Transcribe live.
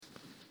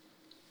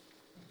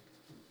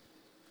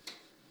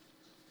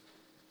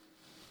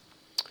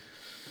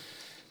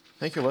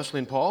Thank you, Leslie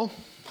and Paul.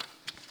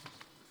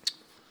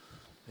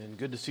 And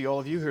good to see all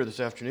of you here this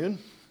afternoon.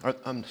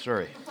 I'm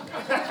sorry.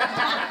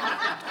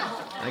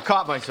 I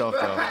caught myself,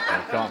 though.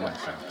 I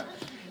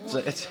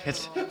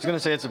was going to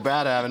say it's a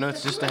bad habit. No,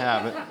 it's just a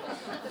habit.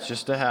 It's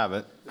just a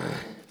habit.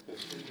 Good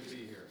to be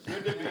here.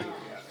 Good to be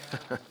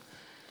here.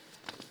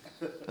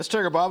 Let's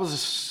take our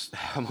Bibles.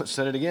 I almost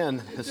said it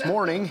again. This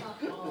morning,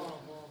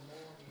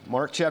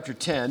 Mark chapter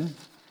 10,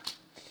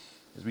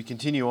 as we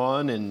continue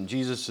on in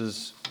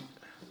Jesus'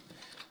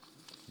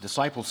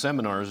 disciple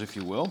seminars, if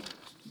you will.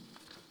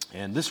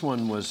 And this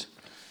one was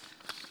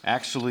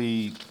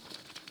actually,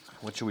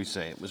 what shall we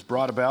say? It was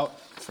brought about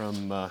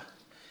from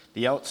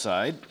the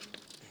outside,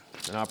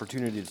 an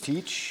opportunity to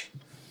teach.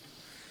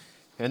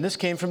 And this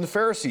came from the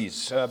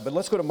Pharisees. But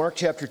let's go to Mark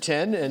chapter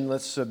 10, and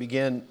let's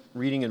begin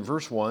reading in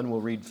verse 1.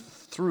 We'll read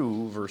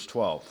through verse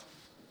 12.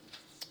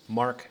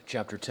 Mark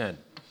chapter 10.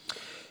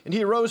 And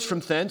he arose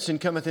from thence,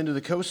 and cometh into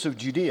the coasts of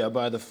Judea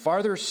by the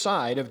farther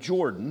side of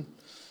Jordan.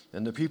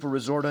 And the people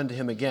resort unto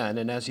him again,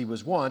 and as he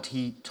was wont,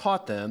 he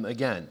taught them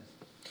again.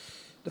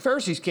 The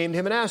Pharisees came to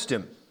him and asked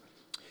him,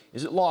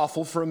 Is it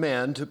lawful for a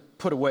man to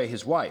put away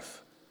his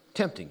wife?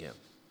 Tempting him.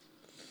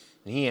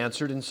 And he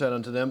answered and said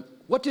unto them,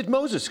 What did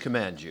Moses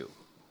command you?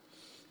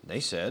 And they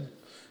said,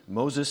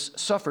 Moses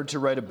suffered to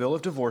write a bill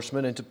of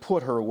divorcement and to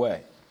put her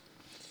away.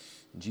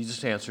 And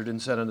Jesus answered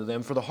and said unto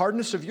them, For the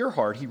hardness of your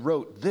heart he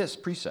wrote this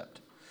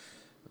precept.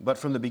 But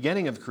from the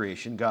beginning of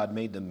creation God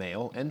made them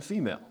male and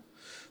female.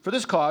 For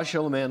this cause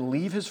shall a man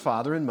leave his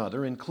father and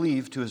mother and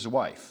cleave to his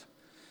wife.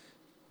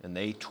 And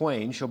they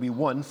twain shall be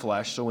one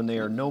flesh, so when they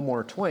are no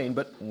more twain,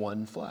 but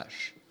one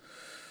flesh.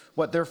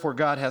 What therefore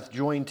God hath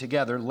joined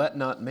together, let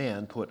not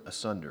man put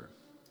asunder.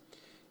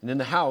 And in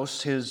the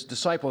house his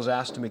disciples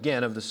asked him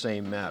again of the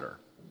same matter.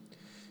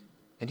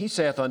 And he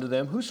saith unto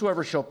them,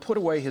 Whosoever shall put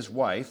away his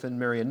wife and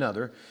marry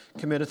another,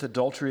 committeth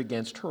adultery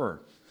against her.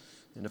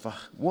 And if a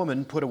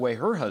woman put away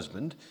her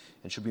husband,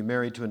 and shall be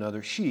married to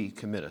another, she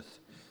committeth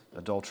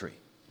adultery.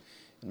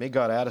 And may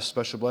God add a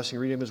special blessing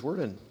reading of his word,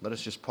 and let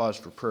us just pause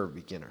for prayer to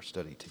begin our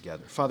study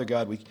together. Father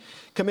God, we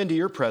come into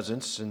your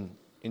presence and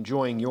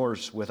enjoying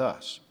yours with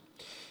us.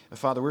 And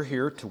Father, we're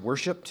here to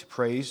worship, to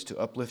praise, to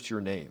uplift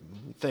your name.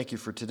 We thank you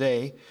for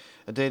today,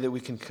 a day that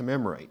we can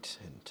commemorate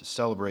and to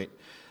celebrate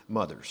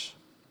mothers.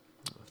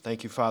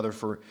 Thank you, Father,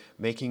 for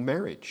making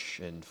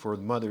marriage and for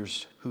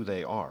mothers who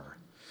they are.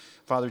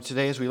 Father,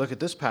 today as we look at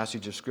this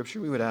passage of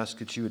Scripture, we would ask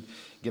that you would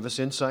give us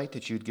insight,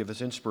 that you would give us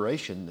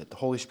inspiration, that the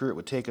Holy Spirit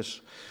would take us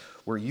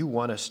where you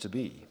want us to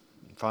be.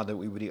 And Father, that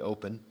we would be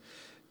open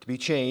to be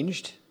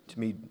changed, to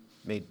be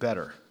made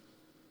better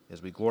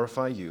as we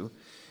glorify you.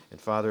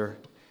 And Father,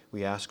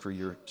 we ask for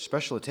your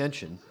special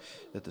attention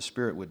that the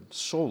Spirit would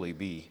solely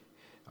be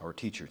our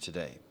teacher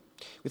today.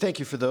 We thank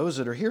you for those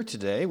that are here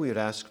today. We would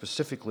ask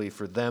specifically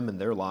for them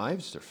and their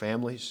lives, their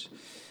families,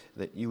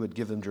 that you would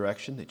give them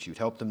direction, that you'd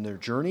help them in their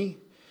journey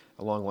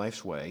along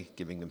life's way,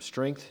 giving them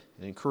strength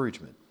and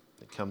encouragement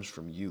that comes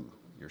from you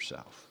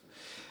yourself.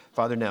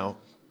 Father, now,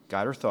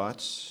 guide our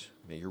thoughts.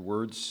 May your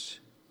words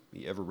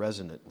be ever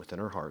resonant within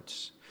our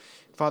hearts.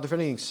 Father, if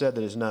anything said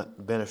that is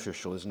not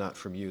beneficial, is not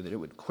from you, that it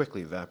would quickly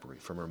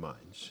evaporate from our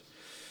minds.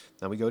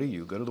 Now we go to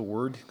you, go to the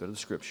Word, go to the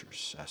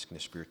Scriptures, asking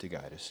the Spirit to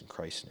guide us. In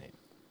Christ's name,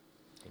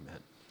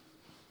 amen.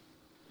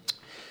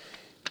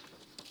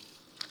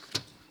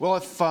 Well,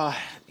 if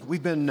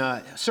we've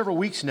been several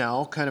weeks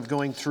now kind of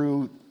going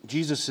through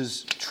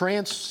Jesus'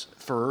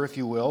 transfer, if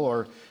you will,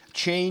 or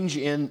change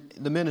in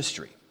the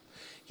ministry.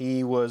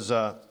 He was,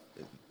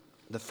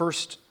 the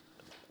first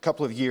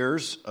couple of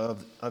years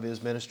of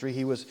his ministry,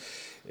 he was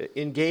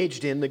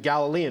engaged in the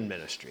Galilean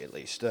ministry, at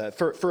least,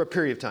 for a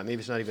period of time. Maybe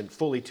it's not even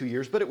fully 2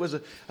 years, but it was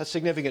a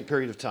significant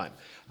period of time.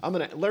 I'm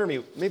going to,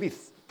 Laramie, maybe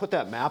put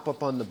that map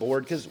up on the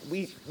board, because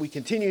we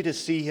continue to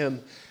see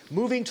him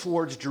moving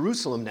towards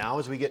Jerusalem now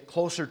as we get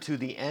closer to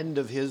the end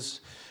of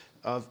his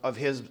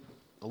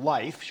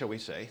life, shall we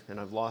say. And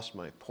I've lost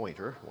my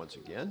pointer once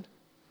again.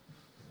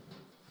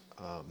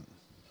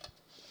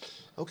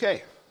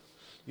 Okay,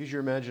 use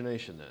your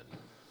imagination then.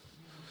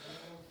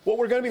 What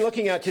we're going to be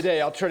looking at today,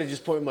 I'll try to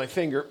just point with my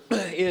finger,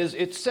 is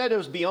it said it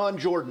was beyond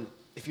Jordan.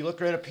 If you look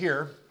right up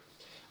here,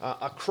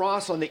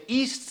 across on the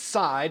east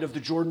side of the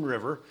Jordan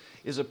River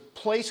is a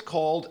place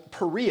called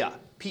Perea,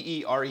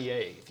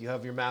 P-E-R-E-A, if you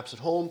have your maps at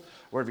home,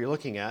 wherever you're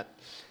looking at.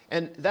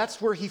 And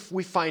that's where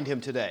we find him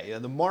today.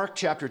 The Mark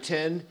chapter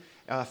 10,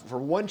 for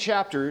one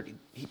chapter,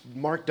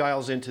 Mark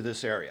dials into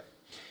this area.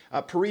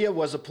 Perea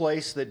was a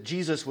place that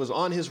Jesus was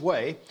on his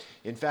way.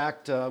 In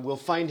fact, we'll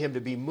find him to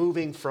be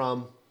moving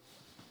from,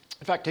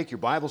 in fact, take your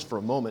Bibles for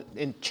a moment.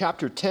 In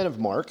chapter 10 of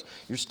Mark,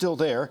 you're still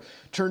there.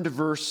 Turn to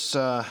verse,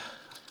 I'm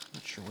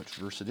not sure which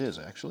verse it is,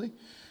 actually.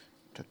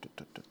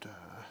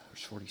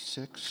 Verse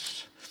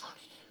 46.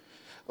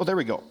 Oh, there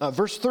we go.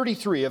 Verse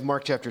 33 of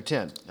Mark chapter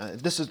 10.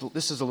 This is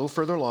a little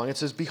further along. It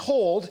says,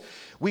 Behold,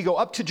 we go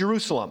up to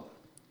Jerusalem.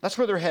 That's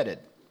where they're headed.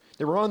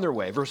 They were on their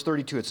way. Verse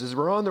 32, it says,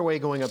 we're on their way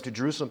going up to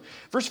Jerusalem.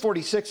 Verse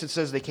 46, it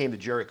says they came to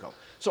Jericho.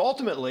 So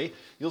ultimately,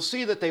 you'll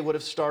see that they would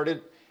have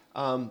started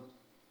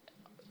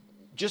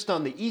just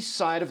on the east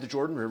side of the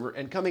Jordan River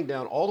and coming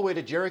down all the way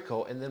to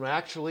Jericho, and then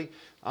actually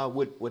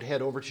would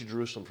head over to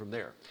Jerusalem from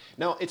there.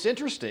 Now, it's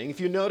interesting, if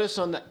you notice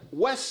on the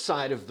west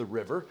side of the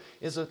river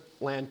is a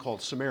land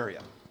called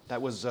Samaria.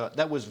 That was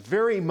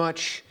very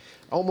much,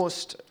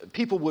 almost,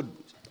 people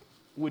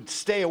would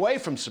stay away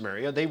from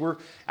Samaria. They were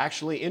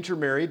actually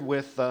intermarried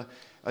with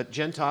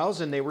Gentiles,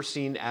 and they were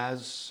seen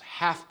as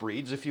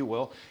half-breeds, if you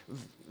will,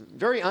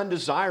 very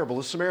undesirable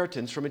as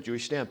Samaritans from a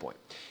Jewish standpoint.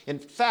 In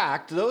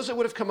fact, those that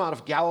would have come out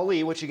of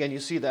Galilee, which again you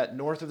see that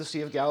north of the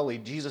Sea of Galilee,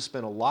 Jesus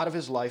spent a lot of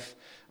his life,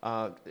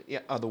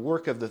 the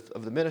work of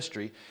the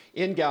ministry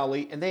in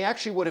Galilee, and they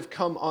actually would have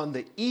come on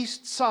the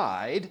east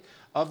side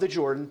of the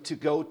Jordan to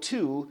go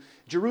to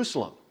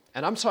Jerusalem.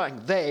 And I'm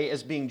talking they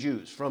as being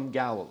Jews from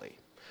Galilee.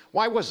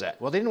 Why was that?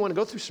 Well, they didn't want to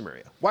go through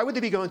Samaria. Why would they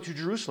be going to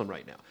Jerusalem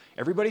right now?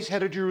 Everybody's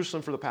headed to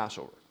Jerusalem for the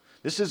Passover.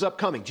 This is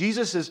upcoming.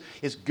 Jesus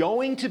is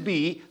going to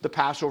be the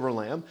Passover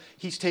lamb.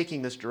 He's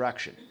taking this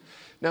direction.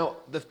 Now,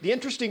 the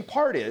interesting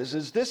part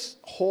is this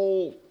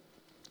whole,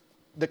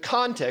 the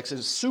context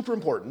is super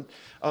important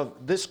of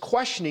this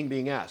questioning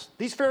being asked.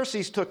 These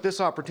Pharisees took this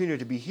opportunity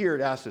to be here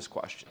to ask this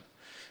question.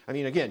 I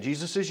mean, again,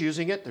 Jesus is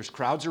using it. There's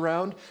crowds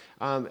around.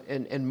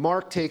 And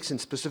Mark takes and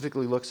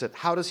specifically looks at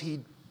how does he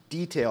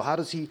detail, how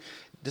does he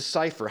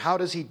decipher, how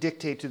does he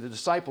dictate to the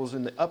disciples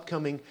in the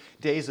upcoming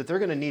days that they're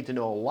going to need to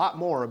know a lot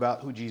more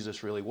about who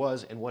Jesus really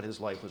was and what his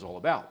life was all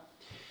about.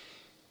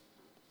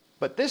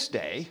 But this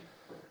day,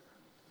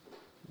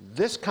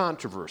 this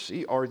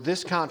controversy or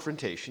this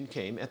confrontation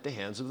came at the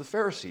hands of the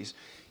Pharisees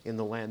in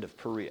the land of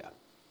Perea.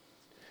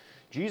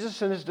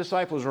 Jesus and his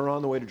disciples are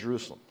on the way to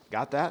Jerusalem.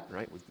 Got that,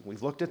 right?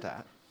 We've looked at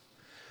that.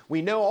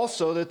 We know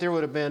also that there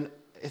would have been,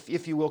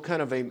 if you will,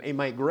 kind of a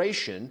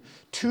migration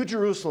to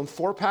Jerusalem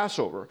for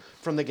Passover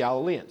from the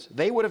Galileans.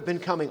 They would have been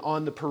coming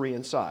on the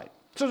Perean side.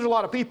 So there's a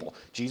lot of people.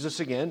 Jesus,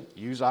 again,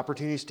 used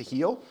opportunities to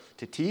heal,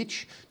 to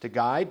teach, to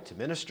guide, to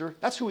minister.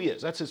 That's who he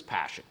is. That's his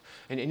passion.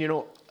 And you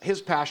know,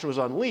 his passion was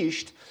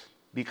unleashed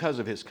because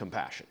of his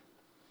compassion.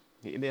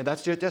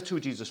 That's who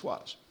Jesus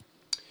was.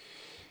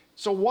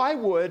 So why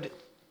would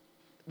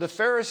the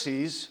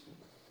Pharisees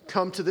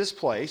come to this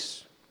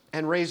place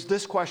and raise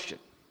this question?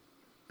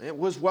 It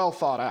was well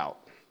thought out.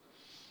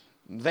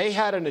 They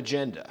had an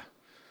agenda.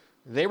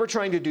 They were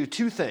trying to do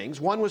two things.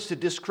 One was to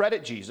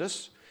discredit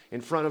Jesus in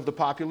front of the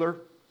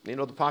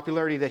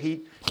popularity that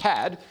he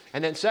had,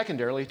 and then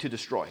secondarily to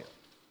destroy him.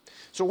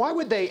 So why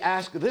would they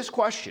ask this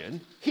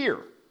question here?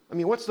 I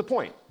mean, what's the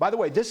point? By the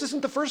way, this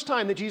isn't the first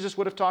time that Jesus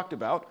would have talked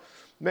about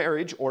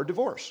marriage or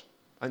divorce.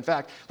 In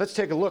fact, let's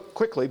take a look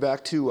quickly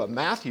back to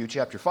Matthew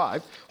chapter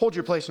 5. Hold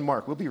your place in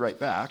Mark. We'll be right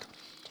back.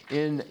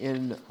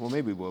 Well,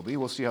 maybe we'll be.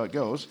 We'll see how it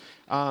goes.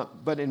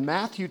 But in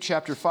Matthew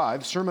chapter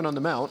 5, Sermon on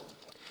the Mount,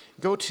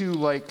 go to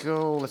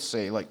let's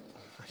say, I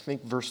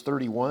think verse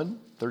 31,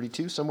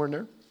 32, somewhere in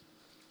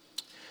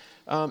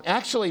there.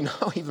 Actually,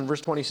 no, even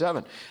verse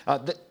 27.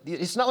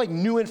 It's not like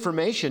new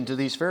information to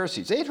these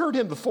Pharisees. They had heard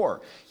him before.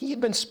 He had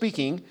been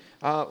speaking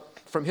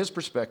from his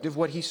perspective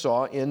what he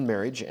saw in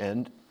marriage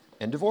and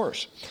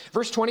divorce.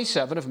 Verse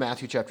 27 of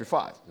Matthew chapter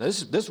 5. Now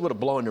this would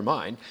have blown your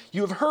mind. You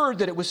have heard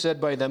that it was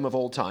said by them of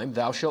old time,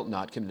 thou shalt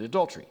not commit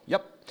adultery.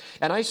 Yep.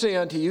 And I say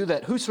unto you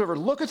that whosoever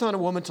looketh on a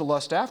woman to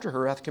lust after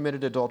her hath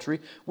committed adultery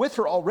with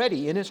her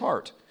already in his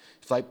heart.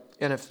 If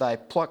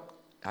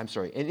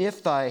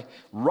thy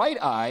right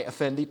eye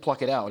offend thee,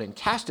 pluck it out and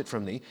cast it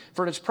from thee.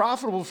 For it is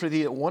profitable for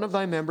thee that one of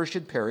thy members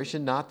should perish,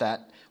 and not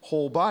that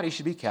whole body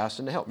should be cast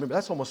into hell. Remember,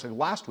 that's almost like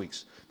last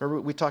week's. Remember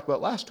what we talked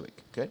about last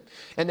week, okay?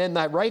 And then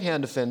thy right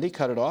hand offend thee,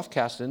 cut it off,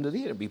 cast it into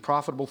thee. It would be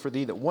profitable for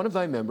thee that one of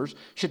thy members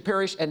should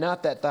perish, and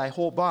not that thy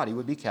whole body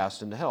would be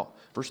cast into hell.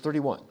 Verse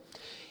 31.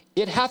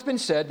 It hath been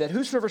said that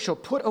whosoever shall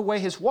put away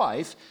his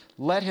wife,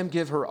 let him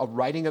give her a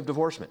writing of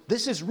divorcement.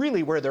 This is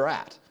really where they're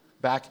at,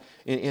 back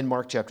in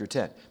Mark chapter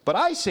 10. But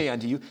I say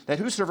unto you that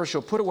whosoever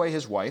shall put away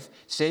his wife,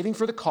 saving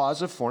for the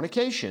cause of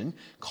fornication,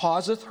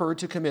 causeth her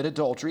to commit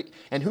adultery,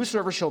 and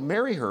whosoever shall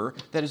marry her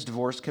that is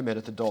divorced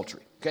committeth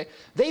adultery. Okay?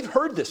 They've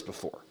heard this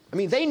before. I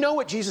mean, they know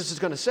what Jesus is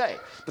going to say,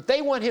 but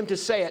they want him to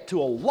say it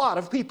to a lot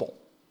of people.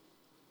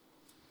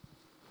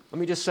 Let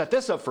me just set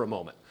this up for a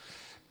moment.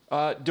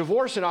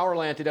 Divorce in our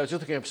land today, I was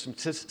just looking at some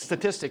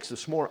statistics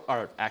this morning,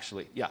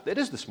 it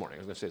is this morning. I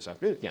was going to say this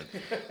afternoon again.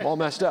 I'm all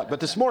messed up.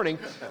 But this morning,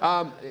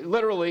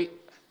 literally,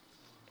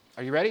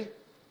 are you ready?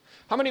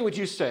 How many would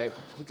you say,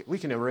 we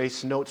can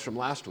erase notes from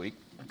last week.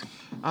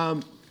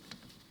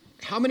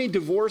 How many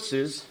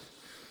divorces,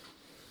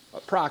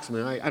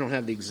 approximately, I don't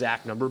have the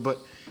exact number, but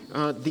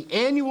the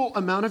annual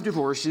amount of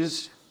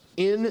divorces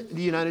in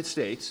the United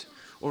States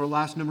over the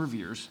last number of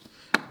years,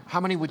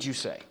 how many would you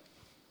say?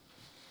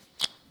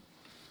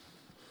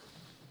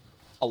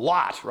 A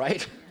lot,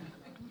 right?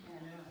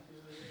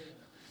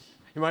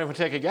 You might want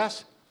to take a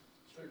guess.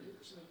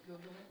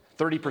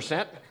 30%? 30%?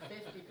 Are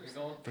you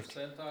going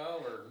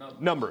percentile or numbers?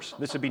 Numbers.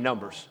 This would be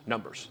numbers.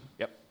 Numbers.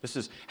 Yep. This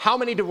is how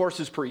many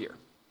divorces per year?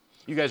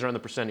 You guys are on the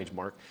percentage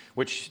mark,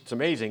 which it's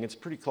amazing. It's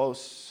pretty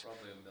close.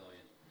 Probably 1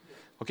 million.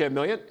 Okay, 1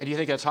 million? And do you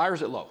think that's high or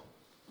is it low?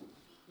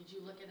 Did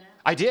you look it up?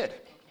 I did.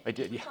 Okay. I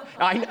did, yeah.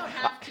 I don't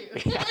have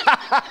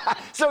to.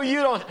 So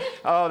you don't,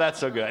 oh, that's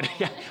so good.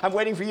 Yeah, I'm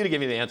waiting for you to give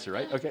me the answer,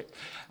 right? Okay.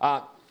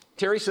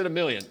 Terry said 1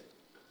 million.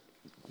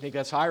 You think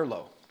that's high or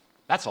low?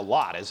 That's a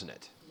lot, isn't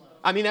it?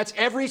 I mean, that's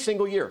every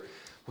single year.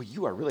 Well,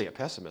 you are really a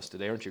pessimist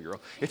today, aren't you, girl?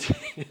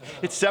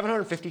 It's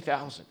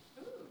 750,000.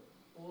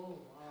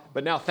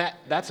 But now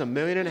that's 1.5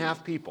 million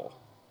people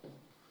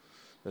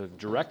that have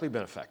directly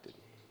been affected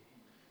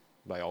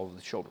by all of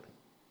the children.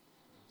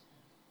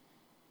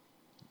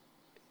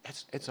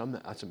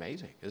 That's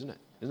amazing, isn't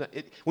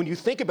it? When you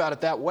think about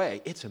it that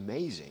way, it's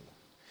amazing.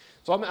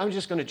 So I'm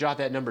just going to jot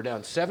that number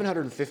down,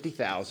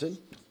 750,000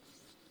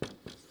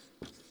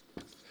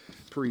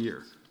 per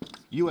year,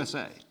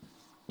 USA.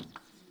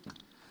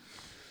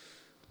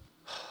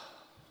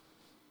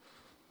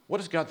 What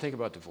does God think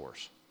about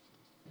divorce?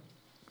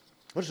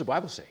 What does the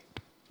Bible say?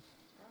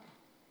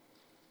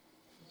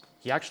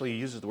 He actually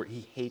uses the word,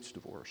 he hates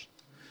divorce.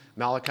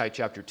 Malachi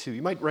chapter 2.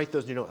 You might write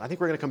those in your notes. I think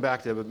we're going to come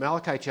back to that, but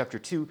Malachi chapter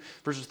 2,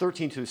 verses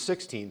 13 to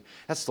 16,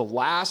 that's the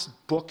last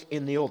book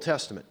in the Old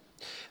Testament.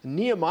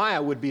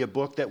 Nehemiah would be a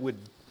book that would,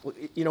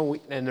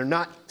 and they're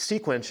not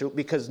sequential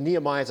because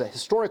Nehemiah is a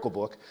historical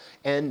book,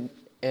 and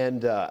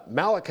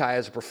Malachi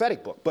is a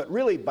prophetic book. But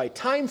really, by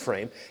time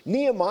frame,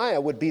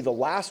 Nehemiah would be the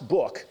last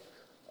book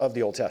of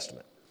the Old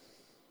Testament.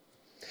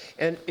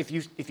 And if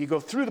you go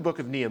through the book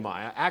of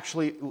Nehemiah,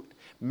 actually,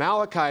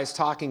 Malachi is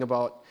talking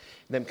about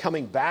them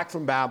coming back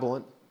from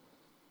Babylon.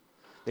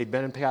 They'd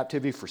been in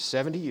captivity for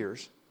 70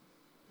 years.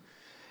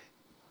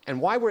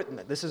 And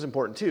this is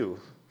important too,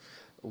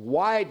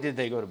 why did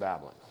they go to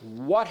Babylon?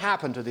 What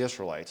happened to the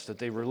Israelites that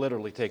they were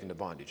literally taken to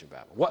bondage in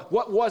Babylon?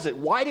 What was it?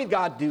 Why did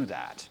God do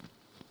that?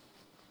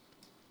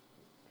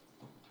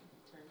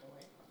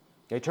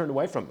 They turned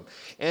away from him.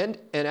 And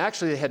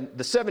actually, they had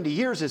the 70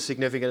 years is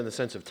significant in the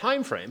sense of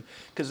time frame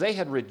because they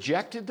had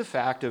rejected the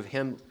fact of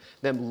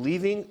them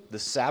leaving the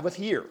Sabbath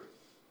year.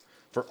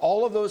 For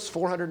all of those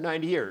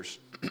 490 years,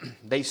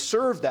 they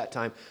served that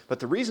time,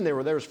 but the reason they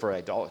were there was for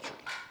idolatry.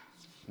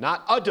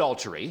 Not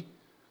adultery,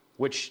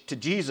 which to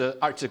Jesus,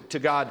 or to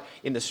God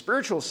in the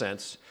spiritual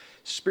sense,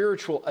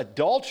 spiritual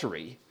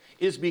adultery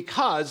is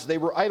because they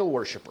were idol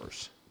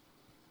worshipers.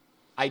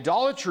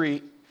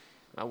 Idolatry,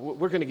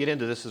 we're going to get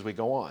into this as we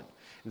go on.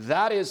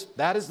 That is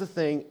the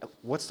thing.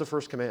 What's the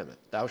first commandment?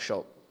 Thou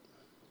shalt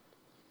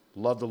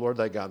love the Lord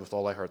thy God with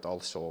all thy heart, all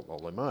thy soul, all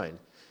thy mind.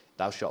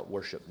 Thou shalt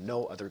worship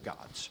no other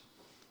gods.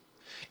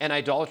 And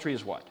idolatry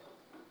is what?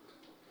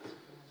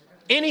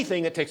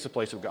 Anything that takes the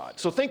place of God.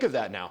 So think of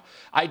that now.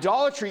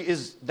 Idolatry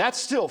that's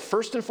still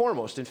first and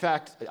foremost. In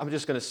fact, I'm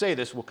just going to say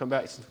this. We'll come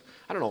back.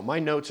 I don't know. My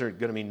notes are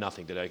going to mean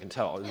nothing today, I can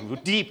tell. We'll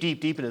deep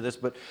into this.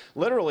 But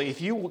literally,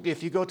 if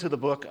you go to the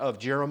book of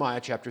Jeremiah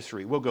chapter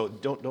 3, we'll go.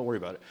 Don't worry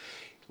about it.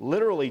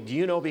 Literally, do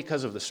you know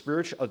because of the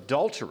spiritual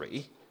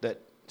adultery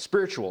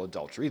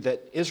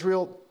that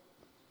Israel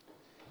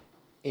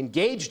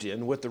engaged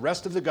in with the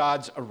rest of the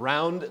gods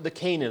around the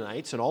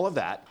Canaanites and all of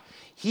that,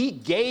 he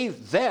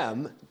gave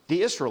them,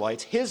 the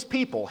Israelites, his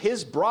people,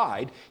 his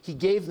bride, he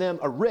gave them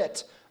a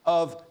writ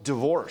of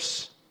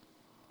divorce.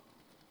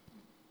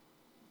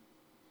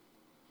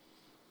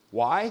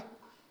 Why?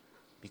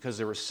 Because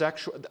they were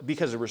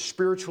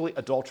spiritually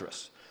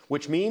adulterous,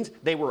 which means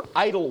they were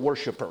idol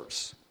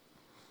worshipers.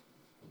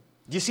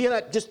 Do you see how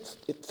that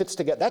it fits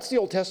together? That's the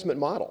Old Testament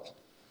model.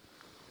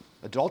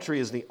 Adultery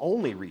is the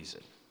only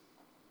reason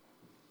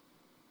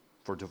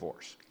for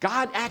divorce.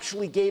 God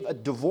actually gave a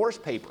divorce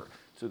paper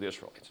to the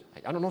Israelites.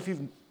 I don't know if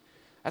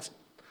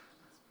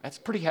that's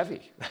pretty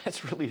heavy.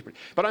 That's really pretty.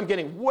 But I'm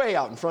getting way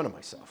out in front of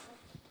myself.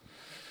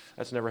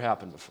 That's never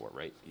happened before,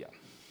 right? Yeah.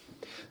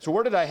 So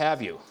where did I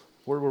have you?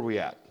 Where were we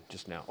at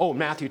just now? Oh,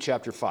 Matthew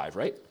chapter 5,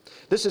 right?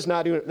 This is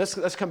not even,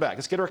 let's come back.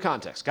 Let's get our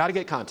context. Got to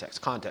get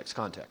context.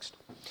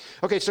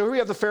 Okay, so here we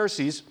have the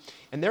Pharisees,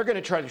 and they're going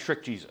to try to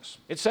trick Jesus.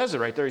 It says it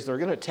right there. They're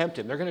going to tempt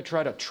him. They're going to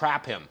try to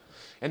trap him.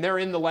 And they're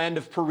in the land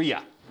of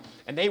Perea.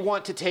 And they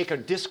want to take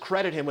and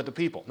discredit him with the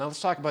people. Now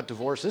let's talk about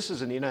divorce. This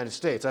is in the United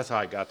States. That's how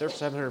I got there,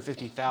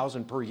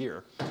 750,000 per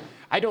year.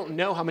 I don't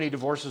know how many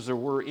divorces there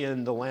were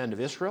in the land of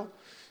Israel,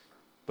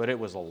 but it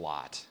was a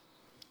lot.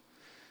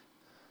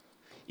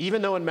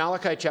 Even though in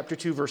Malachi chapter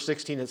 2, verse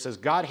 16, it says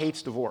God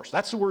hates divorce.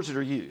 That's the words that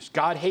are used.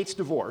 God hates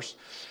divorce.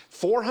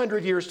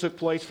 400 years took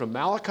place from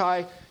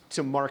Malachi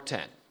to Mark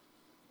 10.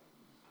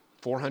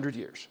 400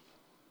 years.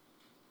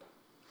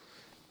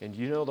 And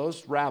you know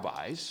those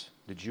rabbis,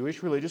 the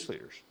Jewish religious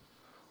leaders,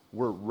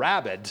 were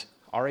rabid,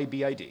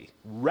 R-A-B-I-D,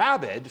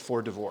 rabid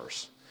for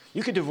divorce.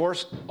 You could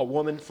divorce a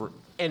woman for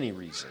any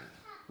reason.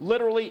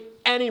 Literally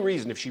any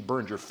reason. If she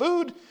burned your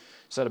food,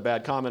 said a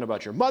bad comment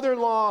about your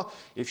mother-in-law,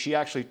 if she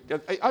actually,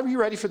 are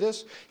you ready for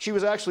this? She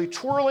was actually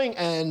twirling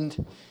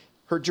and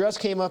her dress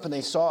came up and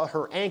they saw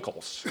her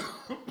ankles.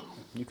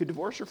 You could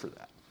divorce her for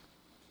that.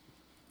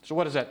 So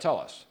what does that tell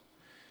us?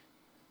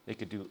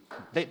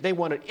 They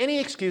wanted any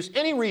excuse,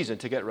 any reason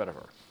to get rid of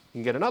her. You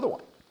can get another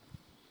one.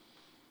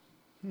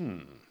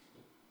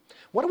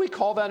 What do we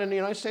call that in the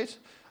United States?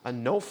 A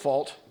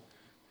no-fault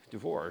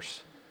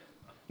divorce.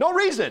 No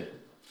reason.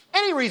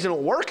 Any reason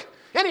will work.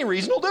 Any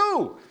reason will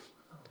do.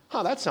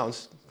 That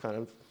sounds kind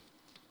of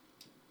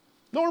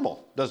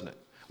normal, doesn't it?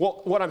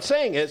 Well, what I'm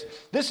saying is,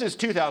 this is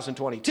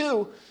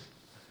 2022.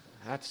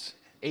 That's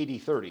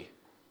 80-30.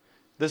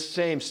 The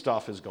same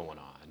stuff is going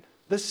on.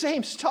 The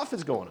same stuff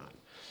is going on.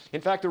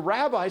 In fact, the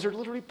rabbis are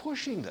literally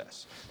pushing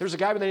this. There's a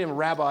guy by the name of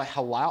Rabbi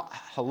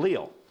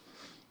Hillel.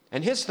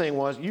 And his thing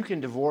was, you can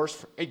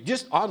divorce,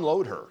 just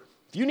unload her.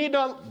 If you need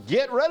to,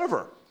 get rid of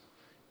her.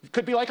 It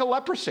could be like a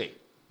leprosy.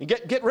 You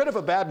get rid of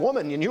a bad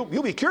woman and you'll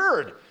be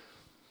cured.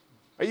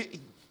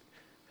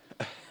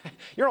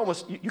 You're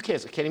almost, you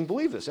can't even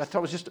believe this. I thought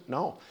it was just,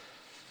 no.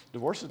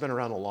 Divorce has been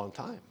around a long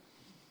time.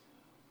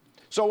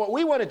 So what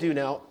we want to do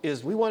now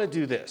is we want to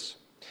do this.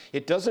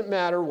 It doesn't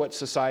matter what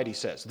society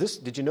says.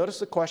 Did you notice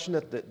the question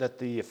that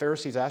the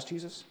Pharisees asked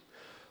Jesus?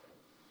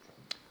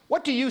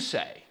 What do you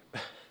say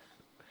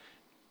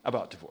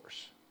about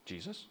divorce,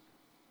 Jesus?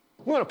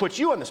 We want to put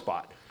you on the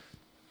spot.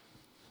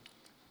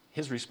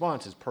 His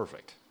response is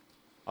perfect.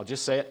 I'll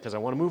just say it because I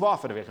want to move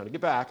off of it. I want to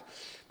get back.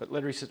 But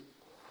literally says,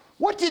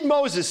 what did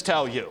Moses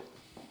tell you?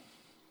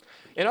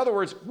 In other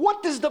words,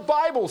 what does the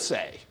Bible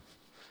say?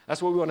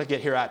 That's what we want to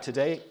get here at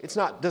today.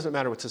 Doesn't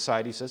matter what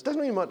society says.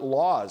 Doesn't matter what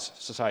laws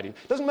society.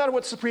 Doesn't matter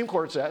what Supreme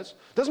Court says.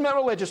 Doesn't matter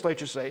what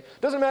legislatures say.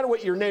 Doesn't matter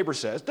what your neighbor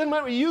says. Doesn't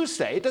matter what you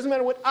say. It doesn't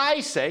matter what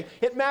I say.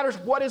 It matters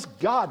what does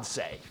God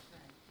say.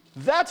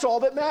 That's all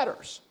that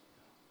matters.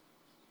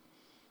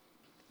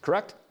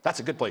 Correct? That's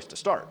a good place to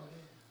start.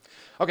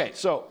 Okay,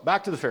 so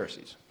back to the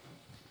Pharisees.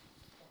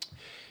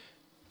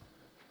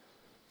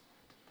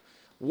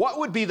 What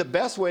would be the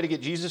best way to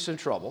get Jesus in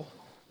trouble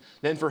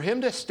than for him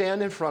to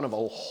stand in front of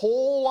a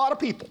whole lot of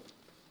people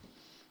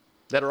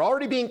that are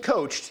already being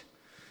coached?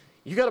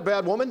 You got a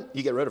bad woman,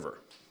 you get rid of her.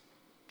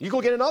 You go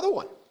get another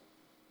one.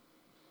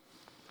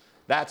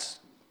 That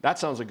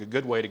sounds like a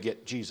good way to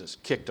get Jesus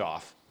kicked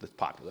off the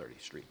popularity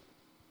street.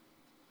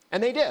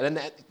 And they did, and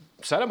that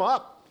set him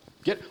up.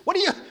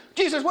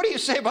 Jesus, what do you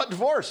say about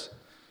divorce?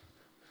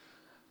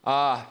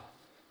 Well,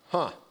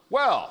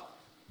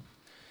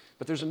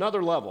 but there's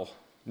another level.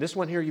 This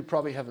one here you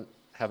probably haven't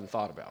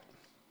thought about.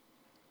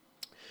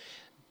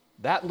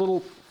 That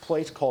little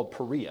place called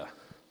Perea,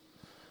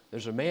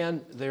 there's a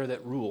man there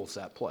that rules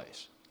that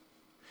place.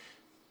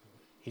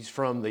 He's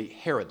from the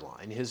Herod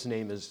line. His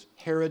name is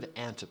Herod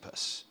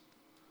Antipas.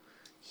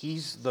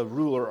 He's the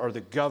ruler or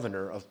the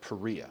governor of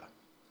Perea.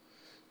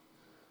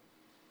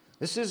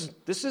 This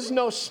is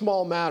no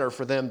small matter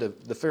for them,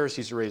 the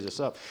Pharisees, to raise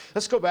this up.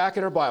 Let's go back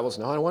in our Bibles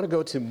now. I want to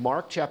go to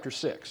Mark chapter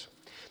 6.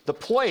 The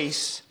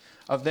place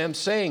of them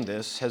saying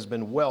this has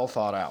been well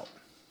thought out.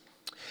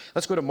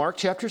 Let's go to Mark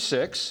chapter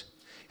 6,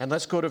 and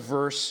let's go to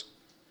verse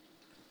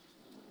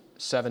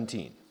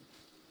 17.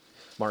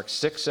 Mark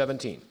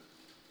 6:17.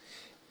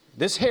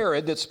 This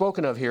Herod that's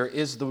spoken of here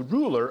is the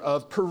ruler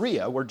of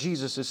Perea, where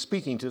Jesus is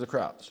speaking to the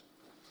crowds.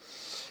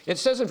 It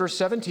says in verse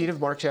 17 of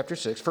Mark chapter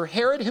 6, for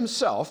Herod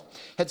himself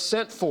had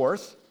sent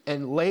forth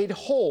and laid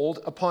hold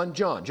upon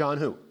John. John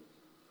who?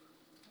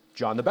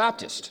 John the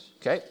Baptist.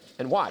 Okay,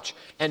 and watch.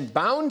 And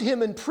bound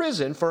him in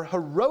prison for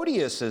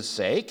Herodias'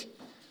 sake,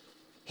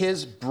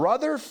 his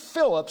brother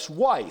Philip's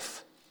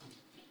wife,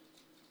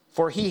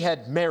 for he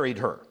had married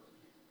her.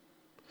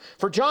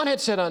 For John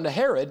had said unto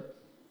Herod,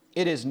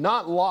 it is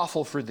not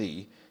lawful for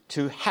thee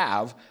to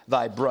have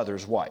thy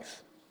brother's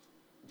wife.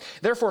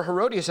 Therefore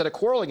Herodias had a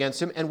quarrel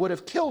against him and would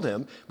have killed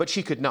him, but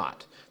she could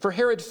not. For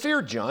Herod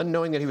feared John,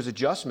 knowing that he was a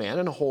just man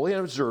and holy,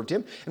 and observed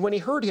him. And when he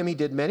heard him, he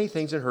did many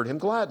things and heard him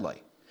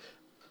gladly.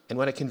 And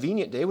when a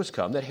convenient day was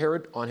come, that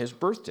Herod on his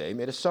birthday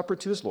made a supper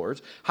to his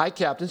lords, high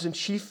captains, and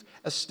chief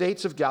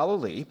estates of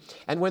Galilee.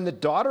 And when the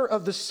daughter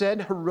of the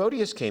said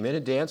Herodias came in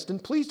and danced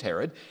and pleased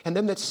Herod, and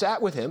them that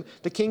sat with him,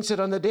 the king said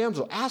unto the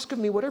damsel, ask of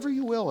me whatever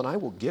you will, and I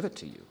will give it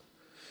to you.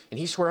 And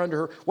he sware unto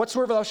her,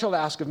 whatsoever thou shalt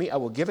ask of me, I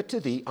will give it to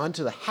thee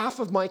unto the half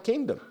of my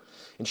kingdom.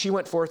 And she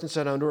went forth and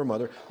said unto her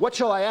mother, what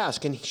shall I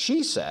ask? And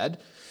she said,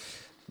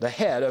 the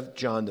head of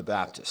John the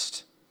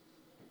Baptist.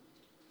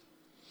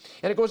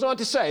 And it goes on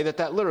to say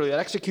that literally that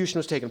execution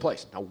was taking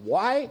place. Now,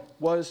 why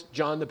was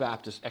John the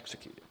Baptist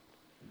executed?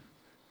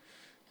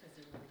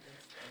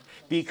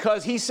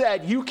 Because he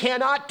said, you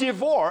cannot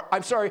divorce,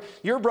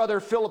 your brother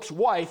Philip's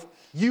wife,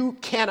 you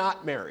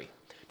cannot marry.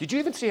 Did you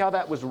even see how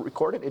that was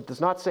recorded? It does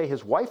not say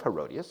his wife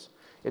Herodias.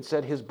 It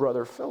said his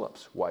brother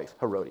Philip's wife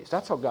Herodias.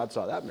 That's how God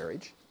saw that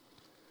marriage.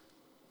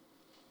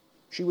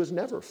 She was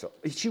never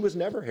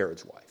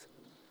Herod's wife.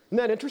 Isn't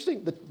that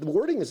interesting? The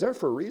wording is there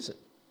for a reason.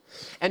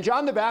 And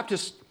John the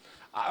Baptist,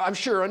 I'm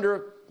sure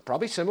under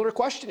probably similar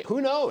question.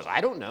 Who knows?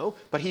 I don't know.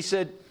 But he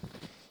said,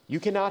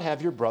 you cannot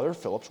have your brother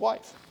Philip's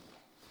wife.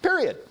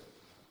 Period.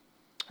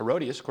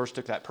 Herodias, of course,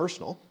 took that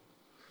personal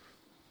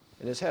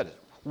in his head.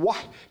 Why?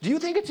 Do you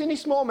think it's any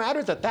small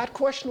matter that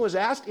question was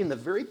asked in the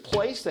very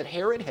place that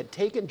Herod had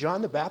taken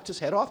John the Baptist's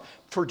head off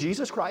for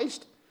Jesus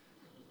Christ?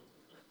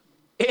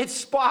 It's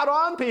spot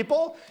on,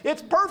 people.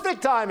 It's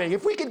perfect timing.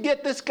 If we could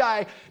get this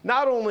guy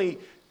not only,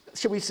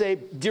 should we say,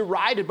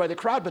 derided by the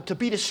crowd, but to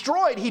be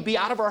destroyed, he'd be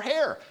out of our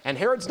hair. And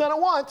Herod's done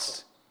it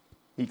once.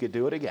 He could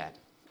do it again.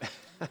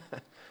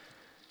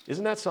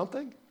 Isn't that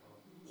something?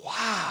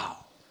 Wow.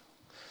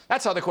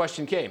 That's how the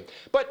question came.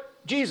 But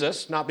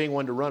Jesus, not being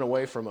one to run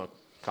away from a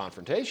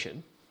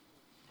confrontation,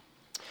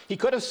 he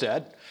could have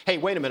said, hey,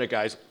 wait a minute,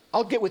 guys.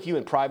 I'll get with you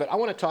in private. I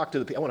want to talk to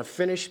the people. I want to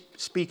finish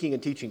speaking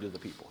and teaching to the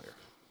people here.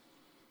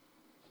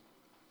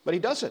 But he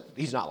doesn't.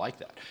 He's not like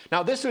that.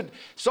 Now,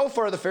 so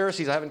far the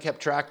Pharisees, I haven't kept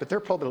track, but they're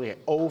probably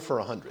 0 for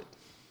 100.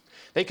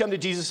 They come to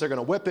Jesus, they're going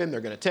to whip him,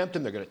 they're going to tempt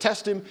him, they're going to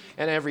test him,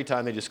 and every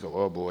time they just go,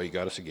 oh boy, you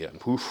got us again.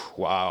 Oof,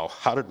 wow,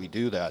 how did we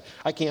do that?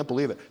 I can't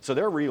believe it. So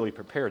they're really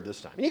prepared this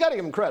time. And you got to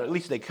give them credit. At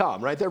least they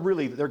come, right?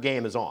 Their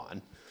game is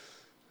on.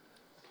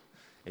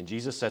 And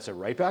Jesus sets it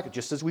right back,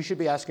 just as we should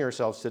be asking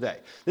ourselves today.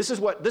 This is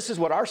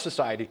what our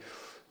society,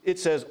 it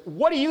says,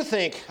 what do you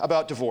think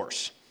about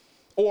divorce?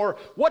 Or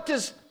what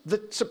does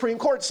the Supreme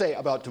Court say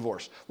about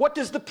divorce? What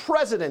does the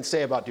president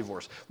say about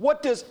divorce?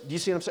 Do you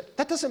see what I'm saying?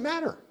 That doesn't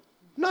matter.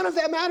 None of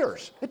that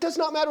matters. It does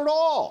not matter at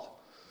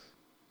all.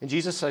 And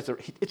Jesus says,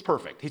 it's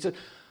perfect. He said,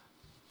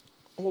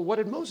 well, what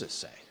did Moses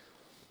say?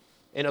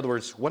 In other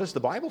words, what does the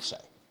Bible say?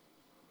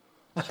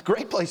 That's a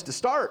great place to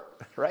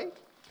start, right?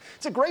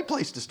 It's a great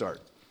place to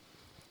start.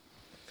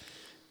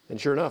 And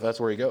sure enough, that's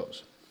where he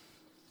goes.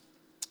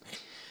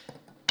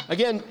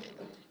 Again,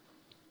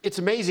 it's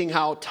amazing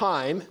how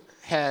time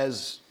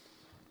has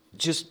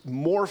just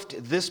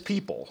morphed this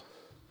people.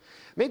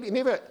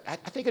 Maybe I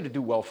think it'd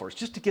do well for us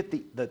just to get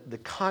the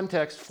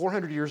context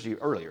 400 years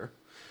earlier.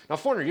 Now,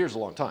 400 years is a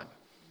long time.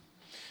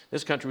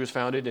 This country was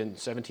founded in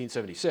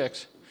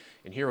 1776,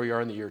 and here we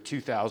are in the year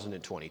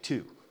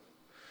 2022.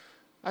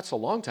 That's a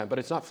long time, but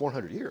it's not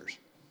 400 years,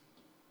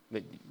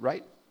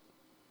 right?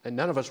 And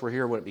none of us were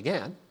here when it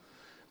began.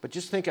 But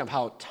just think of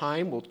how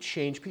time will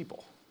change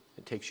people.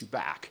 It takes you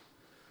back.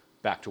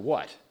 Back to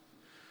what?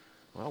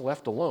 Well,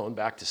 left alone,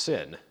 back to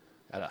sin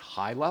at a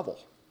high level.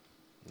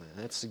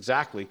 That's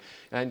exactly,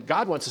 and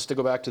God wants us to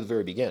go back to the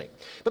very beginning.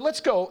 But let's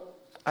go,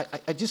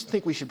 I just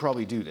think we should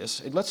probably do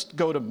this. Let's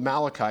go to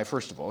Malachi,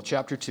 first of all,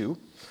 chapter 2,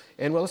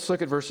 and let's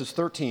look at verses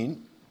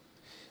 13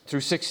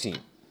 through 16.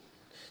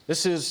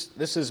 This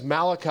is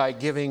Malachi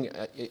giving,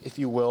 if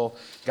you will,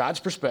 God's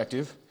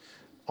perspective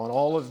on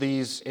all of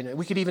these, and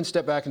we could even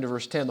step back into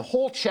verse 10. The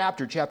whole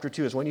chapter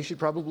 2, is one you should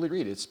probably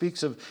read. It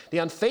speaks of the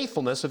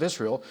unfaithfulness of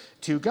Israel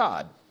to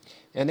God.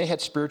 And they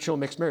had spiritual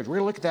mixed marriage. We're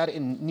going to look at that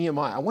in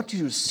Nehemiah. I want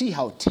you to see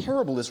how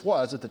terrible this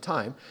was at the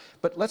time.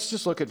 But let's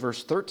just look at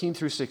verse 13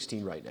 through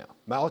 16 right now.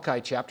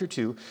 Malachi chapter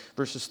 2,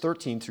 verses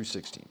 13 through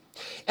 16.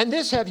 And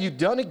this have you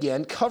done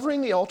again,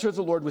 covering the altar of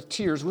the Lord with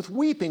tears, with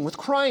weeping, with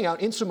crying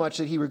out, insomuch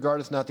that he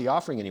regardeth not the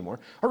offering anymore,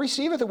 or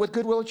receiveth it with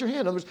goodwill at your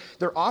hand. In other words,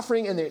 they're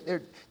offering, and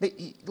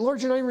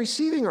Lord, you're not even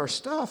receiving our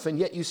stuff. And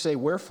yet you say,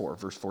 wherefore?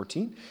 Verse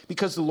 14.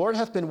 Because the Lord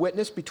hath been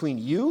witness between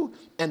you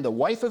and the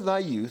wife of thy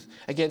youth,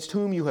 against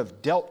whom you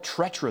have dealt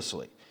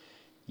treacherously.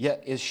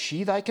 Yet is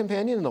she thy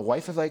companion and the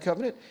wife of thy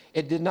covenant?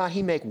 And did not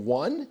he make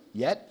one?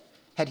 Yet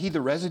had he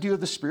the residue of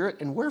the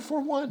Spirit? And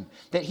wherefore one?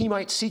 That he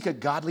might seek a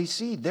godly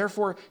seed.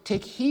 Therefore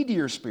take heed to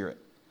your spirit.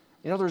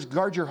 In other words,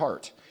 guard your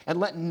heart. And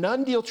let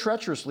none deal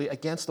treacherously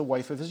against the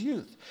wife of his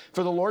youth.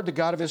 For the Lord, the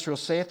God of Israel,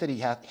 saith that he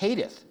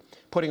hateth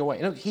putting away.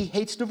 You know, he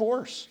hates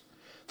divorce.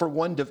 For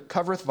one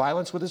covereth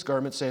violence with his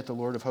garment, saith the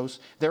Lord of hosts.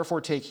 Therefore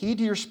take heed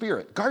to your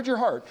spirit. Guard your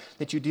heart,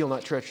 that you deal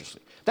not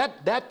treacherously.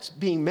 That's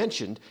being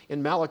mentioned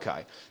in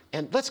Malachi.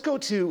 And let's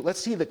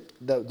see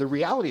the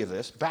reality of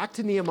this. Back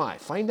to Nehemiah.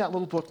 Find that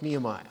little book,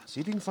 Nehemiah.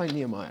 See if you can find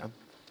Nehemiah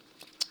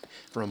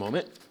for a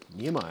moment.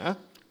 Nehemiah,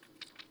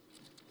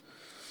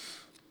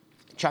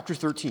 chapter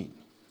 13.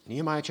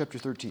 Nehemiah chapter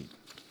 13.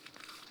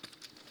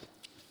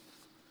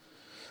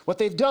 What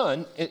they've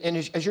done, and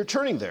as you're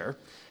turning there,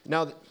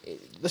 now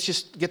let's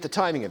just get the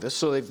timing of this.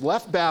 So they've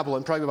left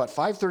Babylon probably about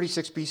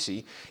 536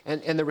 BC,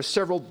 and there were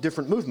several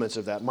different movements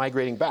of that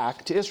migrating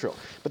back to Israel.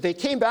 But they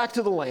came back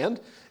to the land,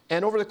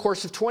 and over the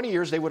course of 20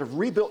 years, they would have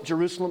rebuilt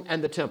Jerusalem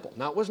and the temple.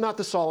 Now, it was not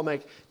the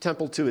Solomonic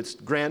temple to its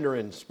grandeur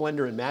and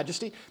splendor and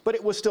majesty, but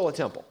it was still a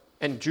temple,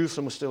 and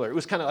Jerusalem was still there. It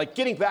was kind of like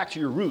getting back to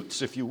your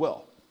roots, if you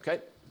will, okay?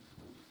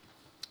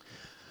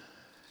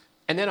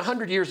 And then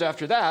 100 years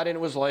after that, and it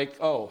was like,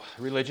 oh,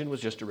 religion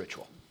was just a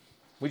ritual.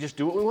 We just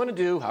do what we want to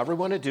do, however we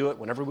want to do it,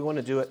 whenever we want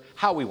to do it,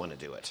 how we want to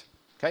do it,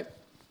 okay?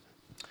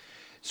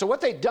 So what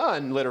they'd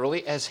done, literally,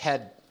 is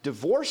had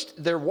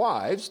divorced their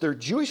wives, their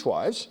Jewish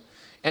wives,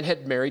 and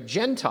had married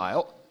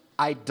Gentile,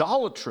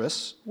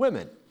 idolatrous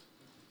women.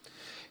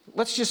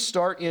 Let's just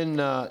start in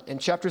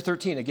chapter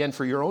 13, again,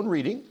 for your own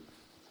reading.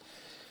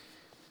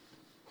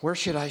 Where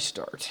should I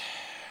start?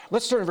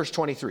 Let's start in verse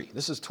 23.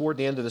 This is toward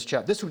the end of this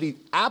chapter. This would be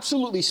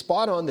absolutely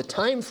spot on the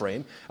time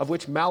frame of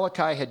which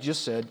Malachi had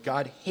just said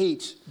God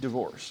hates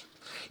divorce.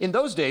 In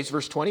those days,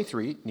 verse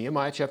 23,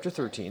 Nehemiah chapter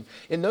 13,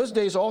 in those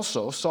days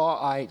also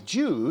saw I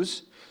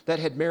Jews that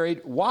had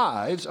married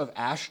wives of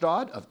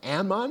Ashdod, of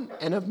Ammon,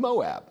 and of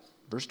Moab.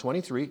 Verse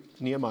 23,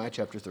 Nehemiah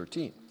chapter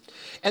 13.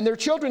 And their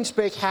children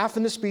spake half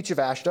in the speech of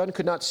Ashdod, and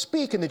could not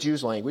speak in the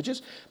Jews'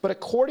 languages, but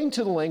according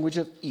to the language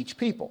of each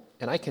people.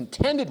 And I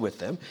contended with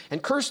them,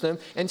 and cursed them,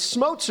 and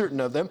smote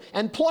certain of them,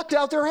 and plucked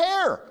out their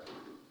hair.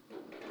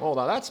 Oh,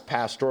 now that's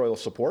pastoral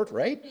support,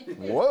 right?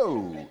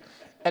 Whoa.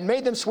 and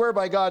made them swear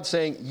by God,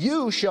 saying,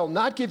 you shall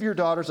not give your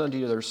daughters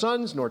unto their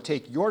sons, nor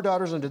take your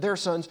daughters unto their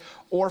sons,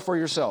 or for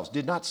yourselves.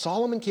 Did not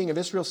Solomon, king of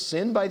Israel,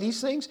 sin by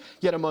these things?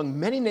 Yet among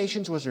many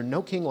nations was there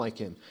no king like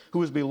him, who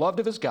was beloved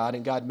of his God,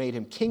 and God made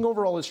him king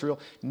over all Israel.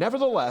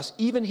 Nevertheless,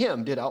 even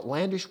him did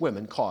outlandish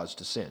women cause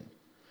to sin.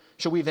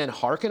 Shall we then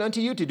hearken unto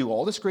you to do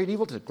all this great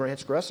evil, to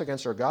transgress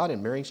against our God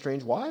and marrying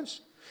strange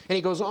wives? And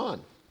he goes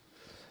on.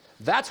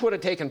 That's what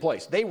had taken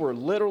place. They were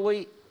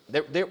literally...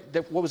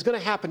 what was going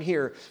to happen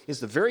here is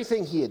the very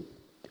thing he had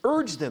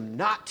urged them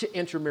not to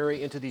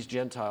intermarry into these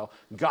Gentile,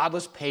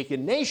 godless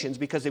pagan nations,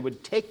 because they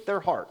would take their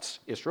hearts,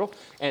 Israel,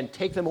 and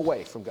take them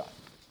away from God.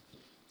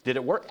 Did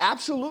it work?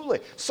 Absolutely.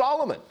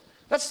 Solomon,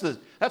 that's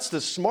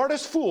the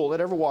smartest fool that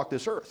ever walked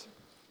this earth.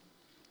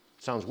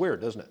 Sounds weird,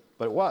 doesn't it?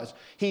 But it was.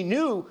 He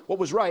knew what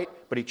was right,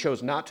 but he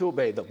chose not to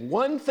obey the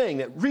one thing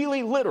that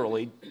really,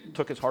 literally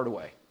took his heart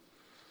away.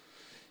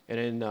 And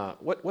in,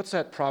 what's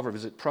that proverb?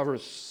 Is it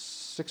Proverbs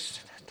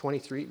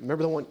 6:23?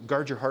 Remember the one,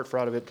 guard your heart, for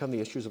out of it come the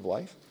issues of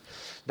life?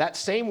 That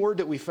same word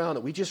that we found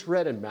that we just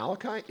read in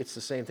Malachi, it's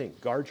the same thing.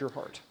 Guard your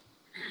heart.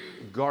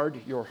 Guard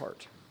your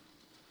heart.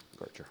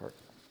 Guard your heart.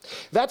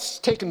 That's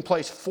taken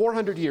place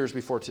 400 years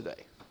before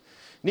today.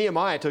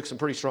 Nehemiah took some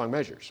pretty strong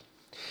measures.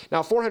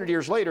 Now, 400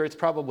 years later, it's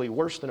probably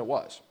worse than it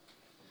was.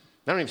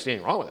 I don't even see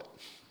anything wrong with it.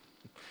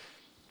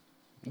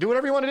 Do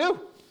whatever you want to do.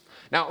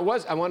 Now,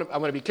 I want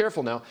to be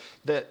careful now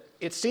that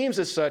it seems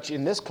as such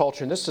in this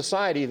culture, in this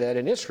society, that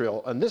in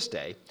Israel on this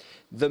day,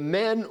 the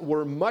men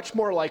were much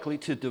more likely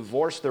to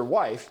divorce their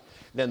wife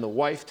than the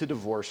wife to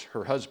divorce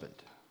her husband,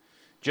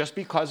 just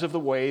because of the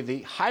way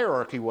the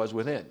hierarchy was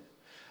within.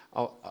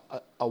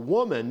 A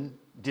woman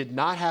did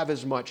not have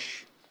as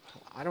much,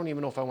 I don't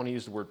even know if I want to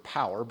use the word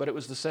power, but it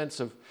was the sense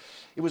of,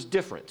 it was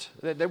different.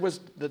 There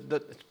was,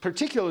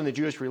 particularly in the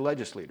Jewish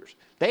religious leaders,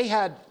 they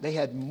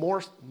had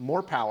more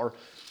power,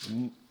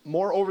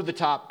 more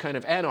over-the-top kind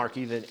of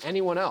anarchy than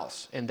anyone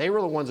else. And they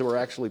were the ones that were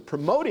actually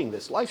promoting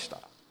this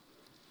lifestyle.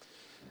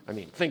 I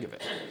mean, think of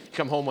it. You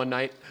come home one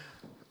night,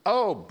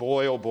 oh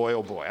boy, oh boy,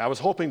 oh boy. I was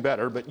hoping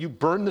better, but you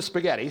burned the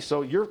spaghetti,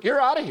 so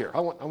you're out of here. I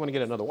want to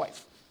get another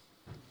wife.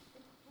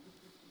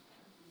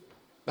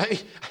 I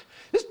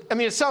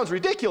mean, it sounds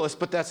ridiculous,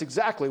 but that's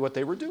exactly what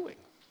they were doing.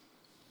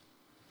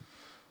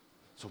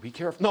 So be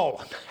careful.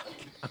 No.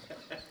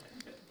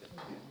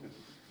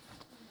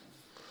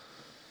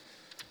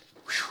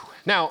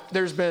 Now,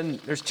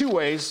 there's two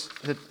ways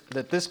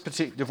that this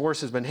particular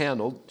divorce has been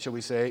handled, shall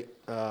we say.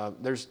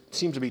 There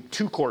seems to be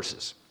two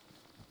courses.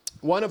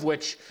 One of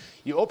which,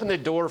 you open the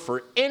door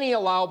for any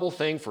allowable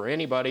thing for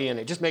anybody,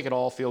 and just make it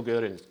all feel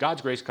good, and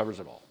God's grace covers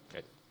it all.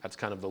 Okay? That's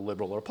kind of the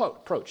liberal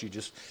approach. You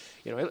just,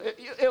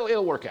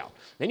 it'll work out.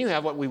 Then you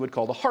have what we would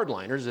call the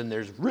hardliners, and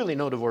there's really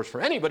no divorce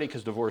for anybody,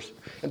 because divorce,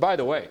 and by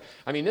the way,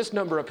 I mean, this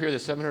number up here, the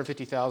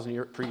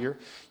 750,000 per year,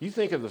 you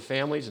think of the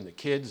families and the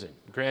kids and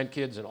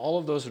grandkids and all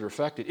of those that are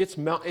affected, it's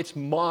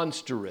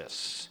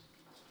monstrous.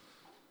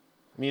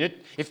 I mean,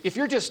 if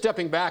you're just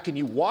stepping back and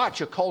you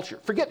watch a culture,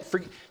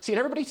 see, and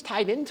everybody's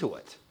tied into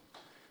it,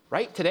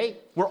 right? Today,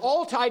 we're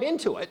all tied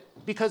into it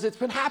because it's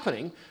been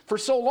happening for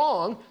so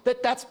long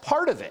that that's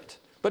part of it.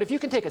 But if you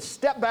can take a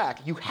step back,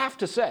 you have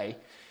to say,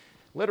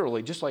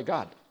 literally, just like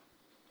God,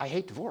 I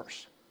hate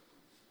divorce.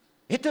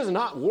 It does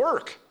not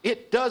work.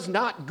 It does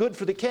not good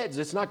for the kids.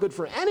 It's not good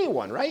for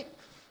anyone, right?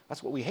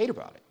 That's what we hate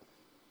about it.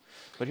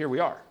 But here we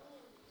are.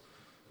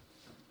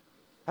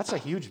 That's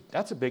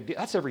a big deal.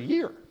 That's every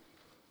year.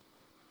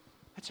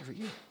 That's every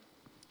year.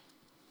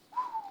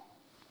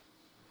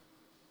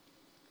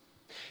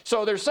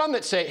 So there's some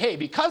that say, hey,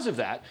 because of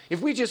that, if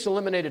we just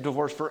eliminated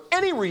divorce for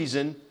any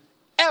reason,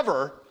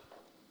 ever,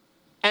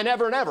 and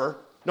ever and ever,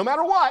 no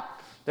matter what,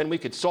 then we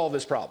could solve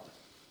this problem.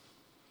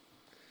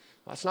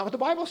 Well, that's not what the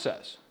Bible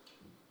says.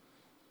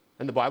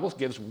 And the Bible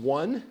gives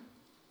one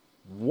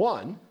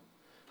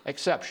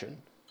exception,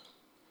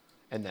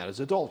 and that is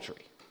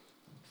adultery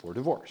for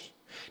divorce.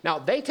 Now,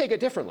 they take it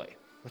differently.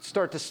 Let's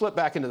start to slip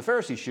back into the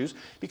Pharisees' shoes,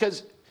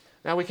 because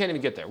now we can't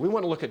even get there. We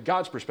want to look at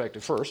God's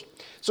perspective first.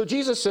 So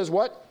Jesus says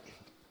what?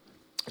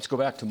 Let's go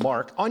back to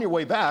Mark. On your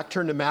way back,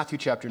 turn to Matthew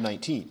chapter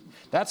 19.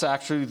 That's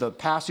actually the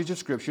passage of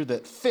Scripture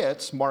that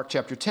fits Mark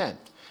chapter 10.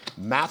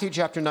 Matthew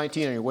chapter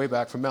 19 on your way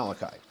back from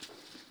Malachi.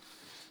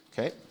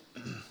 Okay?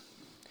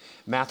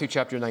 Matthew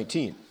chapter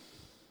 19.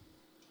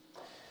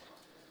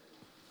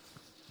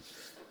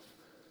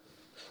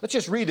 Let's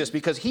just read this,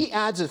 because he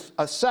adds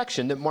a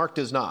section that Mark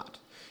does not.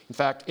 In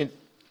fact,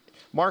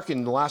 Mark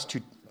in the last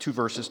two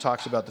verses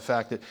talks about the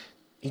fact that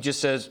he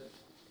just says,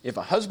 if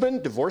a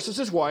husband divorces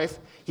his wife,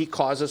 he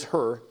causes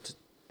her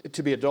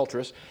to be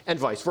adulterous, and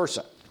vice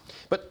versa.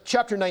 But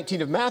chapter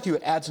 19 of Matthew,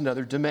 it adds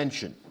another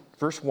dimension.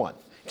 Verse 1.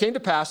 It came to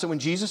pass that when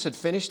Jesus had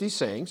finished these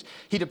sayings,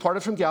 he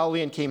departed from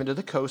Galilee and came into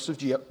the coast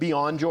of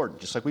beyond Jordan,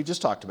 just like we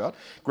just talked about.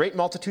 Great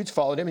multitudes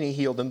followed him, and he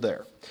healed them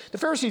there. The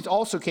Pharisees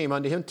also came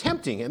unto him,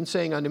 tempting him,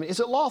 saying unto him,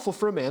 is it lawful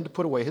for a man to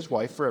put away his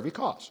wife for every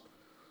cause?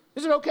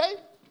 Is it okay?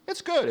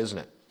 It's good, isn't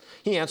it?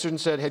 He answered and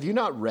said, have you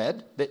not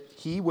read that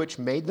he which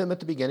made them at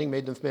the beginning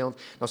made them male?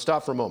 Now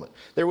stop for a moment.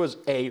 There was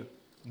a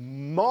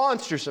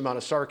monstrous amount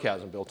of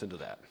sarcasm built into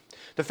that.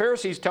 The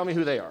Pharisees, tell me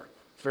who they are.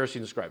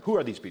 Pharisees and scribes. Who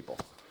are these people?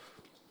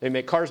 They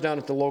make cars down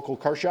at the local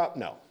car shop?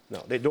 No.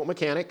 They don't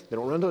mechanic. They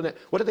don't run to the net.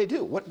 What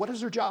do? What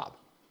is their job?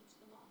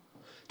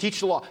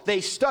 Teach the law.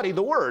 They study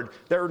the word.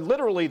 They're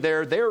literally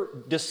they're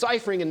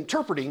deciphering and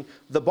interpreting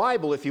the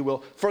Bible, if you will,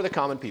 for the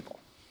common people.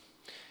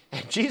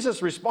 And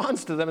Jesus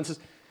responds to them and says,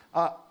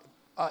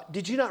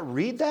 did you not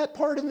read that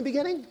part in the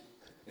beginning?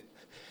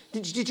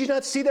 Did you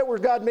not see that where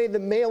God made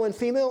them male and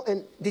female?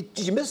 And did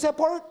you miss that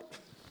part?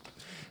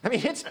 I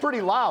mean, it's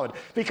pretty loud,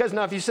 because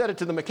now if you said it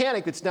to the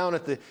mechanic that's down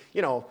at the,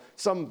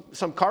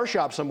 some car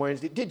shop somewhere,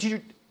 did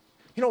you,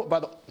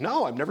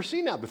 no, I've never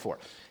seen that before.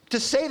 To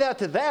say that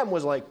to them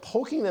was like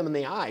poking them in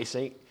the eye,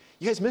 saying,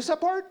 you guys missed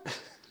that part?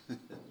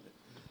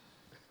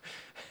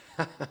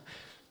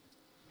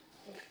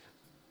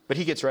 But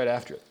he gets right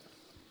after it.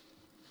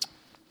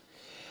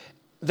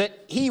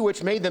 That he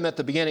which made them at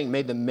the beginning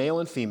made them male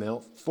and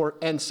female,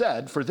 and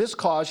said, for this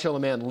cause shall a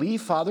man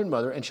leave father and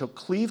mother, and shall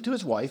cleave to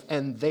his wife,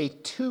 and they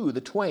two,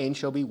 the twain,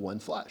 shall be one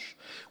flesh.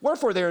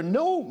 Wherefore they are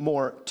no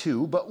more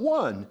two, but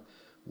one.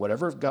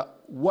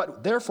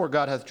 What therefore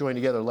God hath joined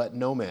together, let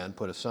no man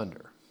put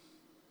asunder.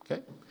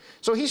 Okay?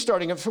 So he's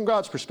starting it from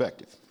God's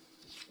perspective.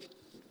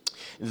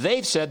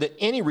 They've said that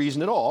any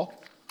reason at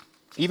all,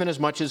 even as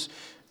much as,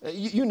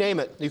 you name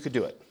it, you could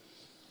do it.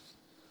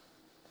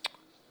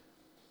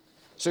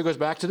 So he goes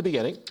back to the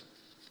beginning.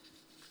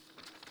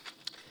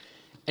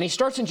 And he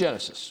starts in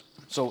Genesis.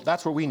 So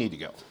that's where we need to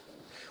go.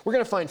 We're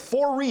going to find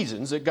 4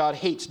 reasons that God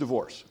hates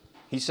divorce.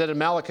 He said in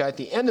Malachi at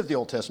the end of the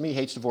Old Testament, he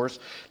hates divorce.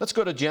 Let's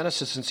go to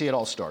Genesis and see it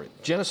all started.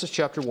 Genesis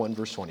chapter 1,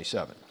 verse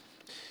 27.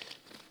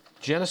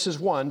 Genesis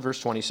 1, verse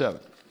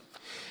 27.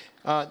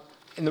 And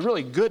the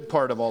really good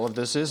part of all of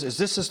this is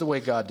this is the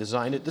way God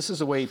designed it. This is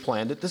the way he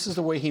planned it. This is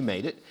the way he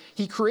made it.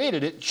 He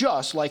created it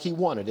just like he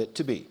wanted it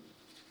to be.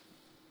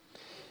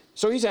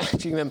 So he's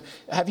asking them,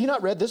 have you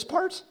not read this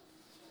part?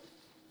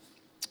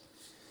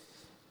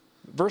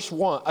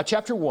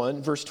 Chapter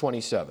 1, verse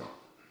 27.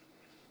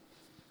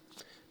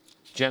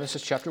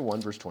 Genesis chapter 1,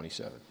 verse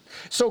 27.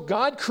 So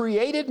God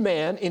created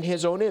man in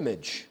his own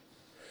image.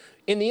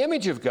 In the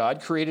image of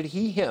God created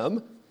he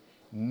him.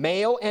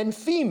 Male and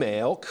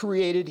female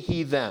created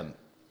he them.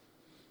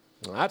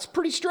 Well, that's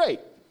pretty straight.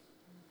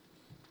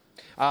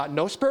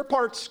 No spare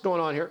parts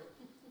going on here.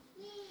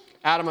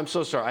 Adam, I'm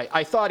so sorry.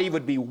 I thought Eve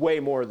would be way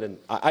more than...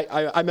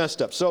 I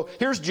messed up. So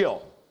here's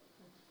Jill.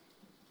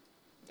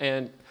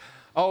 And,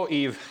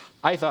 Eve,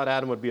 I thought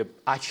Adam would be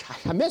I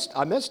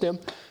missed him.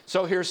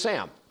 So here's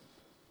Sam.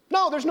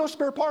 No, there's no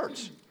spare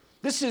parts.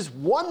 This is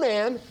one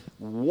man,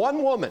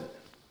 one woman.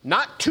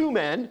 Not 2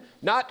 men,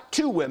 not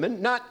 2 women,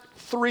 not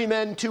 3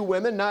 men, 2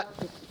 women, not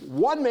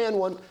one man,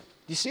 one... Do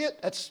you see it?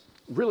 That's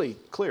really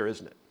clear,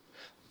 isn't it?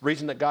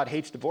 Reason that God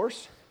hates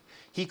divorce?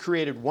 He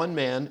created one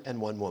man and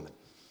one woman.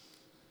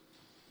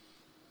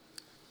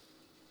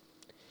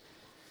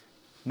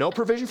 No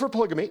provision for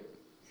polygamy.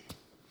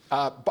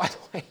 By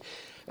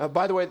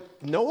the way,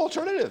 no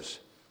alternatives.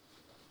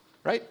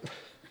 Right?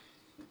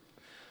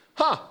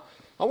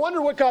 I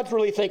wonder what God's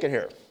really thinking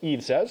here,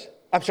 Eve says.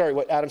 I'm sorry,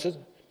 what Adam says?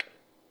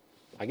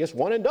 I guess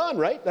one and done,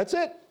 right? That's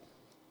it.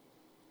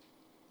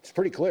 It's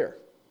pretty clear.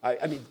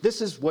 I mean,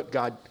 this is what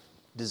God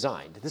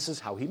designed. This is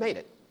how he made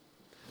it.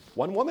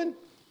 One woman,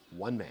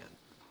 one man.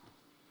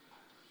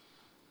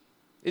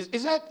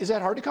 Is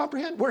that hard to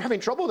comprehend? We're having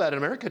trouble with that in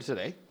America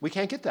today. We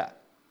can't get that.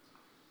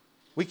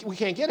 We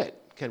can't get it,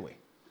 can we?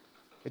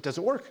 It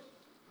doesn't work.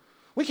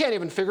 We can't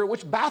even figure out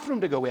which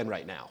bathroom to go in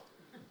right now.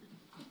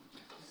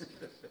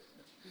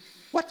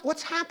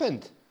 What's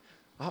happened?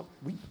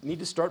 We need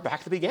to start back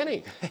at the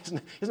beginning.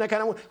 Isn't that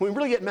kind of when we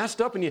really get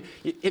messed up? And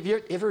if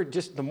you're ever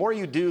just the more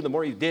you do, the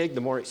more you dig,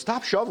 the more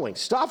stop shoveling.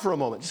 Stop for a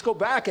moment. Just go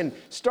back and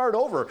start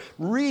over.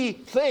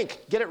 Rethink.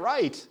 Get it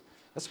right.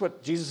 That's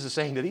what Jesus is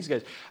saying to these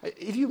guys.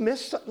 If you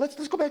miss,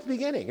 let's go back to the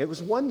beginning. It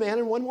was one man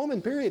and one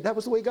woman, period. That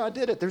was the way God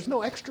did it. There's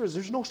no extras.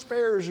 There's no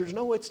spares.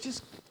 It's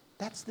just,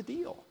 that's the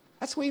deal.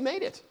 That's the way he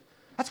made it.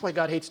 That's why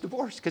God hates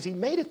divorce, because he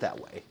made it that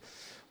way.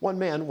 One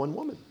man, one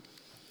woman.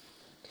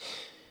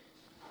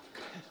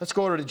 Let's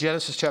go over to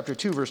Genesis chapter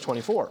 2, verse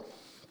 24.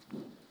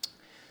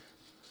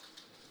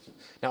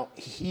 Now,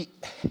 it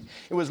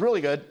was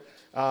really good.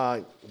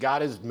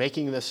 God is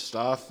making this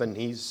stuff, and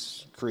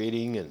he's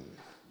creating,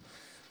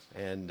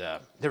 and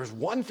there was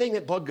one thing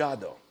that bugged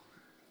God, though.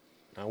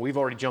 Now, we've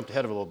already jumped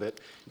ahead of it a little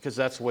bit, because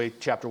that's the way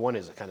chapter 1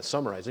 is. It kind of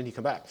summarizes, and you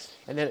come back.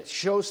 And then it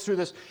shows through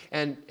this,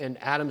 and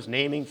Adam's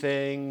naming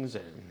things,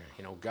 and,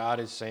 God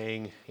is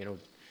saying,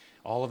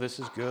 all of this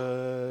is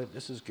good,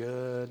 this is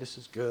good, this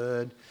is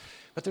good.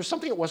 But there's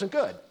something that wasn't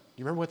good.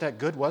 You remember what that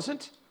good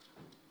wasn't?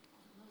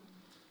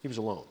 He was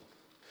alone.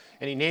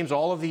 And he names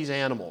all of these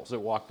animals that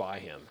walk by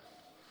him.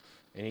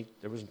 And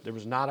there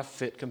was not a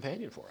fit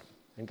companion for him.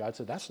 And God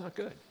said, that's not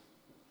good.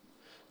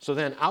 So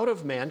then out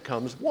of man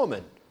comes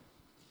woman.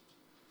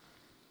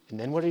 And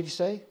then what did he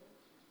say?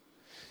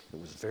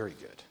 It was very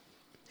good.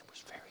 It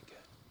was very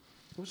good.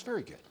 It was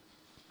very good.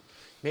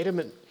 Made him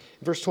in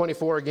verse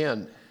 24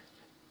 again.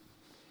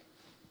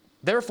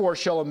 Therefore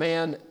shall a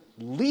man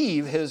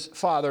leave his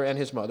father and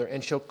his mother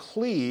and shall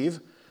cleave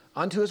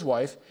unto his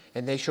wife,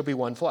 and they shall be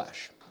one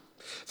flesh.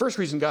 First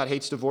reason God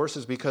hates divorce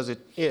is because it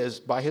is,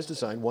 by his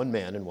design, one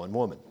man and one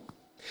woman.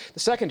 The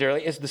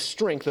secondarily is the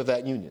strength of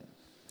that union.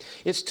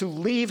 It's to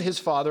leave his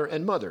father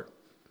and mother.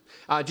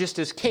 Just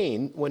as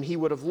Cain, when he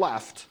would have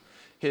left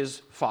his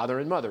father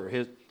and mother,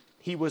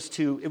 it was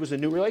a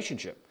new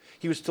relationship.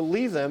 He was to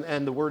leave them,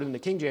 and the word in the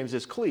King James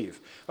is cleave.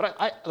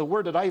 But the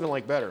word that I even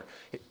like better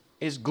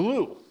is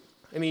glue.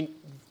 I mean,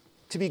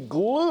 to be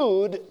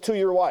glued to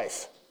your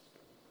wife.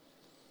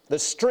 The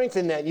strength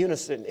in that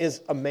unison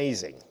is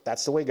amazing.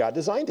 That's the way God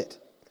designed it.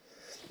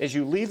 As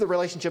you leave the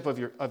relationship of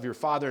your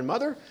father and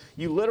mother,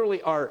 you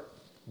literally are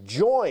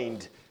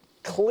joined,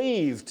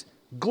 cleaved,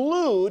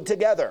 glued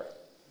together.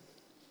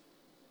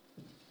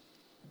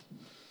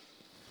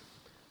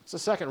 It's the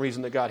second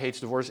reason that God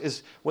hates divorce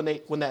is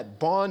when that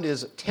bond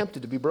is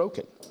attempted to be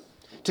broken.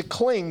 To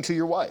cling to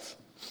your wife.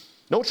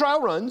 No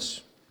trial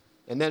runs,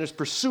 and then it's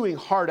pursuing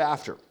hard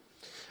after.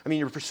 I mean,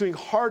 you're pursuing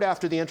hard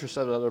after the interests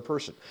of the other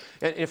person.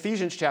 And in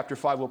Ephesians chapter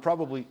 5,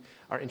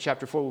 in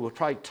chapter 4, we'll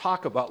probably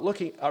talk about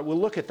we'll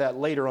look at that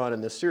later on in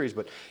this series,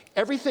 but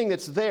everything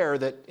that's there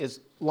that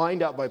is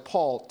lined out by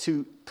Paul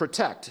to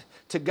protect,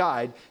 to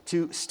guide,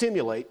 to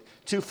stimulate,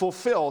 to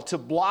fulfill, to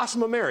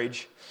blossom a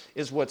marriage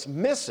is what's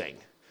missing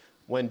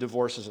when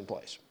divorce is in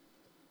place.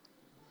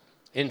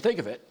 And think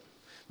of it,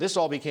 this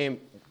all became,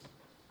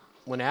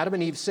 when Adam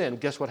and Eve sinned,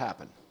 guess what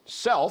happened?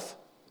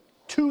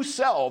 Two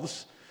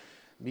selves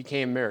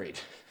became married.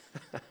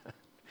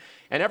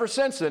 And ever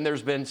since then,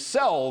 there's been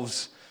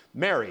selves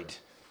married.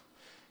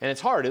 And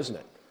it's hard, isn't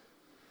it?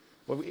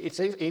 Well,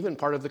 it's even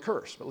part of the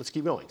curse, but let's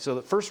keep going. So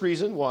the first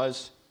reason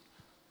was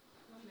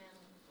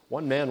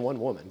one man, one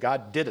woman.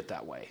 God did it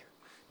that way.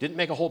 Didn't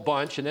make a whole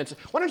bunch and then say,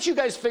 why don't you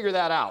guys figure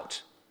that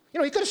out? You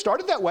know, he could have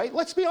started that way.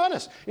 Let's be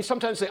honest. And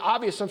sometimes the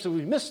obvious, sometimes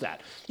we miss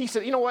that. He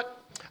said, you know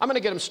what? I'm going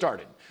to get them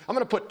started. I'm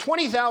going to put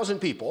 20,000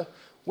 people.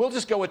 We'll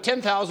just go with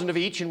 10,000 of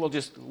each and we'll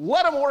just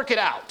let them work it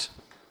out.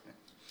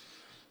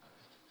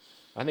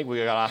 I think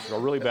we got off to a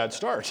really bad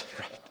start.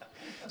 Right?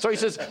 So he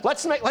says,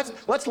 let's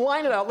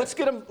line it out. Let's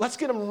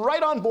get them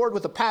right on board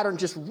with the pattern,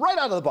 just right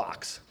out of the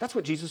box. That's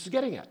what Jesus is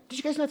getting at. Did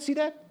you guys not see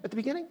that at the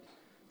beginning?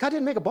 God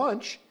didn't make a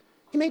bunch.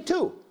 He made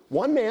two.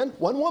 One man,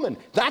 one woman.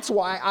 That's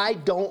why I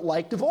don't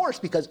like divorce,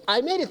 because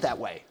I made it that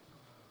way.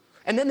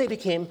 And then they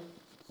became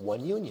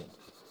one union.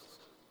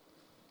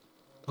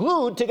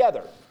 Glued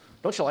together.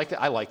 Don't you like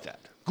that? I like that.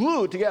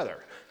 Glued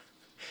together.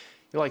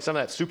 You know, like some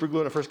of that super glue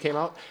when it first came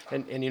out,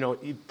 and you know,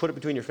 you put it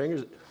between your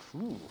fingers.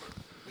 Ooh.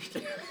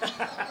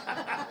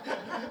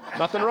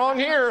 Nothing wrong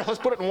here. Let's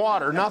put it in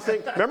water.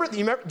 Nothing. Remember?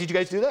 Did you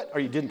guys do that? Or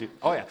you didn't do?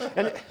 Oh yeah.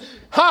 And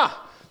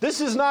this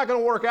is not going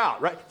to work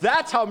out, right?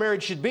 That's how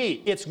marriage should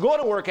be. It's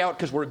going to work out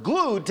because we're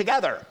glued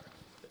together.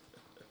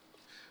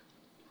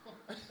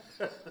 I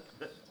don't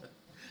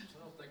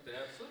think they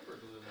have super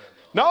glue in there,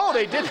 though. No,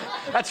 they didn't.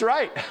 That's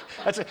right.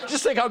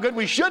 Just think how good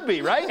we should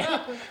be,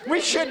 right?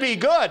 We should be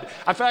good.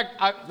 In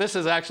fact, this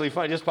is actually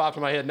fun. It just popped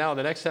in my head now.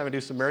 The next time I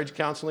do some marriage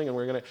counseling, and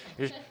we're going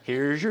to,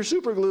 here's your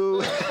super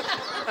glue.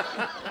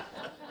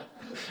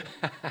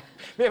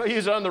 Maybe I'll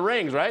use it on the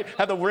rings, right?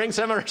 Have the ring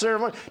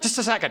ceremony. Just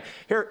a second.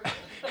 Here,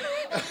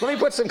 let me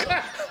put some,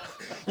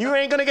 you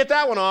ain't going to get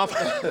that one off.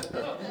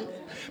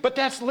 But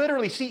that's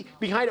literally, see,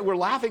 behind it, we're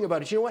laughing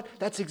about it. You know what?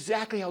 That's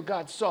exactly how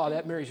God saw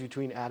that marriage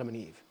between Adam and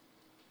Eve.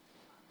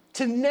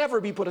 To never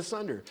be put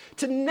asunder,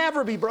 to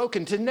never be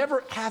broken, to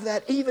never have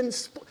that even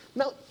split.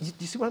 No,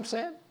 you see what I'm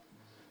saying?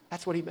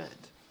 That's what he meant.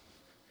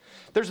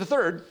 There's a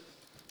third.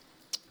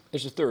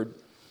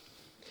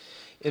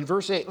 In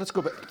verse 8, let's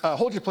go back.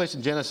 Hold your place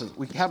in Genesis.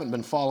 We haven't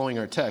been following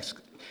our text.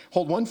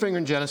 Hold one finger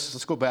in Genesis.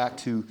 Let's go back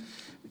to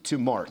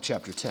Mark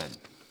chapter 10.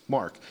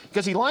 Mark.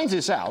 Because he lines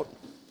this out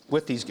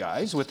with these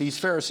guys, with these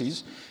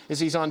Pharisees,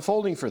 as he's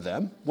unfolding for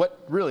them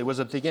what really was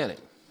at the beginning.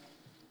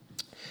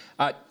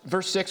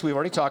 Verse 6, we've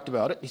already talked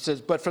about it. He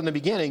says, but from the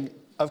beginning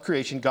of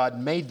creation, God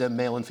made them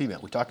male and female.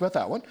 We talked about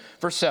that one.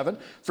 Verse 7,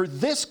 for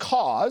this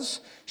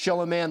cause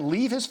shall a man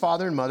leave his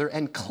father and mother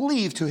and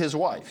cleave to his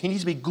wife. He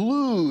needs to be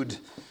glued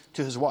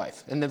to his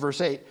wife. And then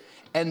verse 8,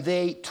 and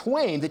they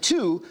twain, the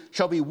two,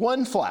 shall be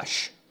one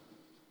flesh.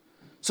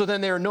 So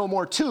then they are no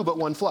more two, but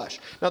one flesh.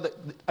 Now,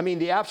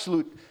 the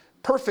absolute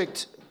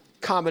perfect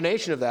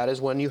combination of that is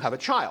when you have a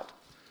child.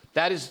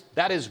 That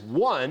is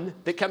one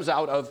that comes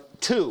out of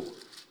two.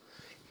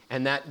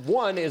 And that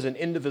one is an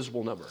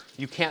indivisible number.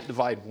 You can't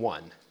divide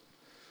one.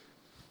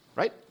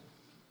 Right?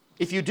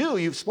 If you do,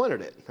 you've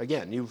splintered it.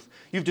 Again,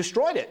 you've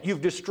destroyed it.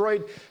 You've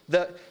destroyed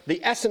the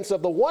essence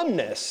of the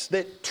oneness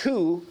that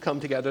two come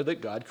together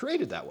that God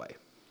created that way.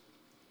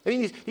 I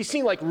mean, these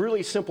seem like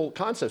really simple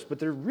concepts, but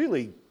they're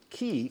really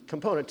key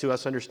component to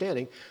us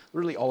understanding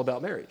really all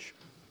about marriage.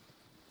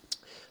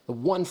 The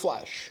one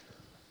flesh.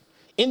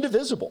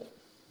 Indivisible.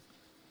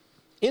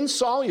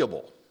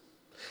 Insoluble.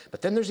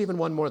 But then there's even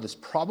one more that's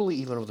probably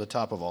even over the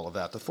top of all of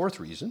that. The fourth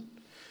reason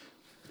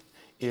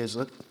is,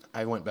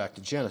 I went back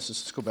to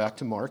Genesis. Let's go back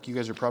to Mark. You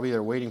guys are probably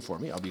there waiting for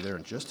me. I'll be there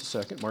in just a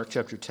second. Mark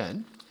chapter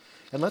 10.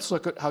 And let's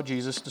look at how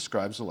Jesus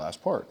describes the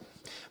last part.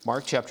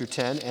 Mark chapter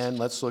 10, and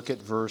let's look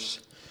at verse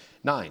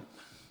 9.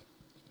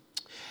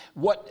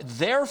 What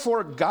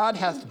therefore God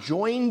hath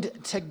joined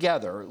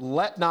together,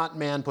 let not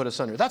man put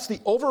asunder. That's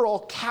the overall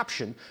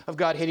caption of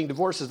God hating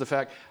divorce, is the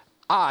fact,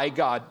 I,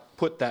 God,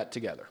 put that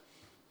together.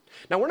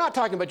 Now, we're not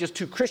talking about just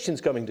two Christians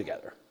coming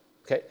together.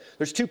 Okay?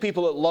 There's two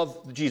people that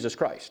love Jesus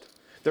Christ.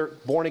 They're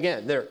born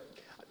again.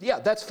 Yeah,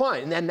 that's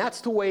fine. And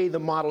that's the way the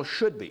model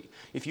should be.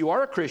 If you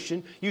are a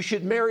Christian, you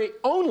should marry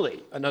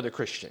only another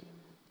Christian.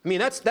 I mean,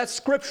 that's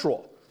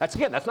scriptural. That's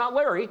not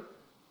Larry.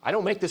 I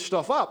don't make this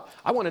stuff up.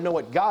 I want to know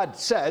what God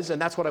says,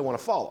 and that's what I want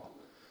to follow.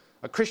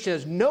 A Christian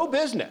has no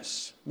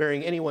business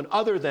marrying anyone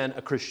other than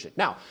a Christian.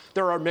 Now,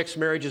 there are mixed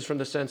marriages from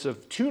the sense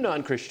of two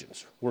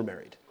non-Christians were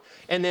married.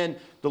 And then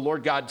the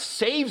Lord God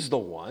saves the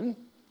one,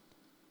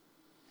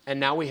 and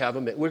now we have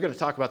we're going to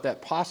talk about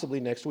that possibly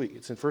next week.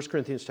 It's in 1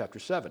 Corinthians chapter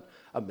 7,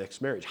 a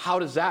mixed marriage. How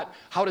does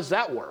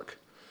that work?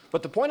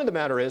 But the point of the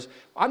matter is,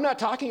 I'm not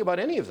talking about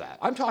any of that.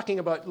 I'm talking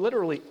about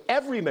literally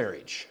every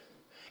marriage.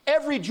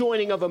 Every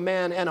joining of a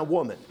man and a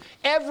woman,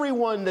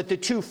 everyone that the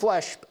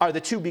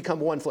two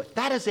become one flesh,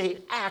 that is an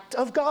act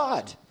of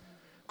God,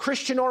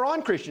 Christian or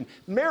unchristian.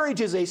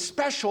 Marriage is a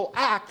special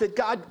act that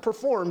God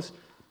performs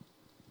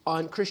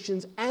on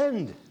Christians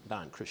and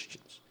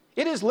non-Christians.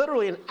 It is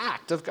literally an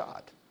act of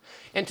God.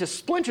 And to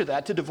splinter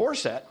that, to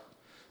divorce that,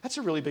 that's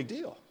a really big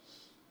deal.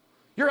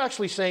 You're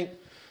actually saying,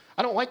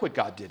 I don't like what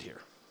God did here.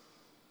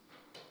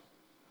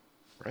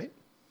 Right?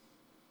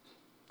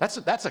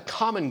 That's a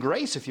common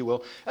grace, if you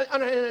will,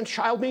 and a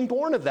child being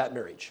born of that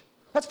marriage.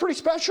 That's pretty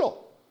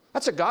special.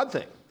 That's a God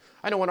thing.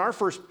 I know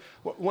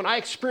when I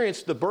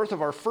experienced the birth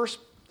of our first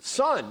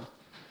son,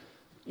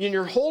 and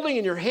you're holding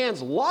in your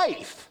hands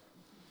life,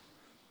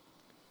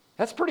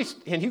 that's pretty,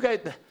 and you guys,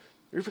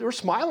 we're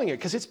smiling at it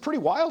because it's pretty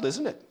wild,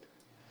 isn't it?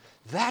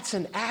 That's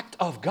an act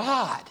of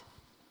God.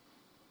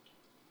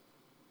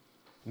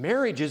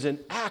 Marriage is an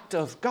act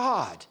of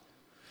God.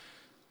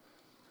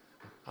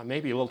 I may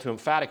be a little too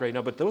emphatic right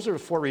now, but those are the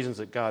 4 reasons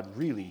that God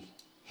really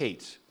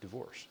hates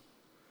divorce.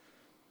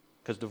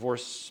 Because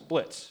divorce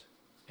splits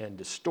and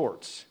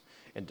distorts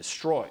and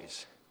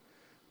destroys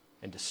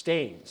and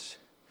disdains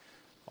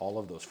all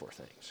of those 4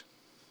 things.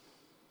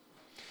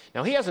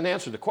 Now, he hasn't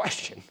answered the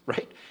question,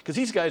 right? Because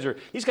these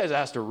guys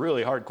asked a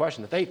really hard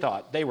question that they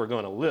thought they were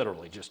going to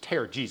literally just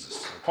tear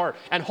Jesus apart.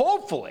 And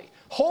hopefully,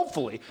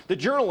 the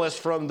journalists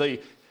from the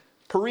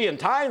Perean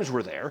Times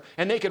were there,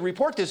 and they could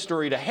report this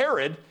story to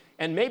Herod,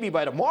 and maybe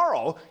by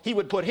tomorrow, he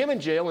would put him in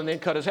jail and then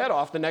cut his head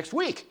off the next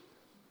week.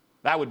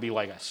 That would be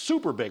like a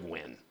super big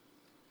win.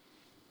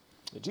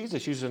 But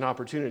Jesus uses an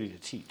opportunity to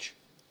teach.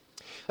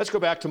 Let's go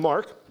back to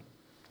Mark,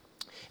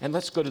 and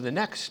let's go to the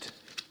next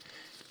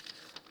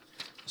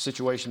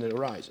situation that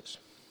arises.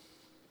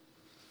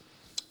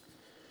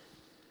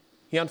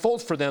 He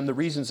unfolds for them the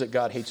reasons that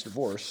God hates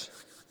divorce.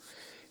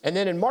 And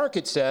then in Mark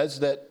it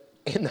says that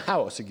in the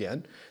house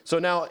again. So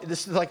now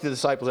this is like the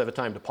disciples have a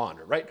time to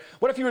ponder, right?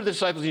 What if you were the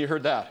disciples and you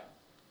heard that?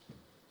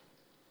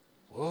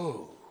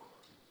 Whoa.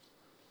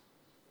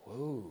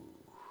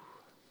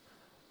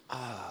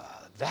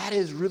 That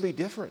is really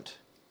different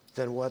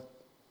than what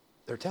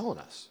they're telling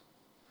us.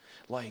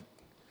 Like,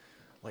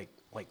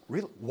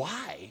 really,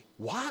 why?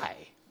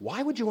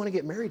 Why would you want to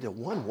get married to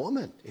one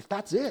woman if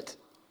that's it?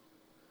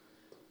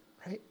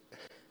 Right?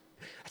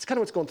 That's kind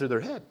of what's going through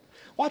their head.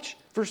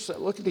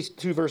 Look at these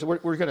 2 verses.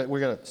 We're going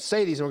to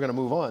say these and we're going to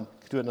move on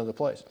to another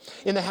place.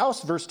 In the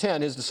house, verse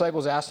 10, his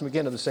disciples asked him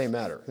again of the same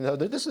matter. Now,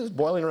 this is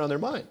boiling around their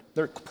mind.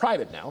 They're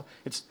private now.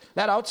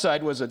 That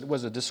outside was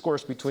a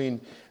discourse between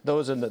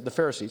those and the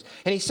Pharisees.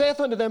 And he saith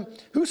unto them,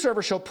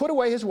 whosoever shall put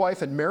away his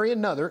wife and marry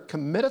another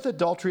committeth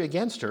adultery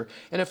against her.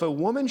 And if a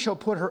woman shall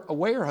put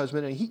away her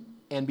husband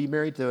and be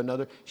married to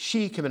another,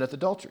 she committeth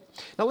adultery.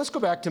 Now let's go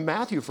back to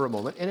Matthew for a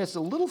moment, and it's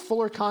a little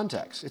fuller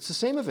context. It's the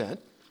same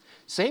event,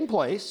 same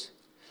place,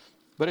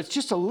 but it's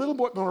just a little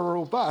bit more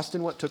robust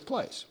in what took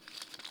place.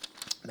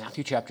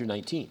 Matthew chapter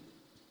 19.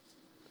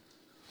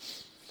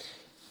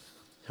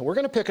 And we're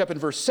going to pick up in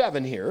verse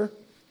 7 here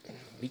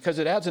because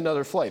it adds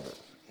another flavor.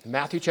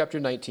 Matthew chapter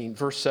 19,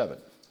 verse 7.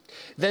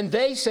 Then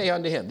they say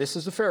unto him, this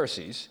is the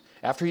Pharisees,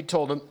 after he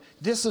told them,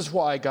 this is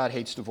why God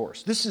hates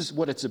divorce. This is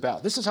what it's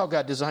about. This is how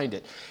God designed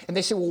it. And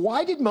they say, well,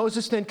 why did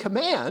Moses then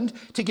command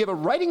to give a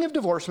writing of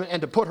divorcement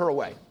and to put her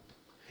away?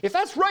 If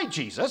that's right,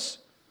 Jesus,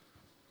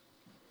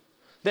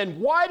 then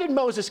why did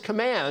Moses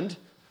command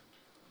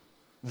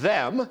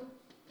them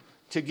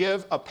to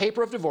give a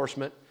paper of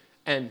divorcement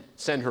and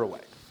send her away?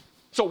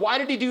 So why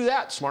did he do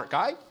that, smart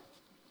guy?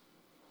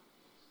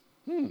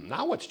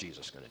 Now what's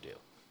Jesus going to do?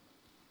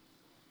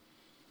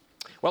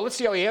 Well, let's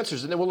see how he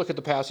answers, and then we'll look at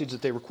the passage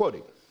that they were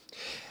quoting.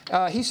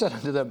 He said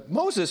unto them,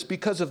 Moses,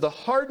 because of the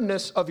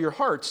hardness of your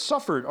hearts,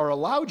 suffered or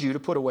allowed you to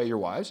put away your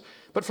wives,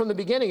 but from the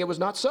beginning it was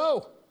not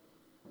so.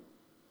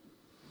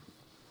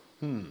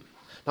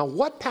 Now,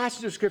 what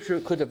passage of Scripture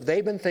could have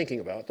they been thinking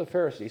about, the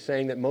Pharisees,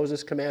 saying that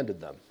Moses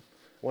commanded them?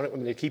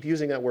 When they keep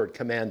using that word,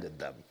 commanded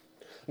them.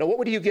 Now,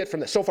 what do you get from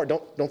this? So far,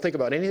 don't think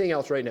about anything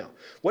else right now.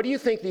 What do you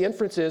think the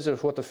inference is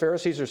of what the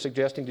Pharisees are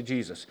suggesting to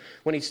Jesus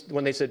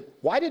when they said,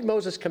 why did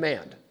Moses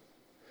command?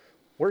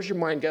 Where's your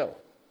mind go?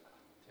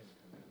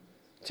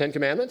 10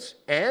 Commandments,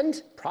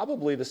 and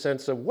probably the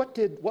sense of what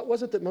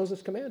was it that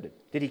Moses commanded?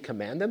 Did he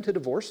command them to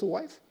divorce the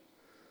wife?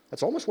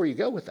 That's almost where you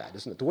go with that,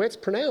 isn't it? The way it's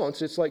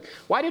pronounced, it's like,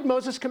 why did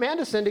Moses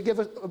command us then to give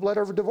a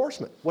letter of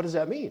divorcement? What does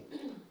that mean?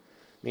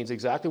 It means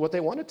exactly what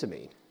they want it to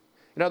mean.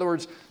 In other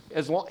words,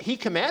 he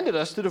commanded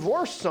us to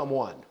divorce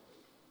someone.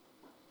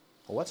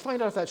 Well, let's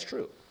find out if that's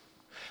true.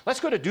 Let's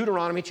go to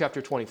Deuteronomy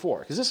chapter 24,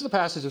 because this is the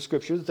passage of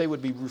Scripture that they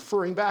would be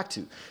referring back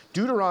to.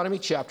 Deuteronomy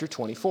chapter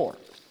 24.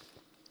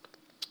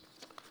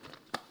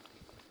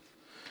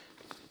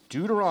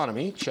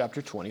 Deuteronomy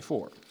chapter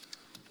 24.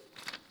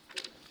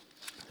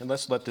 And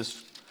let's let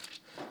this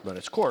run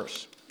its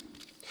course.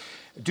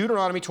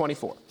 Deuteronomy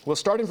 24. We'll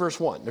start in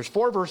verse 1. There's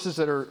 4 verses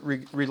that are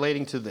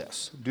relating to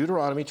this.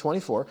 Deuteronomy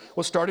 24.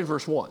 We'll start in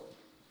verse 1.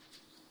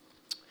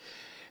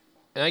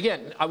 And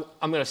again, I'm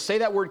going to say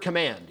that word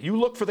command. You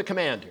look for the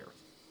command here.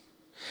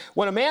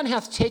 When a man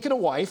hath taken a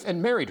wife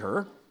and married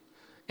her,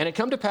 and it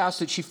come to pass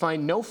that she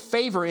find no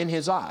favor in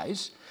his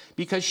eyes,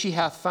 because he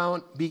hath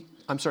found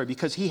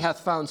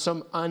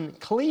some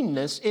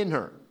uncleanness in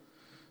her.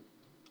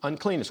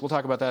 Uncleanness. We'll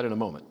talk about that in a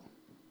moment.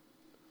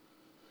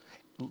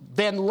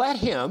 Then let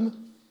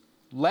him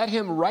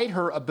write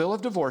her a bill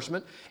of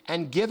divorcement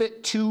and give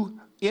it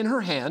in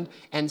her hand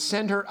and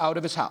send her out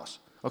of his house.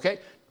 Okay?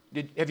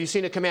 Have you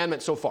seen a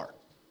commandment so far?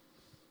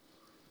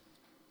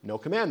 No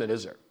commandment,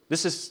 is there?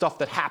 This is stuff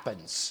that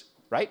happens,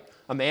 right?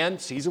 A man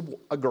sees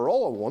a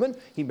girl, a woman,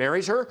 he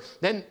marries her,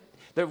 then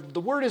the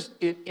word is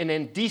an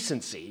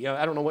indecency.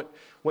 I don't know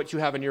what you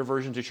have in your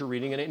versions that you're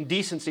reading, an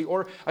indecency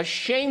or a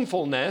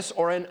shamefulness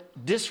or an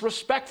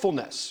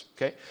disrespectfulness.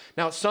 Okay?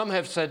 Now, some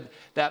have said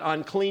that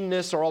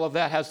uncleanness or all of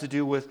that has to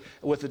do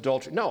with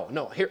adultery.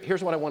 No.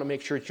 Here's what I want to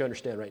make sure that you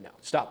understand right now.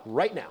 Stop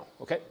right now,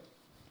 okay?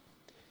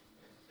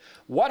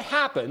 What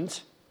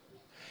happened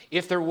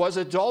if there was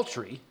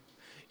adultery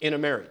in a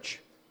marriage,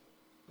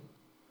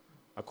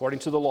 according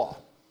to the law?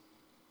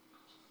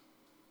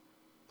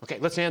 Okay,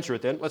 let's answer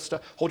it then. Let's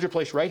hold your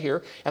place right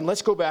here, and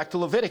let's go back to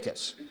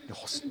Leviticus.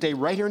 Stay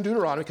right here in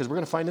Deuteronomy, because we're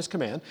going to find this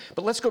command.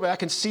 But let's go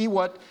back and see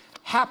what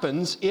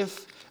happens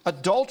if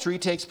adultery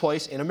takes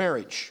place in a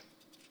marriage,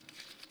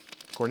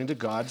 according to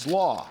God's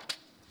law.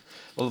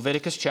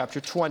 Leviticus chapter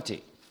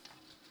 20.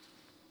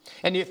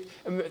 And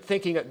if I'm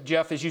thinking,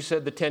 Jeff, as you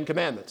said, the 10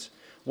 Commandments.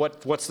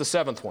 What's the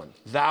 7th one?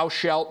 Thou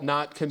shalt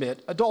not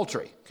commit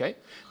adultery. Okay?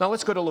 Now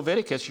let's go to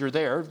Leviticus. You're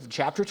there,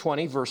 chapter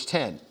 20, verse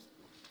 10.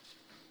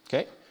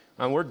 Okay?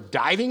 And we're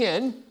diving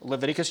in,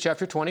 Leviticus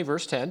chapter 20,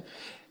 verse 10.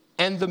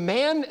 And the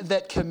man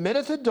that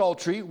committeth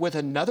adultery with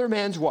another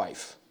man's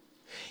wife,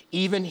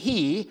 even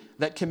he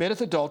that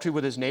committeth adultery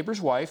with his neighbor's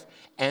wife,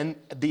 and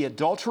the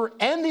adulterer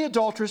and the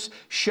adulteress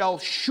shall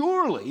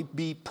surely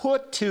be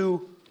put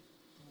to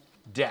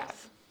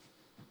death.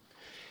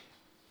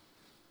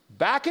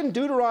 Back in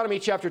Deuteronomy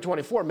chapter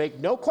 24, make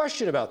no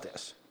question about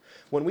this.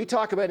 When we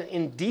talk about an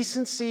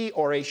indecency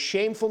or a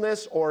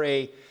shamefulness or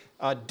a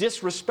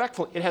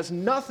disrespectful, it has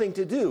nothing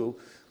to do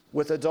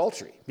with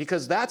adultery,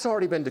 because that's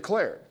already been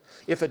declared.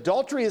 If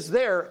adultery is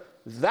there,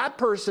 that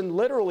person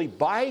literally,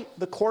 by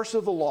the course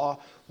of the law,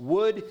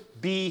 would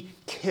be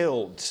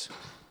killed.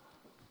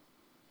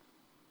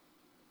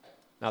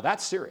 Now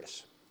that's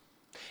serious.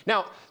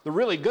 Now, the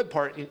really good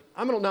part,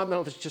 I'm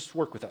going to just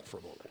work with that for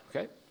a moment,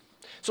 okay?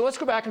 So let's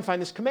go back and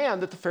find this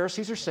command that the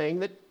Pharisees are saying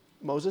that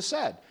Moses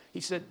said. He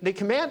said,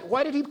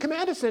 why did he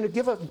command us then to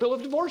give a bill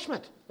of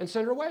divorcement and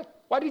send her away?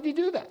 Why did he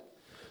do that?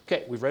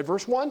 Okay, we've read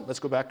verse 1. Let's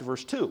go back to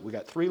verse 2. We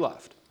got 3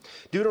 left.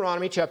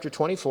 Deuteronomy chapter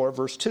 24,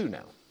 verse 2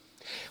 now.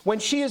 When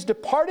she is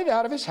departed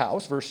out of his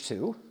house, verse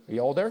 2, are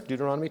you all there?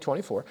 Deuteronomy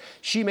 24.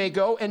 She may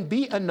go and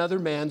be another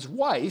man's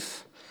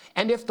wife,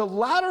 and if the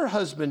latter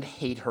husband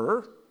hate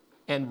her,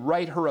 and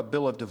write her a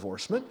bill of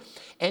divorcement,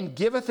 and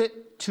giveth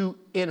it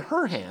in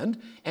her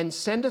hand, and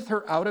sendeth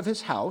her out of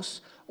his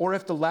house, or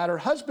if the latter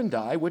husband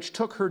die, which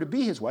took her to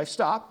be his wife.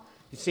 Stop.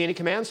 You see any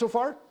commands so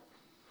far?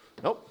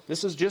 Nope.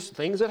 This is just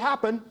things that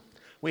happen.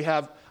 We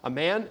have a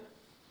man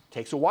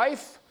takes a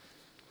wife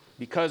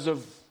because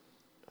of,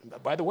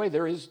 by the way,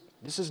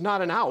 this is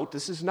not an out,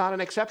 this is not an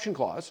exception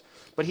clause,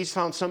 but he's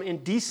found some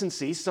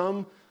indecency,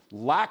 some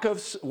lack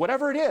of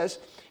whatever it is,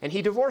 and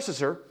he divorces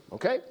her.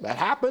 Okay, that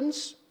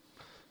happens.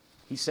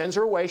 He sends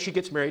her away. She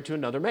gets married to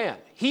another man.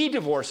 He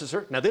divorces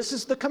her. Now, this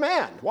is the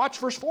command. Watch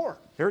verse 4.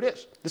 Here it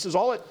is. This is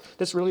all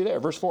that's really there.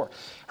 Verse 4.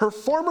 Her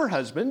former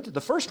husband, the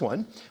first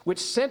one, which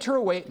sent her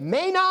away,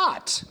 may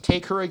not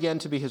take her again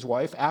to be his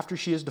wife after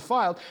she is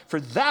defiled, for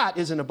that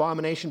is an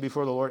abomination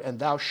before the Lord, and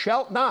thou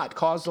shalt not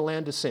cause the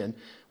land to sin,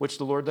 which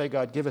the Lord thy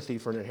God giveth thee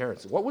for an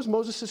inheritance. What was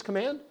Moses'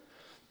 command?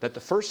 That the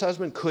first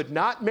husband could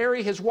not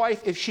marry his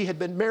wife if she had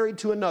been married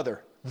to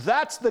another.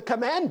 That's the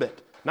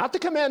commandment, not the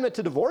commandment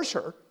to divorce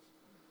her.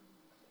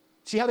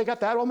 See how they got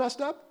that all messed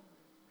up?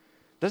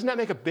 Doesn't that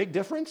make a big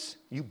difference?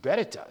 You bet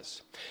it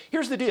does.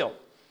 Here's the deal.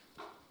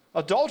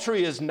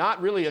 Adultery is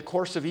not really a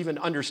course of even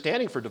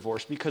understanding for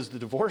divorce, because the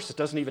divorce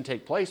doesn't even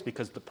take place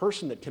because the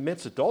person that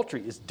commits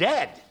adultery is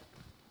dead.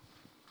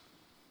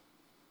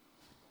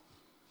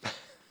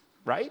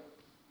 Right?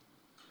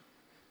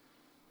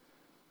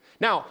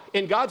 Now,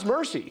 in God's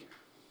mercy,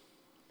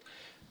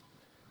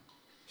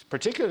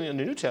 particularly in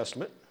the New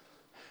Testament,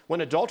 when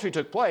adultery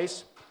took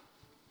place,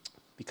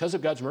 because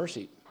of God's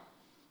mercy,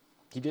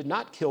 he did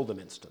not kill them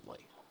instantly.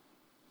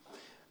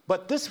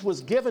 But this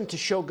was given to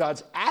show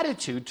God's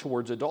attitude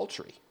towards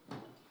adultery.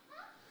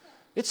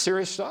 It's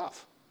serious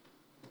stuff.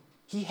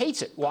 He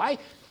hates it. Why?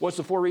 What's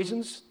the 4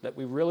 reasons that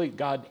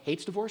God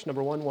hates divorce?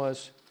 Number 1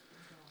 was?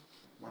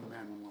 One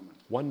man, one woman.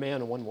 One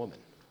man and one woman.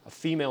 A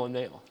female and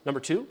male. Number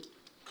 2?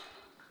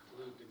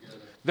 Glued together.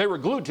 They were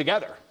glued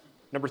together.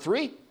 Number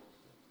 3?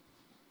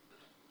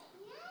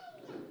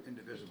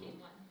 Indivisible.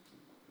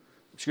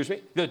 Excuse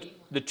me?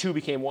 The 2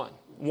 became one.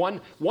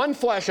 One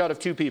flesh out of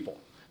 2 people.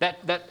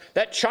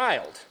 That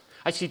child,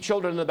 I see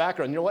children in the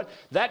background. You know what?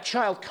 That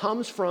child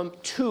comes from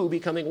 2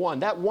 becoming 1.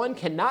 That 1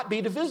 cannot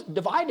be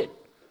divided.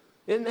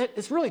 And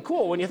it's really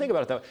cool when you think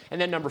about it that way. And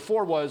then number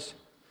 4 was,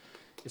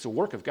 it's a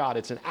work of God.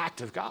 It's an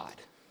act of God.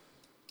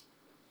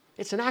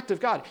 It's an act of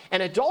God.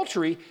 And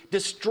adultery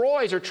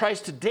destroys or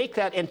tries to take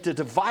that and to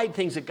divide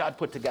things that God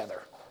put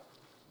together.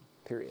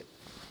 Period.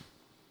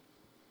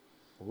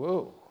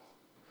 Whoa.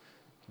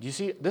 Do you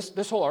see,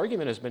 this whole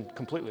argument has been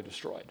completely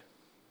destroyed.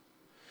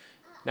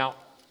 Now,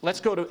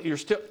 let's go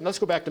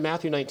back to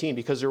Matthew 19,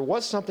 because there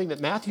was something that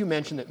Matthew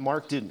mentioned that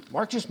Mark didn't.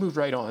 Mark just moved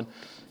right on.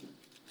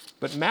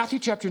 But Matthew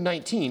chapter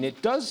 19,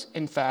 it does,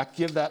 in fact,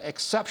 give that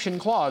exception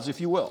clause,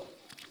 if you will.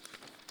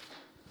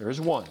 There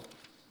is one.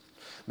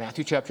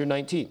 Matthew chapter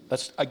 19.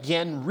 Let's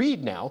again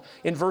read now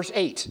in verse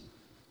 8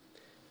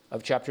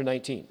 of chapter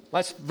 19.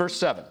 Let's verse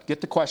 7.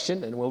 Get the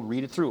question, and we'll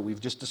read it through.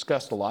 We've just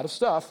discussed a lot of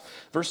stuff.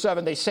 Verse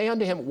 7, they say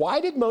unto him, why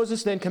did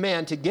Moses then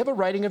command to give a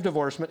writing of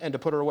divorcement and to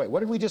put her away?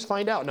 What did we just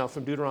find out now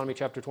from Deuteronomy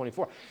chapter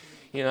 24?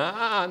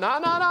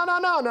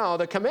 No.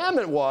 The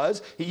commandment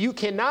was, you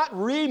cannot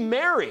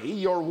remarry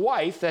your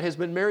wife that has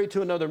been married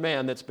to another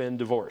man that's been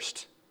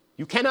divorced.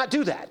 You cannot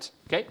do that.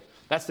 Okay?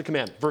 That's the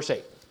commandment. Verse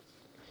 8.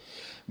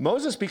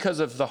 Moses, because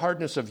of the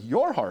hardness of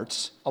your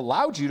hearts,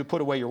 allowed you to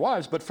put away your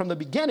wives, but from the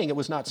beginning it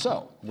was not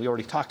so. We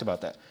already talked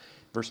about that.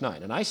 Verse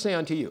 9, and I say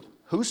unto you,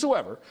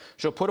 whosoever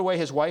shall put away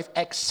his wife,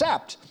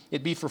 except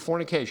it be for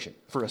fornication,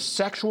 for a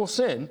sexual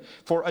sin,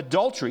 for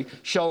adultery,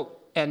 shall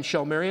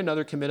marry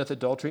another, committeth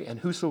adultery, and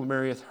whoso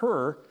marrieth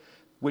her,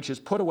 which is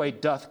put away,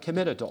 doth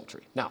commit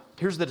adultery. Now,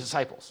 here's the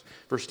disciples.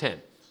 Verse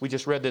 10. We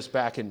just read this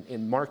back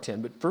in Mark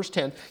 10, but verse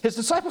 10, his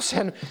disciples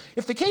said,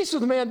 if the case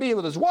of the man be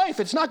with his wife,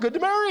 it's not good to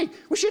marry.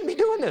 We shouldn't be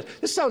doing this.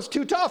 This sounds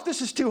too tough. This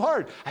is too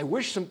hard. I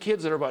wish some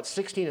kids that are about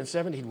 16 and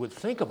 17 would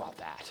think about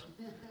that,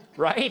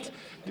 right?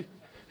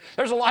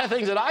 There's a lot of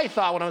things that I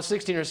thought when I was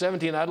 16 or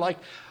 17, I'd like,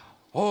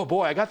 oh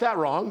boy, I got that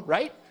wrong,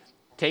 right?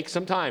 Take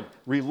some time,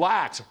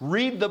 relax,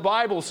 read the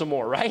Bible some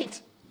more,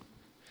 right?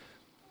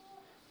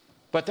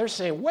 But they're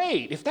saying,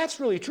 wait, if that's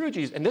really true,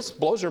 Jesus, and this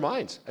blows their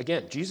minds.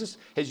 Again, Jesus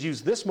has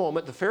used this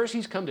moment. The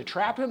Pharisees come to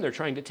trap him. They're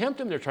trying to tempt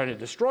him. They're trying to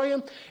destroy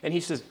him. And he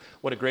says,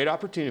 what a great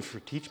opportunity to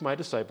teach my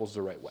disciples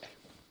the right way.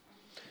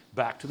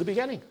 Back to the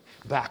beginning.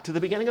 Back to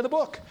the beginning of the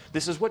book.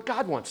 This is what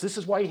God wants. This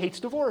is why he hates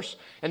divorce.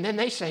 And then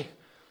they say,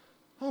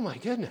 oh my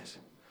goodness.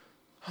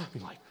 I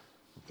mean, like,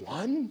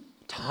 one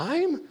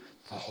time?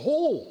 The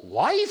whole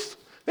life?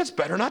 It's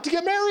better not to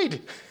get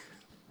married.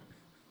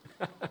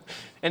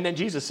 And then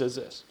Jesus says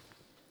this.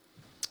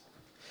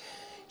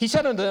 He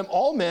said unto them,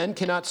 all men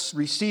cannot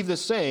receive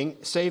this saying,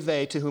 save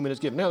they to whom it is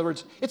given. In other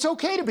words, it's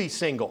okay to be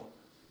single,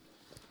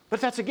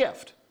 but that's a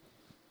gift.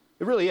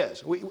 It really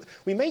is.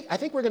 I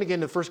think we're going to get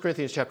into 1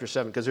 Corinthians chapter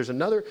 7, because there's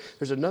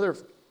another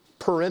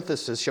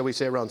parenthesis, shall we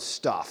say, around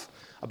stuff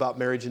about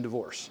marriage and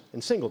divorce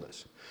and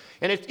singleness.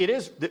 And it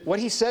is,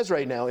 what he says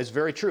right now is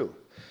very true.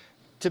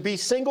 To be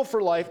single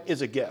for life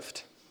is a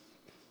gift.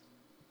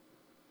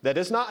 That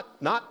is not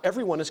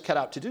everyone is cut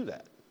out to do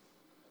that.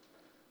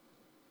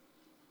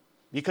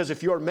 Because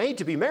if you're made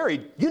to be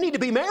married, you need to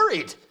be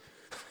married.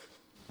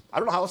 I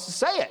don't know how else to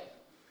say it.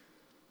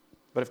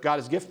 But if God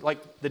is gifted,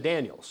 like the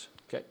Daniels,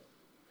 okay?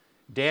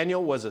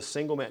 Daniel was a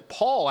single man.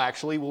 Paul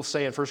actually will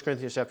say in 1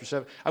 Corinthians chapter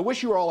 7, I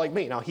wish you were all like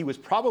me. Now, he was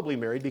probably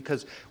married,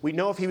 because we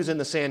know if he was in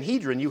the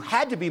Sanhedrin, you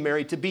had to be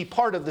married to be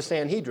part of the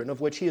Sanhedrin, of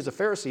which he as a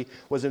Pharisee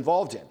was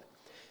involved in.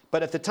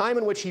 But at the time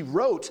in which he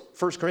wrote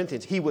 1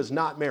 Corinthians, he was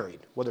not married.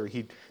 Whether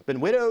he'd been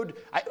widowed,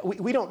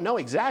 we don't know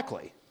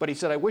exactly. But he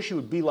said, I wish you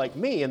would be like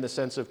me in the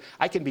sense of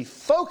I can be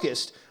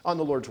focused on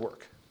the Lord's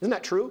work. Isn't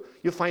that true?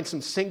 You'll find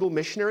some single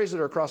missionaries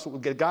that are across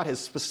what God has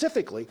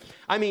specifically,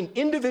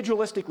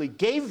 individualistically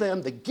gave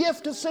them the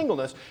gift of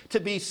singleness to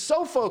be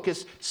so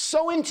focused,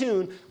 so in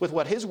tune with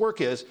what his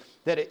work is,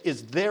 that it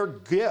is their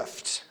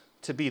gift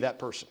to be that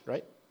person,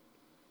 right?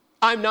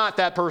 I'm not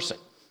that person.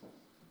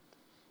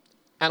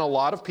 And a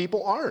lot of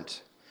people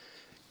aren't.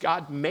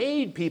 God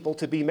made people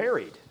to be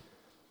married.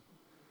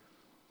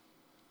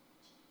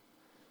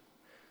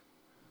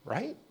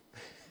 Right?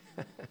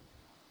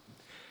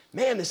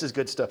 Man, this is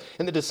good stuff.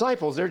 And the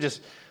disciples, they're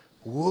just,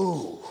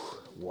 Woo.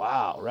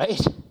 Wow, right?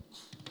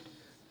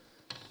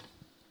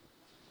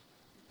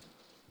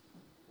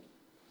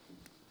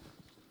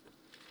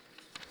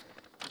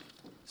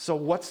 So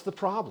what's the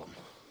problem?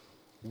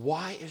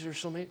 Why is there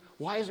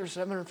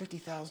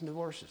 750,000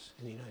 divorces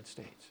in the United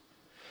States?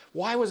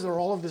 Why was there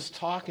all of this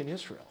talk in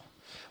Israel?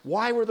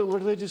 Why were the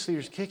religious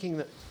leaders kicking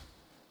the...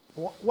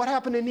 What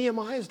happened in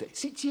Nehemiah's day?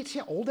 See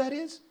how old that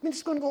is? I mean,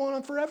 it's going to go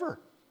on forever.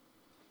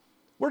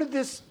 Where did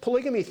this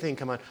polygamy thing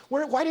come on?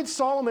 Why did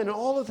Solomon and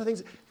all of the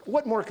things...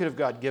 What more could have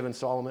God given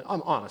Solomon?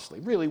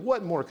 Honestly, really,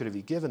 what more could have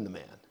he given the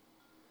man?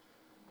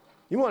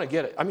 You want to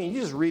get it. I mean,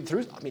 you just read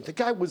through... I mean, the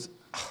guy was...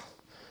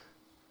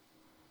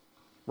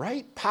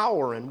 Right?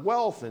 Power and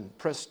wealth and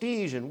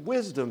prestige and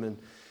wisdom and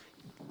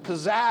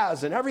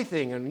pizzazz and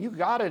everything. And you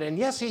got it. And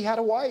yes, he had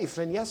a wife.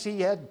 And yes, he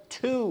had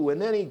two.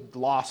 And then he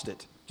lost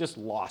it. Just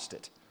lost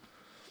it.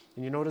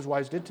 And you know what his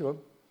wives did to him?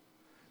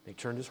 They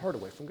turned his heart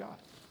away from God.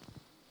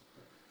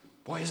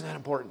 Boy, isn't that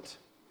important?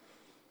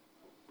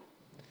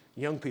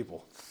 Young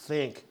people,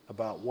 think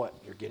about what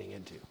you're getting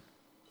into.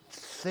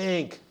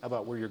 Think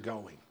about where you're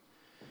going.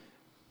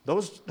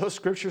 Those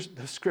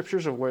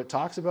scriptures of where it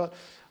talks about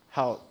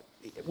how...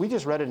 We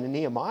just read it in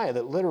Nehemiah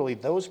that literally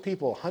those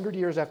people, 100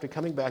 years after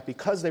coming back,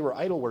 because they were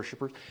idol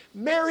worshipers,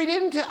 married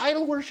into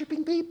idol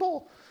worshiping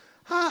people.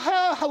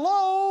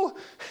 Hello.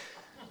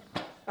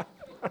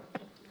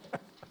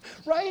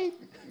 Right?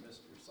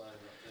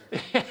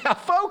 Yeah,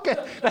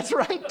 focus. That's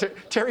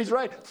right. Terry's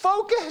right.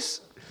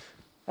 Focus.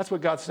 That's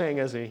what God's saying,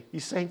 isn't he?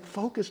 He's saying,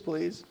 focus,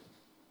 please.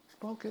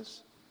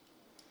 Focus.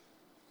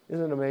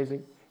 Isn't it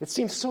amazing? It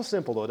seems so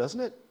simple, though, doesn't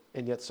it?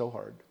 And yet so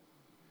hard.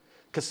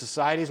 Because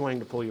society is wanting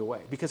to pull you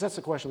away. Because that's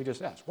the question we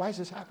just asked. Why is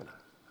this happening?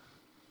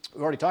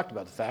 We've already talked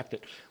about the fact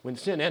that when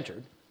sin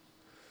entered,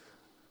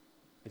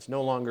 it's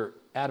no longer,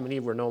 Adam and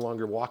Eve were no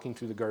longer walking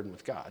through the garden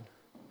with God.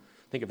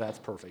 Think of that's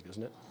perfect,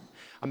 isn't it?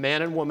 A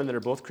man and woman that are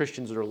both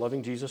Christians that are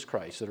loving Jesus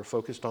Christ, that are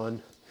focused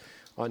on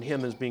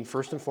him as being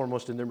first and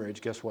foremost in their marriage,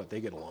 guess what?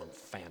 They get along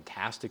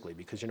fantastically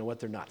because you know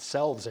what? They're not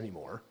selves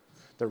anymore.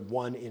 They're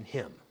one in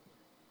him.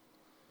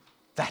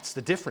 That's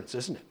the difference,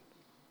 isn't it?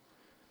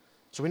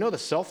 So we know the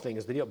self thing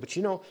is the deal. But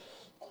you know,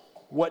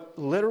 what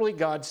literally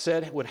God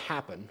said would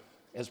happen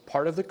as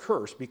part of the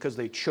curse because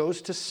they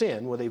chose to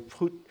sin, where they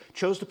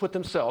chose to put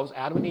themselves,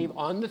 Adam and Eve,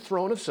 on the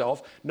throne of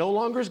self. No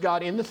longer is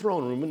God in the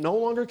throne room. No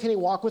longer can he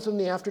walk with them in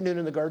the afternoon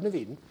in the Garden of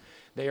Eden.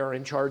 They are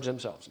in charge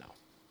themselves now.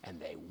 And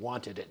they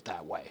wanted it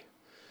that way.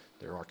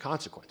 There are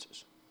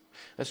consequences.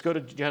 Let's go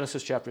to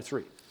Genesis chapter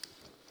 3.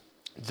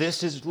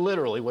 This is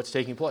literally what's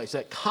taking place.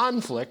 That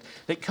conflict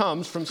that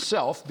comes from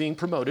self being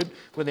promoted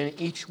within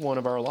each one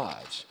of our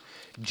lives.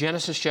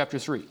 Genesis chapter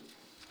 3.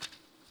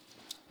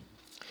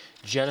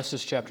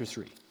 Genesis chapter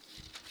 3.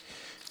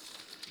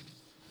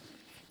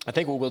 I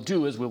think what we'll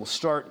do is we will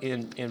start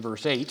in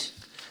verse 8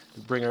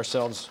 to bring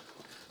ourselves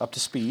up to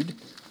speed.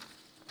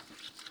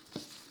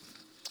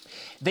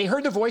 They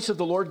heard the voice of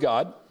the Lord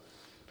God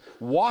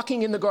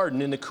walking in the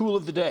garden in the cool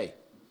of the day.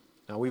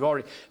 Now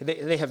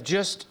they have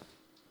just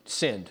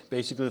sinned.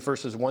 Basically, the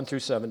verses 1 through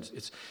 7.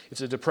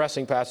 It's a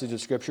depressing passage of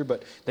Scripture,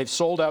 but they've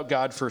sold out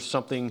God for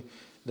something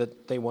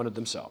that they wanted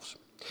themselves.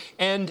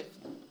 And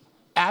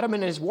Adam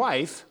and his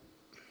wife,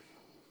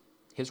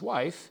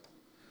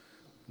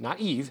 not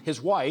Eve,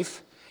 his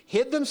wife,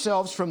 hid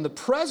themselves from the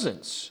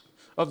presence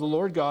of the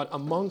Lord God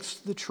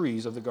amongst the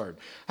trees of the garden.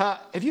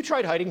 Have you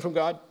tried hiding from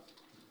God?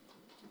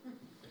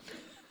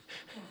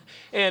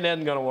 It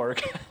isn't going to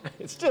work.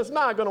 It's just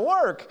not going to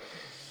work.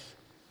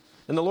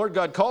 And the Lord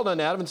God called on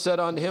Adam and said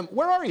unto him,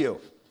 "Where are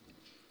you?"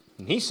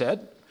 And he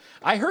said,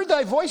 "I heard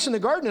thy voice in the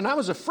garden, and I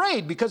was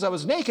afraid because I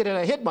was naked and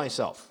I hid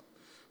myself."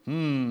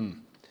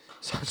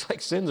 Sounds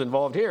like sin's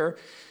involved here.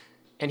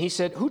 And he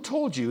said, "Who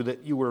told you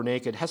that you were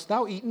naked? Hast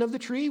thou eaten of the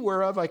tree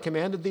whereof I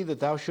commanded thee that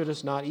thou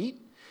shouldest not eat?"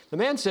 The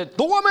man said,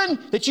 "The woman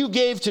that you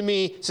gave to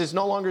me," says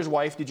no longer his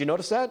wife. Did you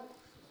notice that?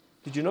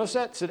 Did you notice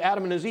that? It said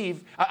Adam and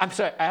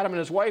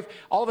his wife.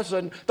 All of a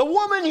sudden, the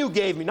woman you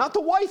gave me, not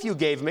the wife you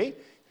gave me.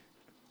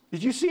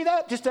 Did you see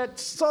that? Just that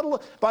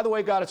subtle. By the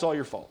way, God, it's all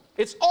your fault.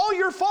 It's all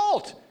your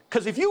fault.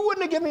 Because if you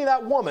wouldn't have given me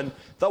that woman,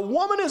 the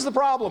woman is the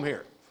problem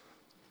here.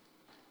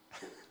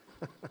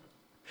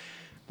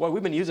 Boy,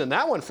 we've been using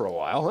that one for a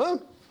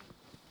while,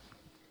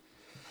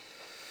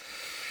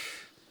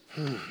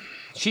 huh?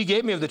 She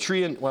gave me of the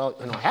tree, and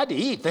I had to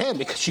eat then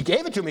because she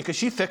gave it to me because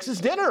she fixes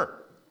dinner.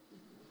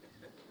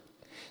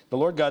 The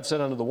Lord God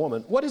said unto the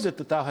woman, "What is it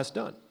that thou hast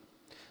done?"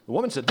 The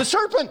woman said, "The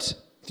serpent.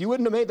 If you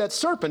wouldn't have made that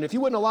serpent, if you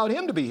wouldn't have allowed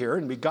him to be here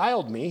and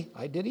beguiled me,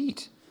 I did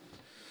eat."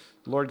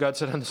 The Lord God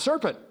said unto the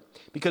serpent,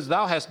 "Because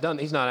thou hast done,"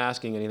 he's not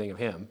asking anything of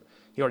him.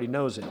 He already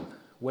knows him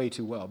way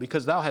too well.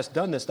 "Because thou hast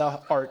done this,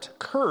 thou art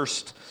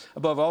cursed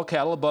above all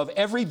cattle, above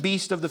every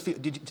beast of the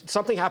field."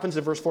 Something happens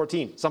in verse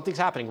 14. Something's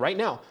happening right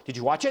now. Did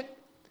you watch it?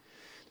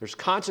 There's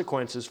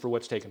consequences for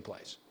what's taken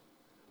place.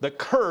 The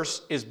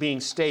curse is being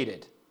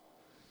stated.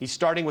 He's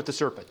starting with the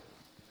serpent.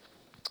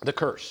 The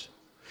curse.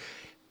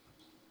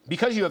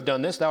 "Because you have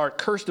done this, thou art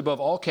cursed above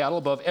all cattle,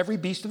 above every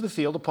beast of the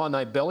field. Upon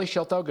thy belly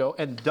shalt thou go,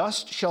 and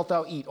dust shalt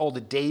thou eat all the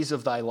days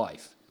of thy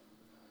life."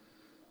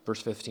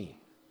 Verse 15.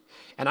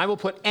 And I will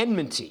put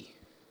enmity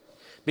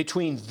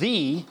between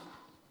thee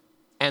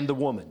and the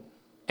woman,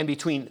 and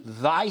between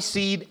thy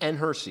seed and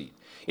her seed.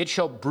 It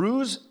shall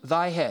bruise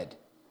thy head,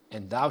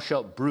 and thou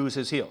shalt bruise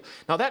his heel.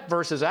 Now that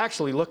verse is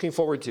actually looking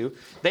forward to,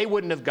 they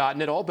wouldn't have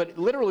gotten it all, but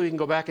literally we can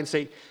go back and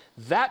say,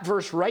 that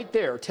verse right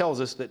there tells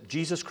us that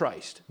Jesus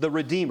Christ, the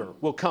Redeemer,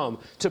 will come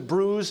to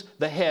bruise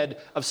the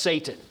head of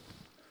Satan.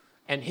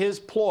 And his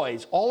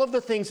ploys, all of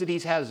the things that he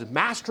has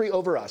mastery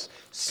over us,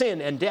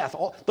 sin and death,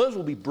 all, those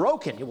will be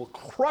broken. He will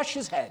crush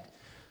his head.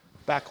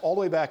 Back all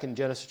the way back in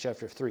Genesis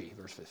chapter 3,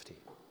 verse 15.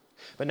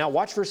 But now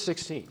watch verse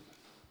 16.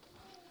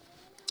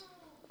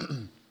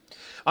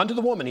 Unto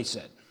the woman he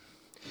said,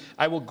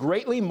 I will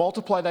greatly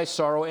multiply thy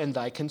sorrow and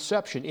thy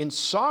conception. In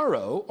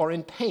sorrow or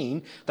in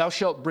pain thou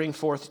shalt bring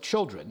forth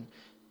children.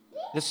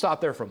 Let's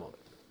stop there for a moment.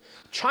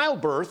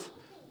 Childbirth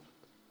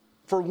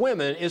for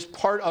women is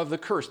part of the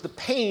curse. The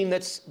pain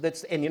that's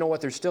and you know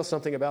what, there's still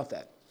something about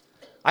that.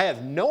 I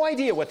have no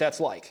idea what that's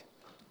like.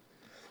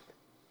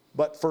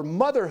 But for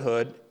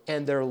motherhood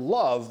and their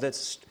love,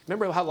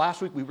 remember how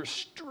last week we were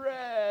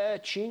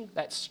stretching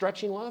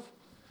love?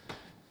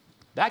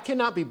 That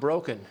cannot be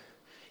broken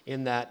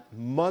in that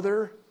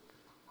mother-child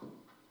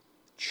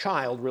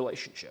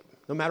relationship.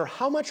 No matter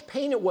how much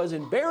pain it was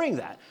in bearing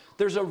that,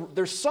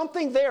 there's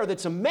something there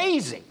that's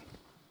amazing.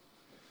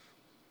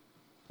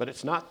 But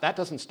that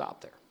doesn't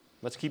stop there.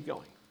 Let's keep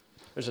going.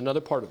 There's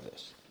another part of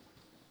this.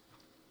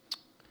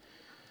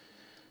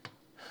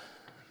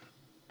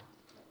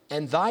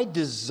 And thy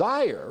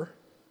desire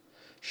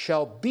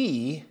shall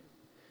be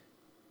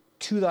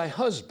to thy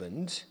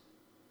husband,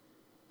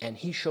 and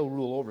he shall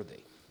rule over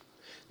thee.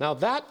 Now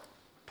that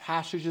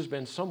passage has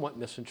been somewhat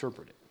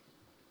misinterpreted.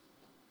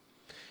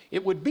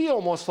 It would be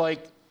almost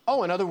like,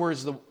 in other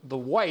words, the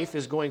wife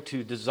is going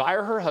to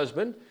desire her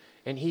husband,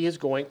 and he is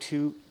going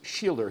to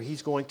shield her.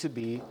 He's going to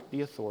be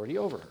the authority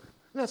over her.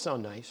 Doesn't that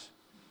sound nice?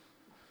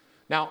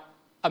 Now,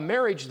 a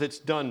marriage that's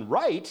done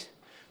right,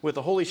 with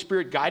the Holy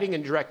Spirit guiding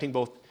and directing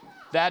both,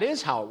 that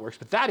is how it works.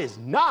 But that is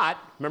not,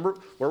 remember,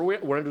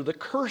 we're under the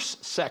curse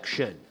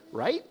section,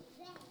 right?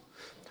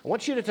 I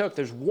want you to take,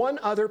 there's one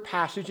other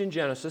passage in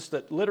Genesis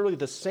that literally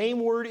the same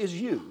word is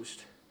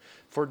used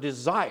for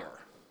desire.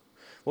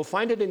 We'll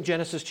find it in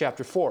Genesis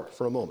chapter 4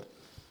 for a moment.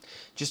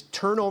 Just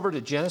turn over to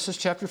Genesis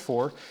chapter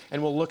 4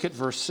 and we'll look at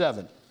verse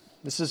 7.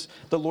 This is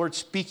the Lord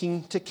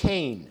speaking to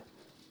Cain.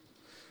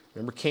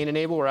 Remember, Cain and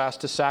Abel were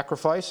asked to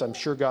sacrifice. I'm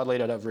sure God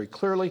laid it out very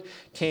clearly.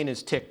 Cain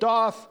is ticked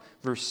off.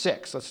 Verse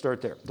 6, let's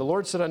start there. The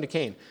Lord said unto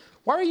Cain,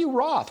 why are you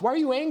wroth? Why are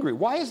you angry?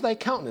 Why is thy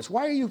countenance?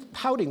 Why are you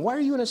pouting? Why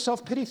are you in a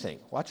self-pity thing?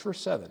 Watch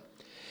verse 7.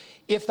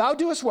 If thou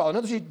doest well, in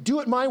other words, you do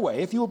it my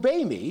way, if you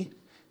obey me,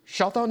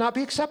 shalt thou not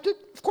be accepted?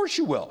 Of course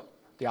you will.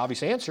 The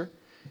obvious answer.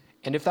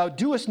 And if thou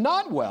doest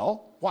not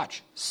well,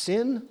 watch,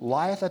 sin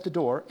lieth at the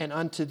door, and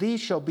unto thee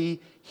shall be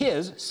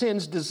his,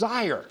 sin's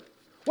desire.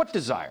 What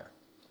desire?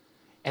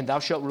 And thou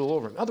shalt rule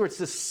over him. In other words,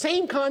 the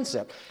same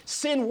concept.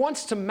 Sin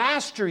wants to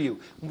master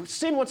you.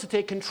 Sin wants to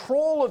take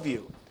control of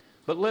you.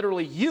 But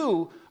literally,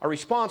 you are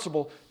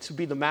responsible to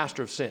be the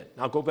master of sin.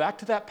 Now go back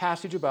to that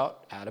passage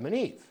about Adam and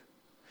Eve.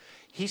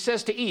 He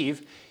says to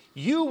Eve,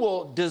 you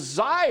will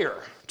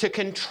desire to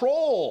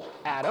control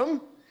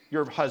Adam,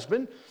 your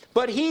husband,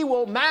 but he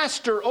will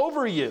master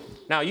over you.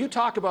 Now you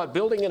talk about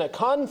building in a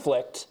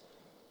conflict.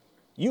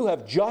 You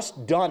have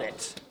just done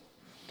it.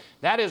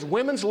 That is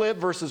women's lib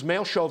versus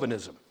male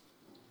chauvinism.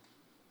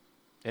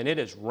 And it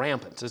is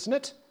rampant, isn't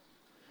it?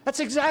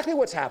 That's exactly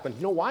what's happened.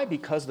 You know why?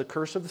 Because the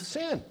curse of the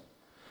sin.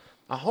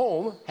 A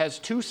home has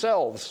two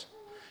selves.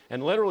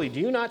 And literally, do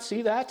you not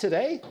see that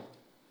today?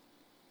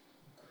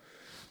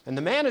 And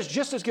the man is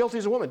just as guilty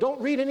as a woman. Don't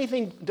read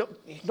anything,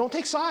 don't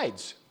take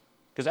sides.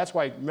 Because that's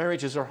why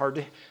marriages are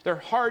they're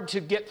hard to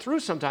get through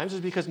sometimes,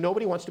 is because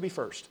nobody wants to be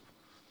first.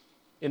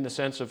 In the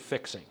sense of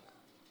fixing.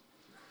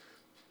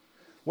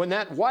 When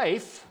the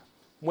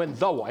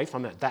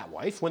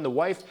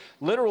wife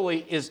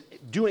literally is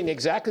doing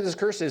exactly this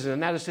curse is,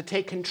 and that is to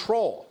take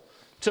control,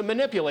 to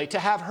manipulate, to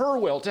have her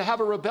will, to have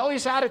a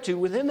rebellious attitude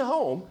within the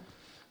home,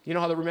 you know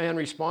how the man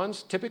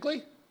responds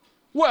typically?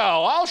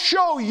 Well, I'll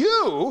show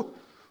you.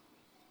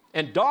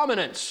 And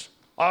dominance,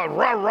 rah,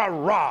 rah,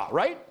 rah,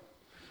 right?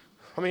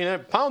 I mean,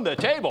 pound the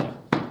table.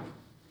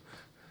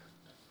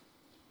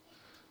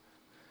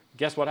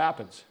 Guess what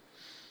happens?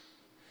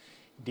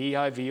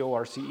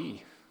 divorce.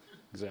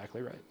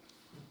 Exactly right.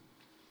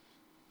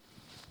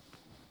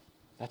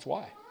 That's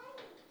why.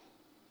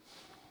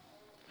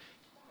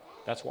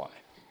 That's why.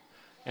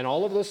 And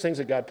all of those things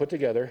that God put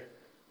together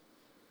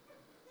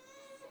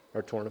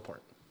are torn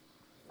apart.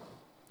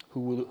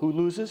 Who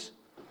loses?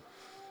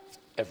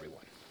 Everyone.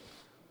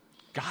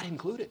 God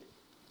included.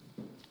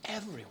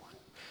 Everyone.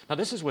 Now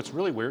this is what's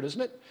really weird,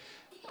 isn't it?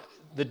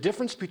 The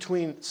difference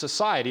between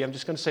society, I'm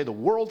just going to say the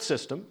world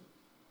system,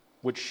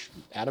 which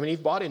Adam and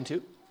Eve bought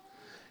into,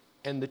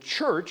 and the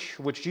church,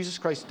 which Jesus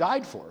Christ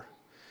died for,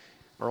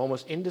 are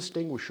almost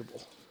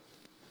indistinguishable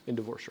in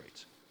divorce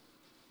rates.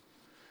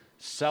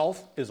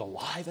 Self is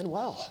alive and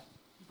well,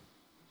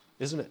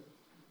 isn't it?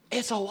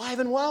 It's alive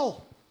and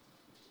well.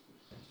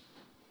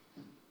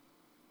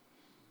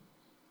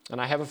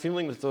 And I have a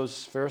feeling that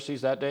those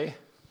Pharisees that day,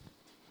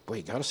 boy,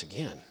 he got us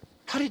again.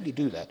 How did he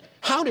do that?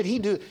 How did he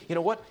do it? You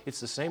know what? It's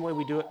the same way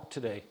we do it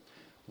today.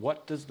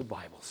 What does the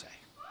Bible say?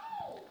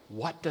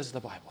 What does the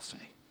Bible say?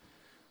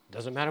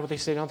 Doesn't matter what they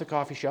say down at the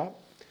coffee shop.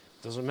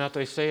 Doesn't matter what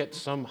they say at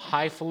some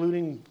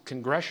highfalutin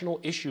congressional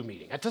issue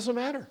meeting. It doesn't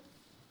matter.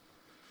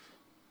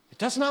 It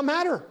does not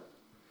matter.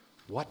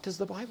 What does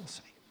the Bible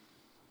say?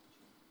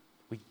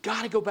 We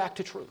got to go back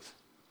to truth.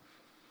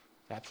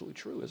 Absolutely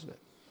true, isn't it?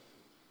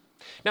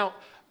 Now,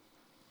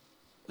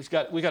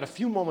 we got a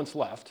few moments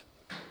left.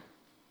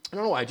 I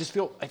don't know why. I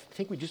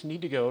think we just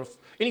need to go.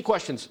 Any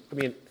questions? I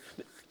mean,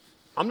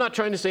 I'm not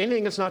trying to say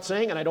anything it's not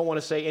saying, and I don't want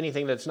to say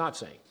anything that it's not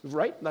saying.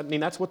 Right? I mean,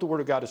 that's what the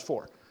Word of God is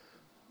for.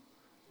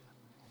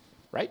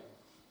 Right?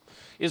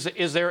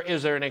 Is there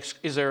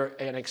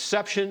an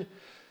exception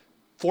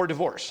for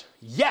divorce?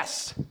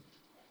 Yes.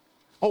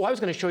 Oh, I was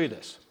going to show you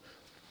this.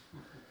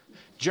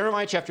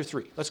 Jeremiah chapter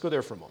 3. Let's go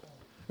there for a moment.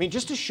 I mean,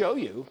 just to show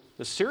you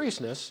the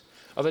seriousness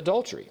of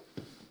adultery.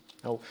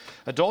 Now,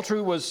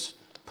 adultery was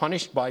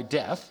punished by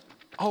death.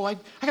 Oh, I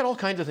got all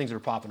kinds of things that are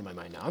popping in my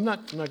mind now. I'm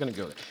not going to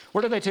go there.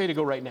 Where did I tell you to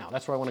go right now?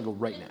 That's where I want to go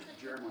right now.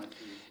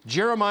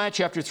 Jeremiah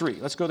chapter 3.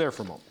 Let's go there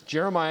for a moment.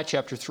 Jeremiah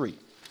chapter 3.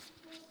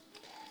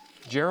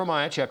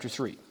 Jeremiah chapter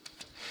 3.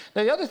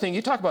 Now, the other thing,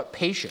 you talk about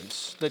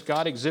patience that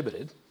God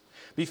exhibited.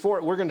 Before,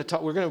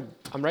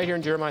 I'm right here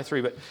in Jeremiah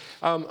 3,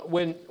 but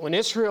when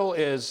Israel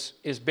is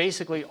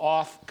basically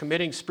off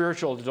committing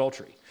spiritual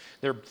adultery,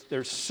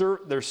 they're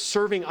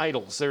serving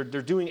idols. They're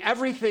doing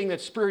everything that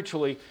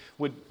spiritually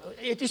would.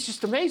 It's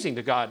just amazing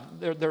to God.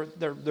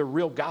 They're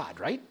real God,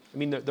 right? I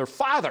mean, their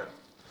father.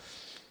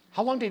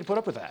 How long did he put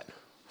up with that?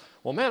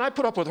 Well, man, I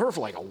put up with her for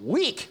like a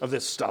week of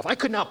this stuff. I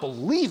could not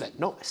believe it.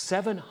 No,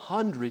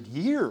 700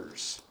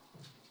 years.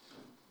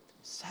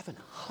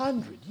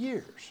 700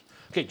 years.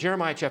 Okay,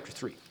 Jeremiah chapter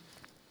 3.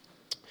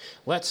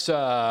 Let's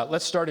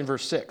start in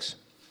verse 6.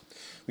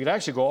 We could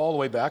actually go all the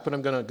way back, but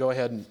I'm going to go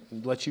ahead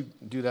and let you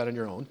do that on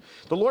your own.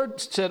 The Lord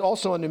said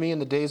also unto me in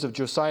the days of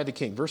Josiah the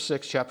king, verse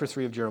 6, chapter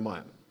 3 of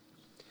Jeremiah.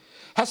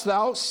 Hast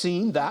thou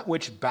seen that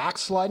which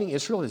backsliding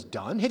Israel has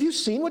done? Have you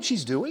seen what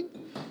she's doing?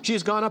 She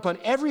has gone up on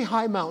every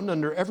high mountain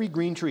under every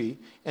green tree,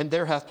 and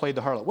there hath played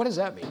the harlot. What does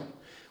that mean?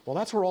 Well,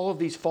 that's where all of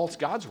these false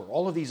gods were,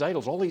 all of these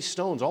idols, all these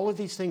stones, all of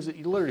these things that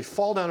you literally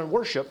fall down and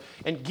worship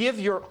and give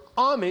your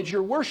homage,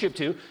 your worship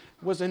to,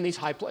 was in these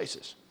high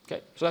places.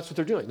 Okay, so that's what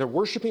they're doing. They're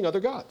worshiping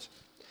other gods,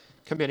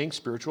 committing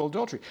spiritual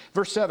adultery.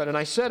 Verse 7, and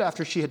I said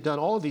after she had done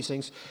all of these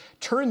things,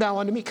 turn thou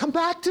unto me, come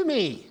back to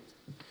me.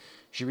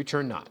 She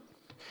returned not.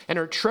 And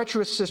her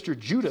treacherous sister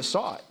Judah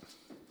saw it.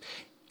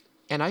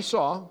 And I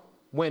saw,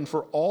 when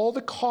for all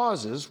the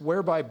causes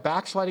whereby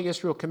backsliding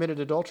Israel committed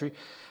adultery,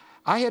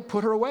 I had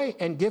put her away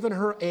and given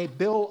her a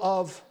bill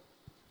of,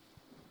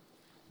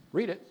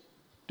 read it,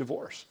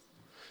 divorce.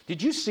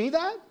 Did you see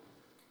that?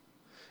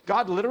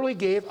 God literally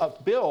gave a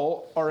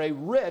bill or a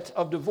writ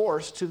of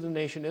divorce to the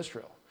nation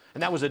Israel.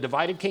 And that was a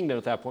divided kingdom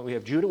at that point. We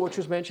have Judah, which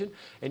was mentioned,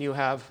 and you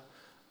have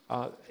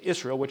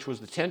Israel, which was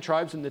the 10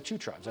 tribes and the 2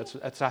 tribes.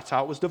 That's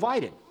how it was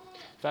divided.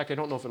 In fact, I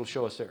don't know if it'll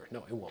show us there.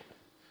 No, it won't.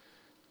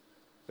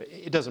 But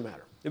it doesn't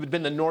matter. It would have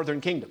been the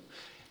northern kingdom.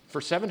 For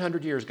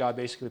 700 years, God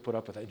basically put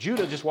up with that.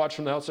 Judah just watched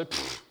from the outside.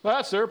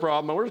 That's their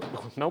problem.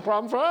 No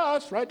problem for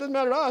us, right? Doesn't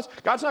matter to us.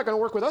 God's not going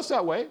to work with us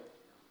that way.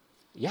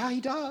 Yeah,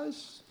 he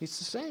does. He's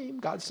the same.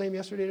 God's the same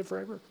yesterday and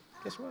forever.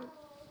 Guess what?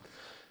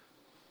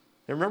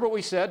 And remember what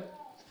we said?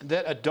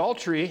 That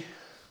adultery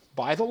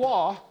by the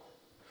law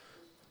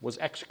was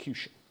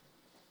execution.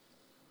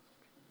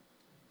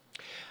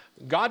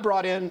 God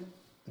brought in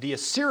the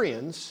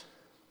Assyrians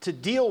to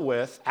deal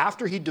with,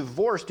 after he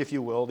divorced, if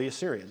you will, the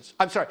Assyrians.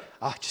 I'm sorry,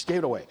 I just gave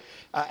it away.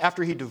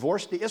 After he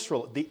divorced the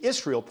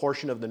Israel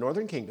portion of the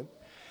northern kingdom,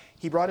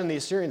 he brought in the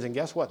Assyrians, and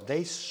guess what?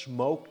 They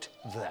smoked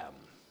them.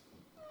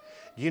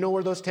 Do you know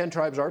where those 10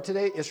 tribes are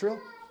today,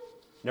 Israel?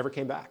 Never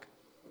came back.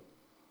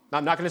 Now,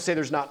 I'm not going to say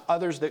there's not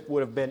others that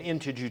would have been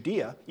into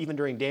Judea, even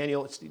during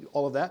Daniel,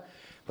 all of that,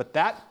 but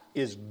that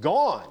is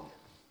gone.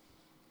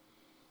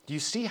 Do you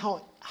see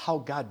how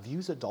God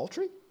views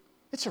adultery?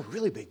 It's a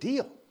really big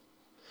deal.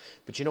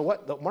 But you know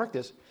what? Mark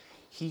this.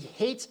 He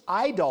hates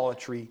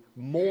idolatry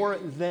more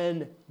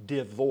than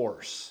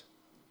divorce.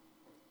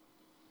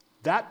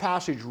 That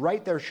passage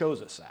right there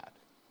shows us that.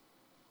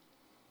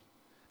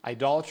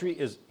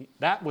 Idolatry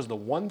that was the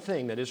one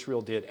thing that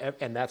Israel did,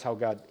 and that's how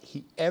God,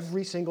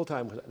 every single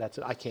time, that's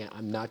it.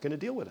 I'm not going to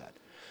deal with that.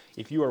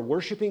 If you are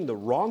worshiping the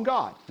wrong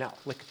God. Now,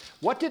 look,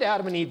 what did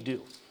Adam and Eve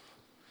do?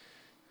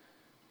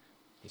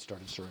 They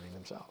started serving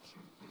themselves.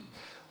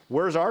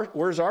 Where's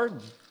our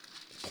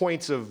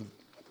points of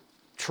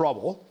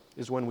trouble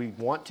is when we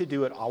want to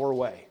do it our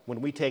way.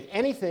 When we take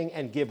anything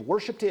and give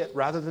worship to it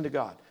rather than to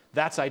God.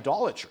 That's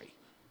idolatry.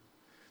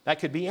 That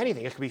could be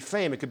anything. It could be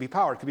fame. It could be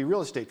power. It could be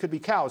real estate. It could be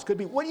cows. It could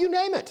be, what you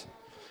name it.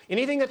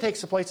 Anything that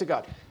takes the place of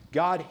God.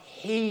 God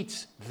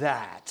hates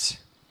that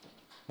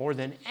more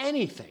than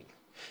anything.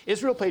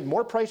 Israel paid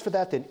more price for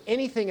that than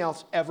anything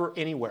else ever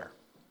anywhere.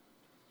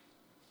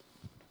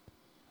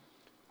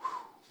 Whew.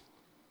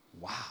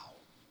 Wow.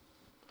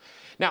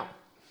 Now,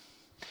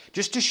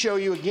 Just to show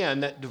you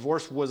again that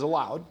divorce was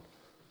allowed,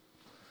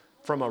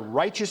 from a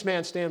righteous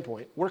man's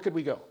standpoint, where could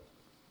we go?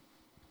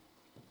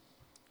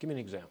 Give me an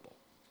example.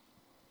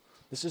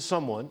 This is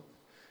someone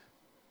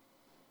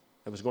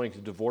that was going to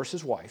divorce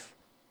his wife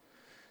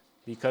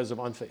because of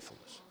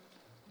unfaithfulness.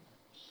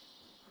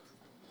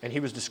 And he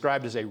was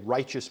described as a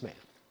righteous man.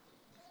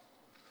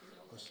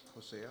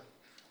 Hosea?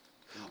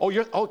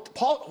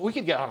 Paul, we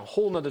could get on a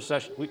whole nother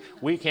session.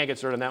 We can't get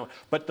started on that one.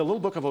 But the little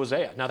book of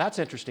Hosea, now that's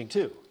interesting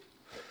too.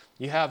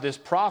 You have this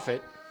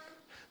prophet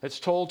that's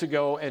told to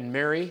go and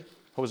marry,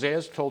 Hosea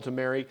is told to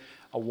marry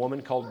a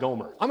woman called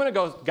Gomer. I'm going to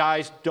go,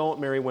 guys,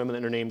 don't marry women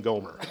that are named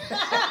Gomer.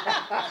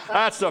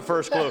 That's the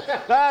first clue.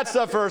 That's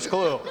the first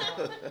clue.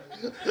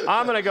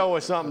 I'm going to go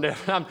with something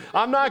different.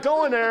 I'm not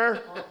going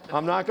there.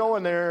 I'm not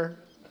going there.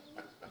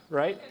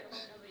 Right?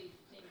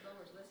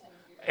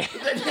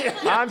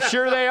 I'm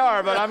sure they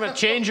are, but I'm going to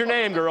change your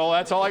name, girl.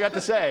 That's all I got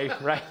to say,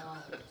 right?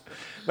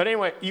 But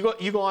anyway,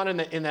 you go on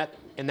in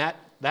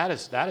that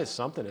is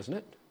something, isn't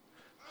it?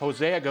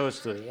 Hosea goes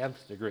to the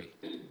nth degree.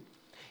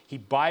 He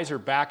buys her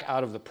back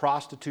out of the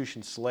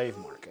prostitution slave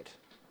market.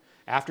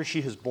 After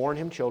she has borne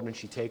him children,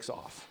 she takes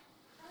off,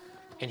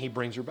 and he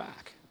brings her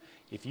back.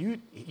 If you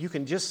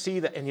can just see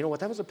that, and you know what?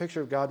 That was a picture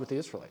of God with the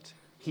Israelites.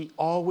 He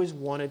always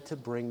wanted to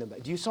bring them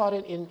back. You saw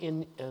it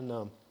in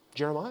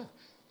Jeremiah.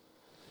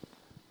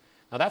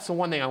 Now, that's the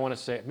one thing I want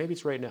to say. Maybe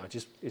it's right now. It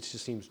just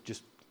seems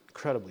just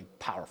incredibly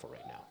powerful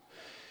right now.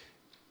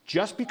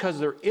 Just because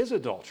there is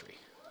adultery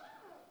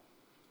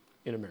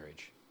in a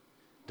marriage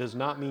does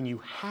not mean you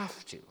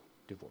have to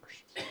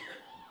divorce.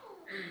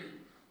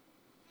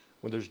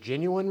 When there's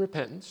genuine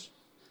repentance,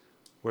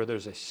 where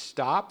there's a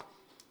stop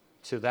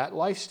to that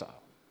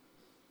lifestyle,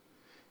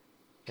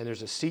 and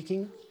there's a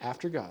seeking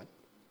after God,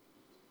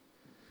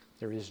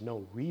 there is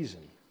no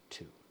reason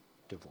to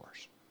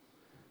divorce.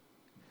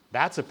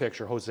 That's a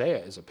picture. Hosea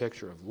is a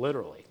picture of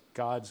literally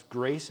God's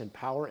grace and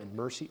power and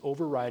mercy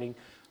overriding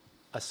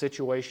a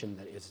situation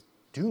that is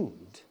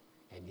doomed.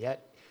 And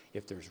yet,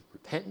 if there's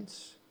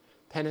repentance,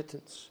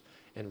 penitence,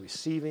 and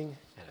receiving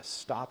and a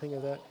stopping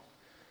of that,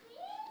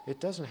 it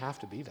doesn't have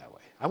to be that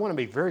way. I want to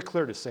be very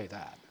clear to say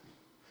that.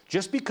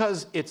 Just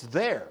because it's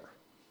there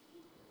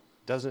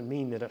doesn't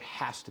mean that it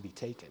has to be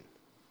taken.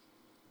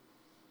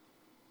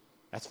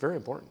 That's very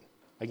important.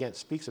 Again, it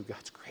speaks of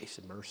God's grace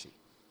and mercy.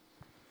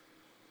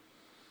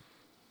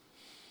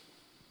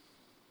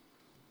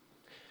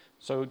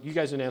 So you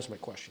guys didn't answer my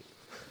question.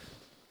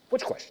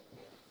 Which question?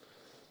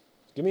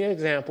 Give me an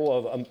example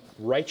of a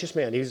righteous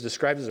man. He was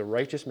described as a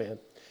righteous man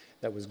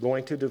that was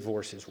going to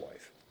divorce his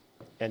wife.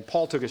 And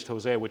Paul took us to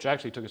Hosea, which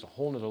actually took us a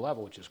whole other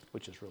level, which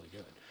is really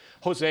good.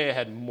 Hosea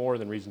had more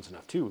than reasons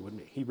enough too,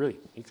 wouldn't he? He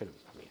could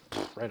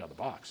have, right out of the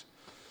box.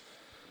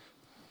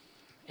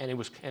 And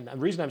the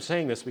reason I'm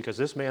saying this is because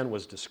this man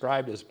was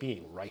described as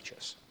being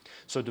righteous.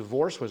 So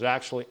divorce was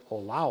actually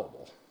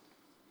allowable.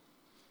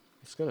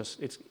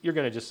 You're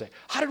going to just say,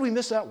 how did we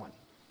miss that one?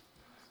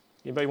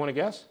 Anybody want to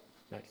guess?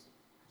 Nice.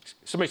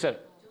 Somebody said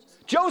it.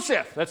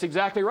 Joseph. That's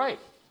exactly right.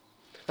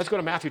 Let's go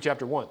to Matthew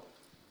chapter 1.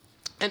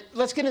 And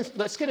let's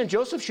get in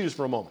Joseph's shoes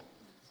for a moment.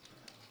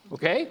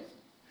 Okay?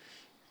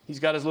 He's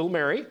got his little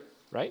Mary,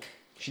 right?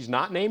 She's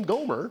not named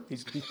Gomer.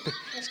 He's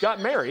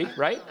got Mary,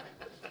 right?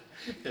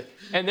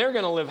 And they're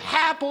going to live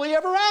happily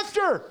ever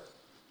after.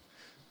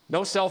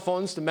 No cell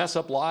phones to mess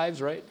up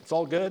lives, right? It's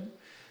all good.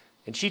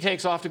 And she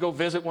takes off to go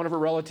visit one of her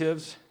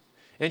relatives.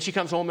 And she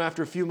comes home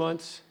after a few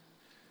months.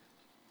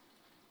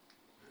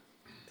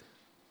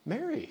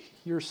 Mary,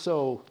 you're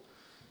so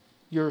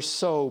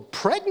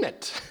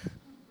pregnant.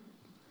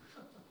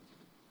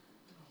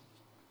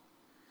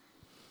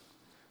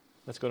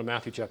 Let's go to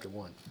Matthew chapter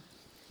 1.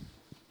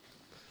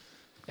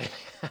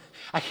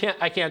 I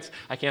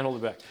can't hold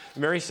it back.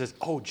 Mary says,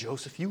 "Oh,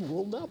 Joseph, you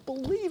will not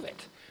believe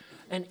it.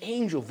 An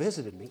angel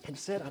visited me and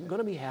said, I'm going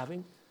to be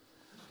having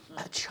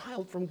a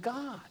child from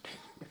God."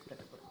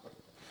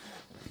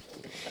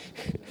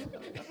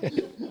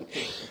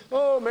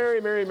 Oh, Mary.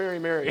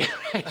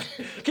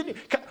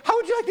 How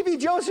would you like to be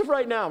Joseph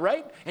right now,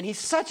 right? And he's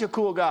such a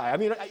cool guy. I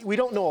mean, we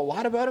don't know a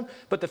lot about him,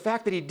 but the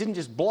fact that he didn't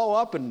just blow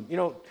up and,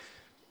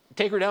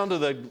 take her down to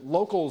the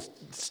local,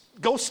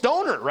 go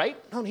stone her, right?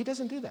 No, he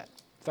doesn't do that.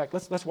 In fact,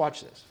 let's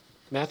watch this.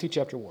 Matthew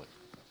chapter 1.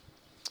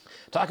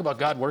 Talk about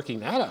God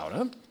working that out,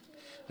 huh?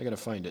 I got to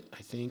find it.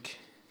 I think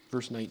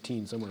verse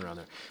 19, somewhere around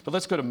there. But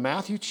let's go to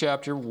Matthew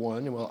chapter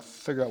 1, and we'll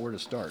figure out where to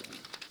start.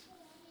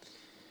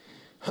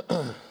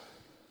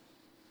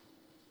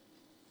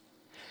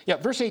 Yeah,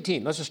 verse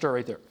 18. Let's just start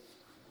right there.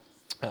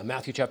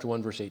 Matthew chapter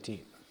 1, verse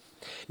 18.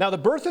 Now the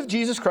birth of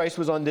Jesus Christ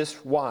was on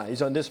this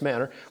wise, on this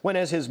manner, when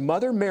as his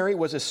mother Mary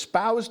was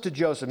espoused to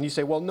Joseph. And you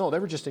say, well, no, they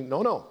were just thinking,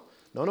 no.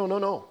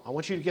 I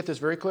want you to get this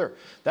very clear.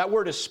 That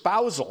word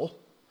espousal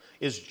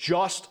is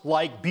just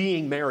like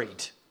being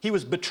married. He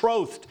was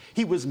betrothed.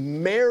 He was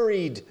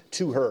married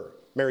to her,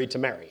 married to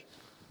Mary.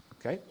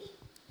 Okay?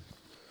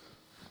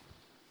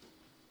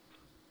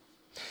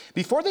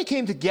 Before they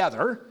came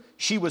together,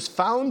 she was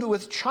found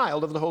with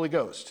child of the Holy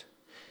Ghost.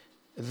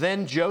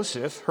 Then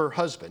Joseph, her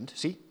husband,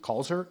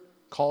 calls her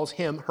calls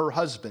him her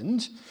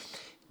husband,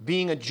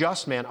 being a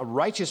just man, a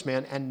righteous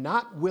man, and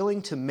not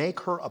willing to make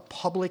her a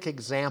public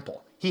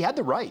example. He had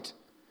the right.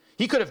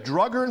 He could have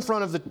drug her in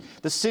front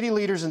of the city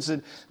leaders and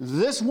said,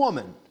 this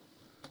woman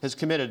has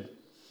committed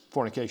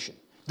fornication.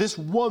 This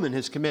woman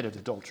has committed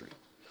adultery.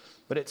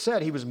 But it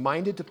said he was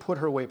minded to put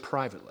her away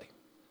privately.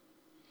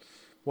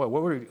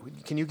 Boy,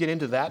 can you get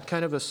into that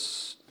kind of a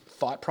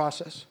thought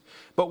process?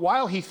 But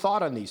while he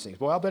thought on these things,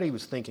 I'll bet he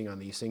was thinking on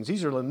these things.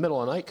 These are the middle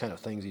of the night kind of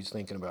things he's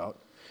thinking about.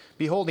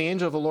 Behold, the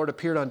angel of the Lord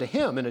appeared unto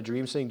him in a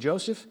dream, saying,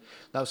 Joseph,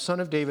 thou son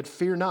of David,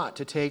 fear not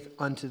to take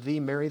unto thee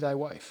Mary thy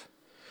wife.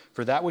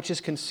 For that which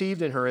is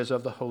conceived in her is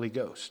of the Holy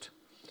Ghost.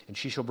 And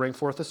she shall bring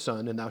forth a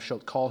son, and thou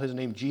shalt call his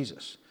name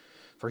Jesus.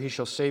 For he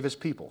shall save his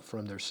people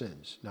from their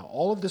sins. Now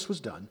all of this was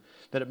done,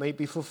 that it might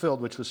be fulfilled,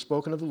 which was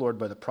spoken of the Lord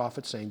by the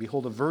prophet, saying,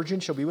 Behold, a virgin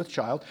shall be with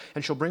child,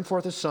 and shall bring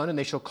forth a son, and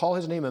they shall call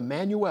his name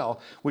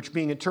Emmanuel, which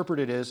being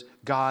interpreted is,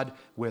 God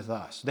with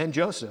us. Then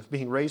Joseph,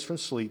 being raised from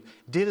sleep,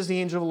 did as the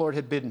angel of the Lord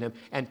had bidden him,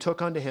 and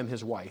took unto him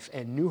his wife,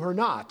 and knew her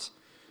not,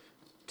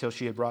 till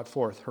she had brought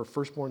forth her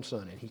firstborn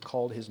son, and he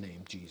called his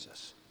name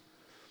Jesus.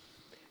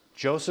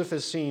 Joseph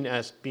is seen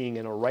as being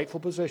in a rightful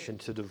position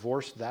to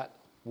divorce that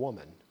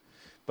woman.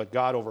 But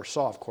God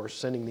oversaw, of course,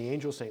 sending the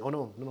angel saying, oh,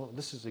 no,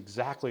 this is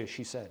exactly as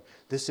she said.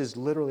 This is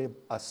literally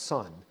a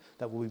son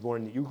that will be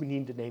born that you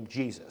need to name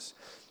Jesus,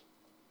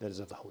 that is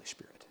of the Holy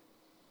Spirit.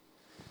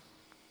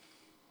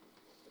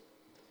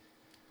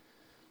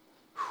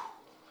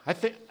 I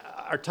think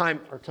our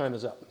time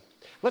is up.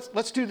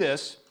 Let's do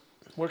this.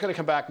 We're going to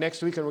come back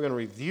next week and we're going to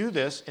review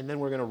this, and then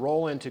we're going to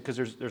roll into, because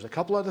there's a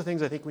couple other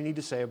things I think we need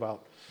to say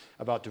about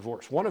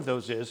divorce. One of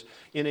those is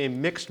in a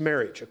mixed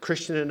marriage, a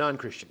Christian and a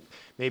non-Christian.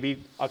 Maybe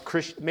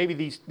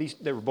these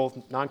they were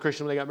both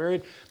non-Christian when they got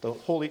married. The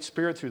Holy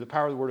Spirit, through the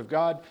power of the Word of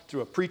God,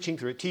 through a preaching,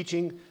 through a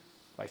teaching,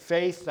 by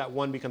faith, that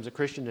one becomes a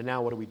Christian. And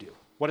now what do we do?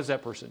 What does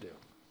that person do?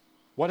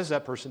 What does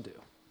that person do?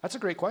 That's a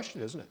great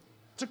question, isn't it?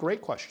 It's a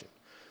great question.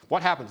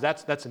 What happens?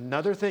 That's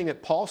another thing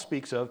that Paul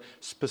speaks of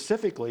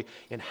specifically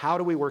in how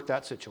do we work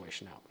that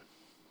situation out.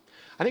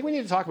 I think we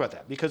need to talk about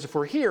that, because if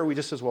we're here, we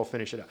just as well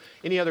finish it up.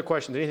 Any other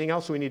questions? Anything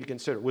else we need to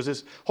consider?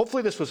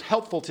 Hopefully this was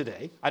helpful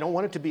today. I don't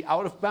want it to be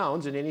out of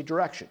bounds in any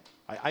direction.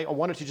 I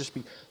want it to just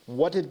be,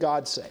 what did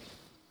God say?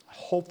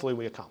 Hopefully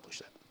we accomplish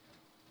that.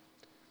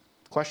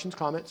 Questions,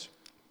 comments?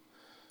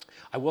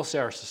 I will say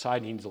our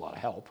society needs a lot of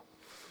help,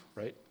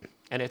 right?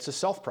 And it's a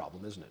self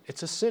problem, isn't it?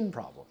 It's a sin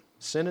problem.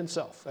 Sin and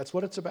self. That's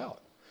what it's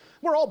about.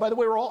 By the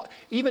way,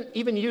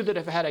 even you that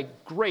have had a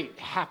great,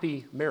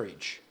 happy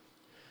marriage,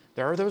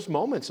 there are those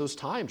moments, those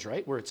times,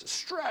 right, where it's a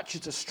stretch,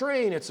 it's a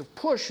strain, it's a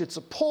push, it's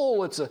a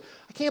pull,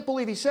 I can't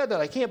believe he said that,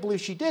 I can't believe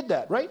she did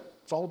that, right?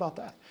 It's all about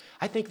that.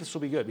 I think this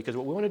will be good, because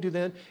what we want to do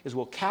then is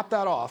we'll cap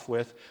that off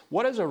with,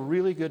 what is a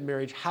really good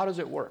marriage? How does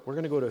it work? We're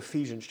going to go to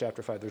Ephesians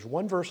chapter 5. There's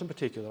one verse in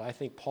particular that I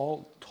think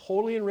Paul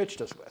totally enriched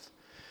us with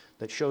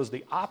that shows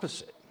the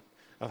opposite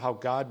of how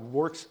God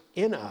works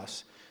in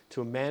us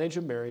to manage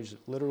a marriage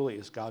that literally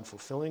is God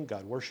fulfilling,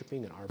 God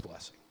worshiping, and our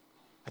blessing.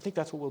 I think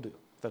that's what we'll do.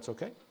 If that's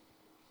okay?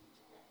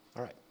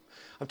 All right.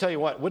 I'm telling you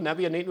what, wouldn't that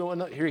be a neat one?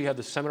 Here you have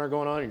this seminar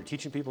going on, and you're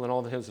teaching people, and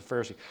all the heads of the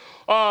Pharisee.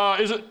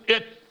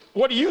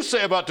 What do you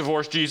say about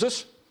divorce,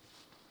 Jesus?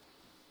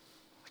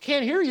 I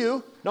can't hear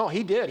you. No,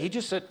 he did. He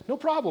just said, no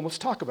problem. Let's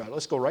talk about it.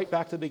 Let's go right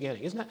back to the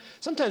beginning. Isn't that?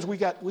 Sometimes we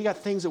got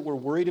things that we're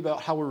worried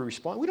about how we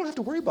respond. We don't have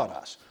to worry about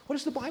us. What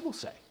does the Bible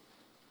say?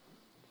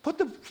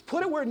 Put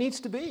it where it needs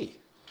to be.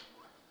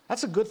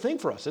 That's a good thing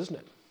for us, isn't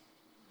it?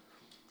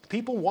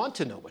 People want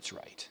to know what's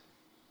right.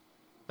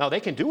 Now,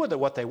 they can do with it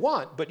what they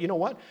want, but you know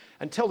what?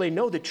 Until they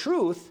know the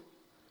truth,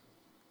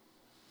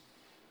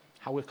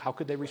 how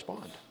could they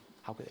respond?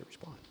 How could they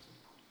respond?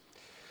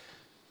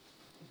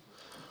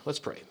 Let's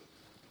pray.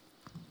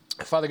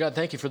 Father God,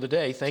 thank you for the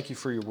day. Thank you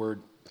for your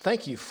word.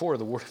 Thank you for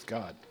the word of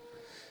God.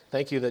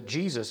 Thank you that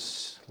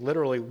Jesus,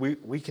 literally,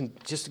 we can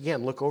just,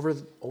 again, look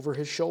over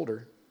his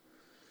shoulder,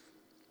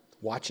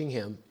 watching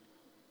him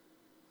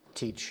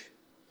teach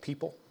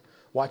people,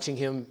 watching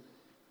him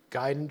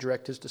guide and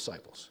direct his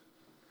disciples.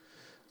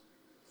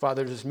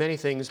 Father, there's many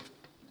things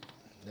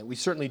that we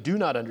certainly do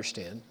not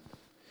understand,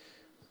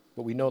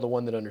 but we know the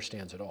one that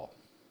understands it all.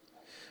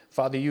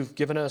 Father, you've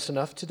given us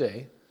enough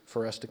today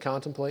for us to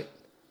contemplate,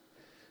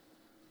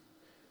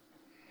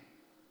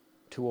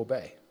 to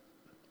obey,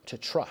 to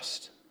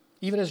trust.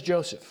 Even as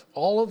Joseph,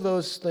 all of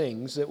those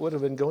things that would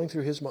have been going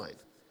through his mind,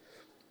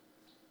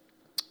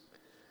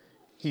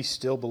 he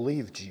still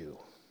believed you.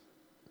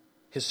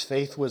 His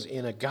faith was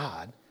in a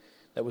God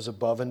that was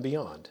above and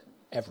beyond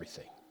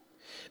everything.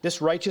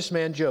 This righteous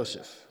man,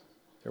 Joseph,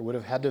 there would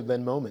have had to have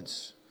been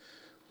moments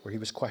where he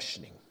was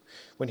questioning,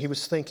 when he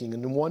was thinking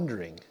and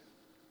wondering,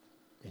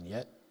 and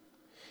yet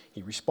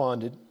he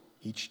responded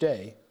each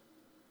day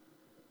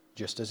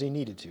just as he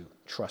needed to,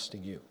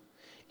 trusting you.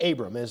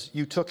 Abram, as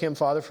you took him,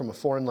 Father, from a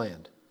foreign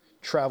land,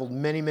 traveled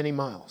many, many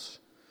miles,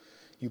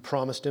 you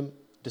promised him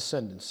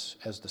descendants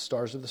as the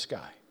stars of the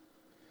sky.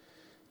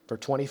 For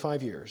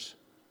 25 years,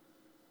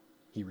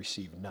 he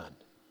received none.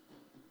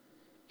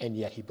 And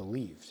yet he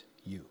believed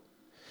you.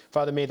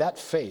 Father, may that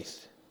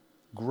faith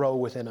grow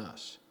within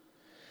us.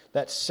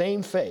 That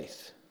same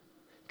faith,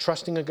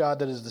 trusting a God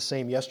that is the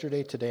same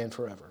yesterday, today, and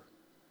forever.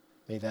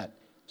 May that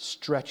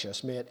stretch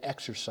us. May it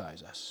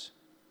exercise us.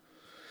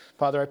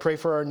 Father, I pray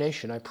for our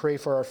nation. I pray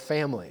for our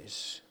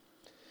families.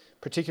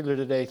 Particularly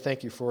today,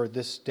 thank you for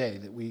this day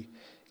that we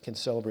can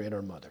celebrate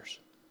our mothers.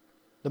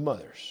 The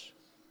mothers.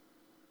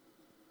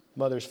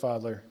 Mothers,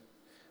 Father,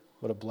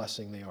 what a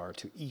blessing they are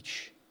to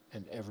each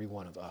and every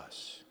one of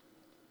us.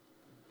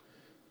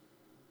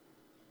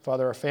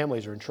 Father, our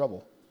families are in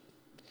trouble.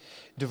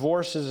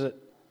 Divorce is at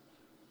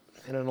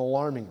an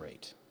alarming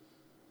rate.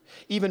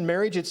 Even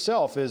marriage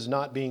itself is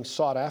not being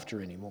sought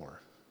after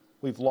anymore.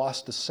 We've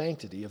lost the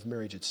sanctity of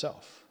marriage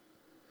itself.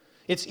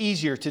 It's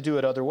easier to do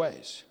it other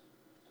ways.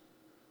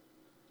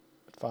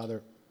 But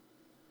Father,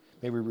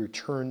 may we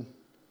return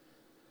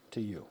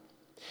to you.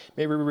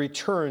 May we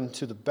return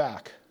to the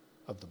back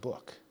of the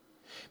book.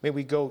 May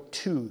we go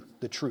to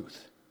the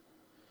truth.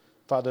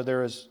 Father,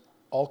 there is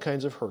all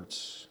kinds of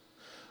hurts,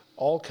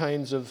 all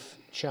kinds of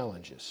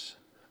challenges,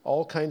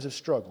 all kinds of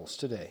struggles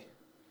today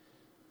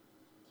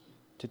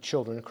to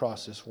children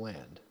across this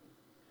land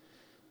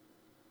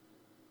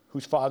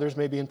whose fathers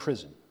may be in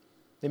prison.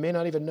 They may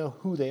not even know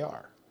who they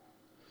are.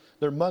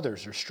 Their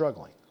mothers are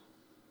struggling.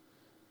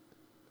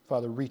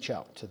 Father, reach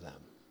out to them.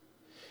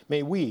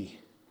 May we,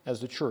 as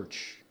the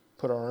church,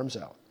 put our arms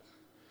out,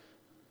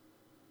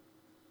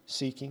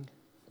 seeking,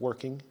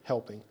 working,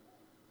 helping,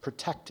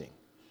 protecting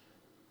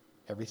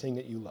everything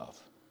that you love.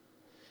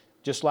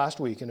 Just last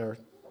week in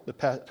the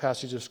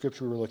passage of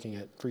Scripture we were looking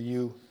at, for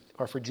you,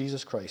 or for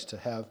Jesus Christ to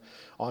have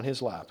on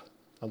his lap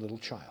a little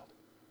child.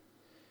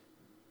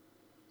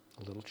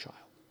 A little child.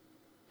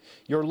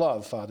 Your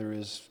love, Father,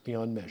 is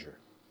beyond measure.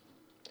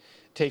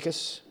 Take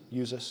us,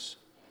 use us,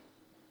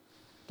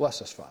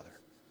 bless us, Father,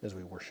 as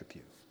we worship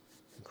you.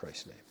 In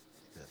Christ's name.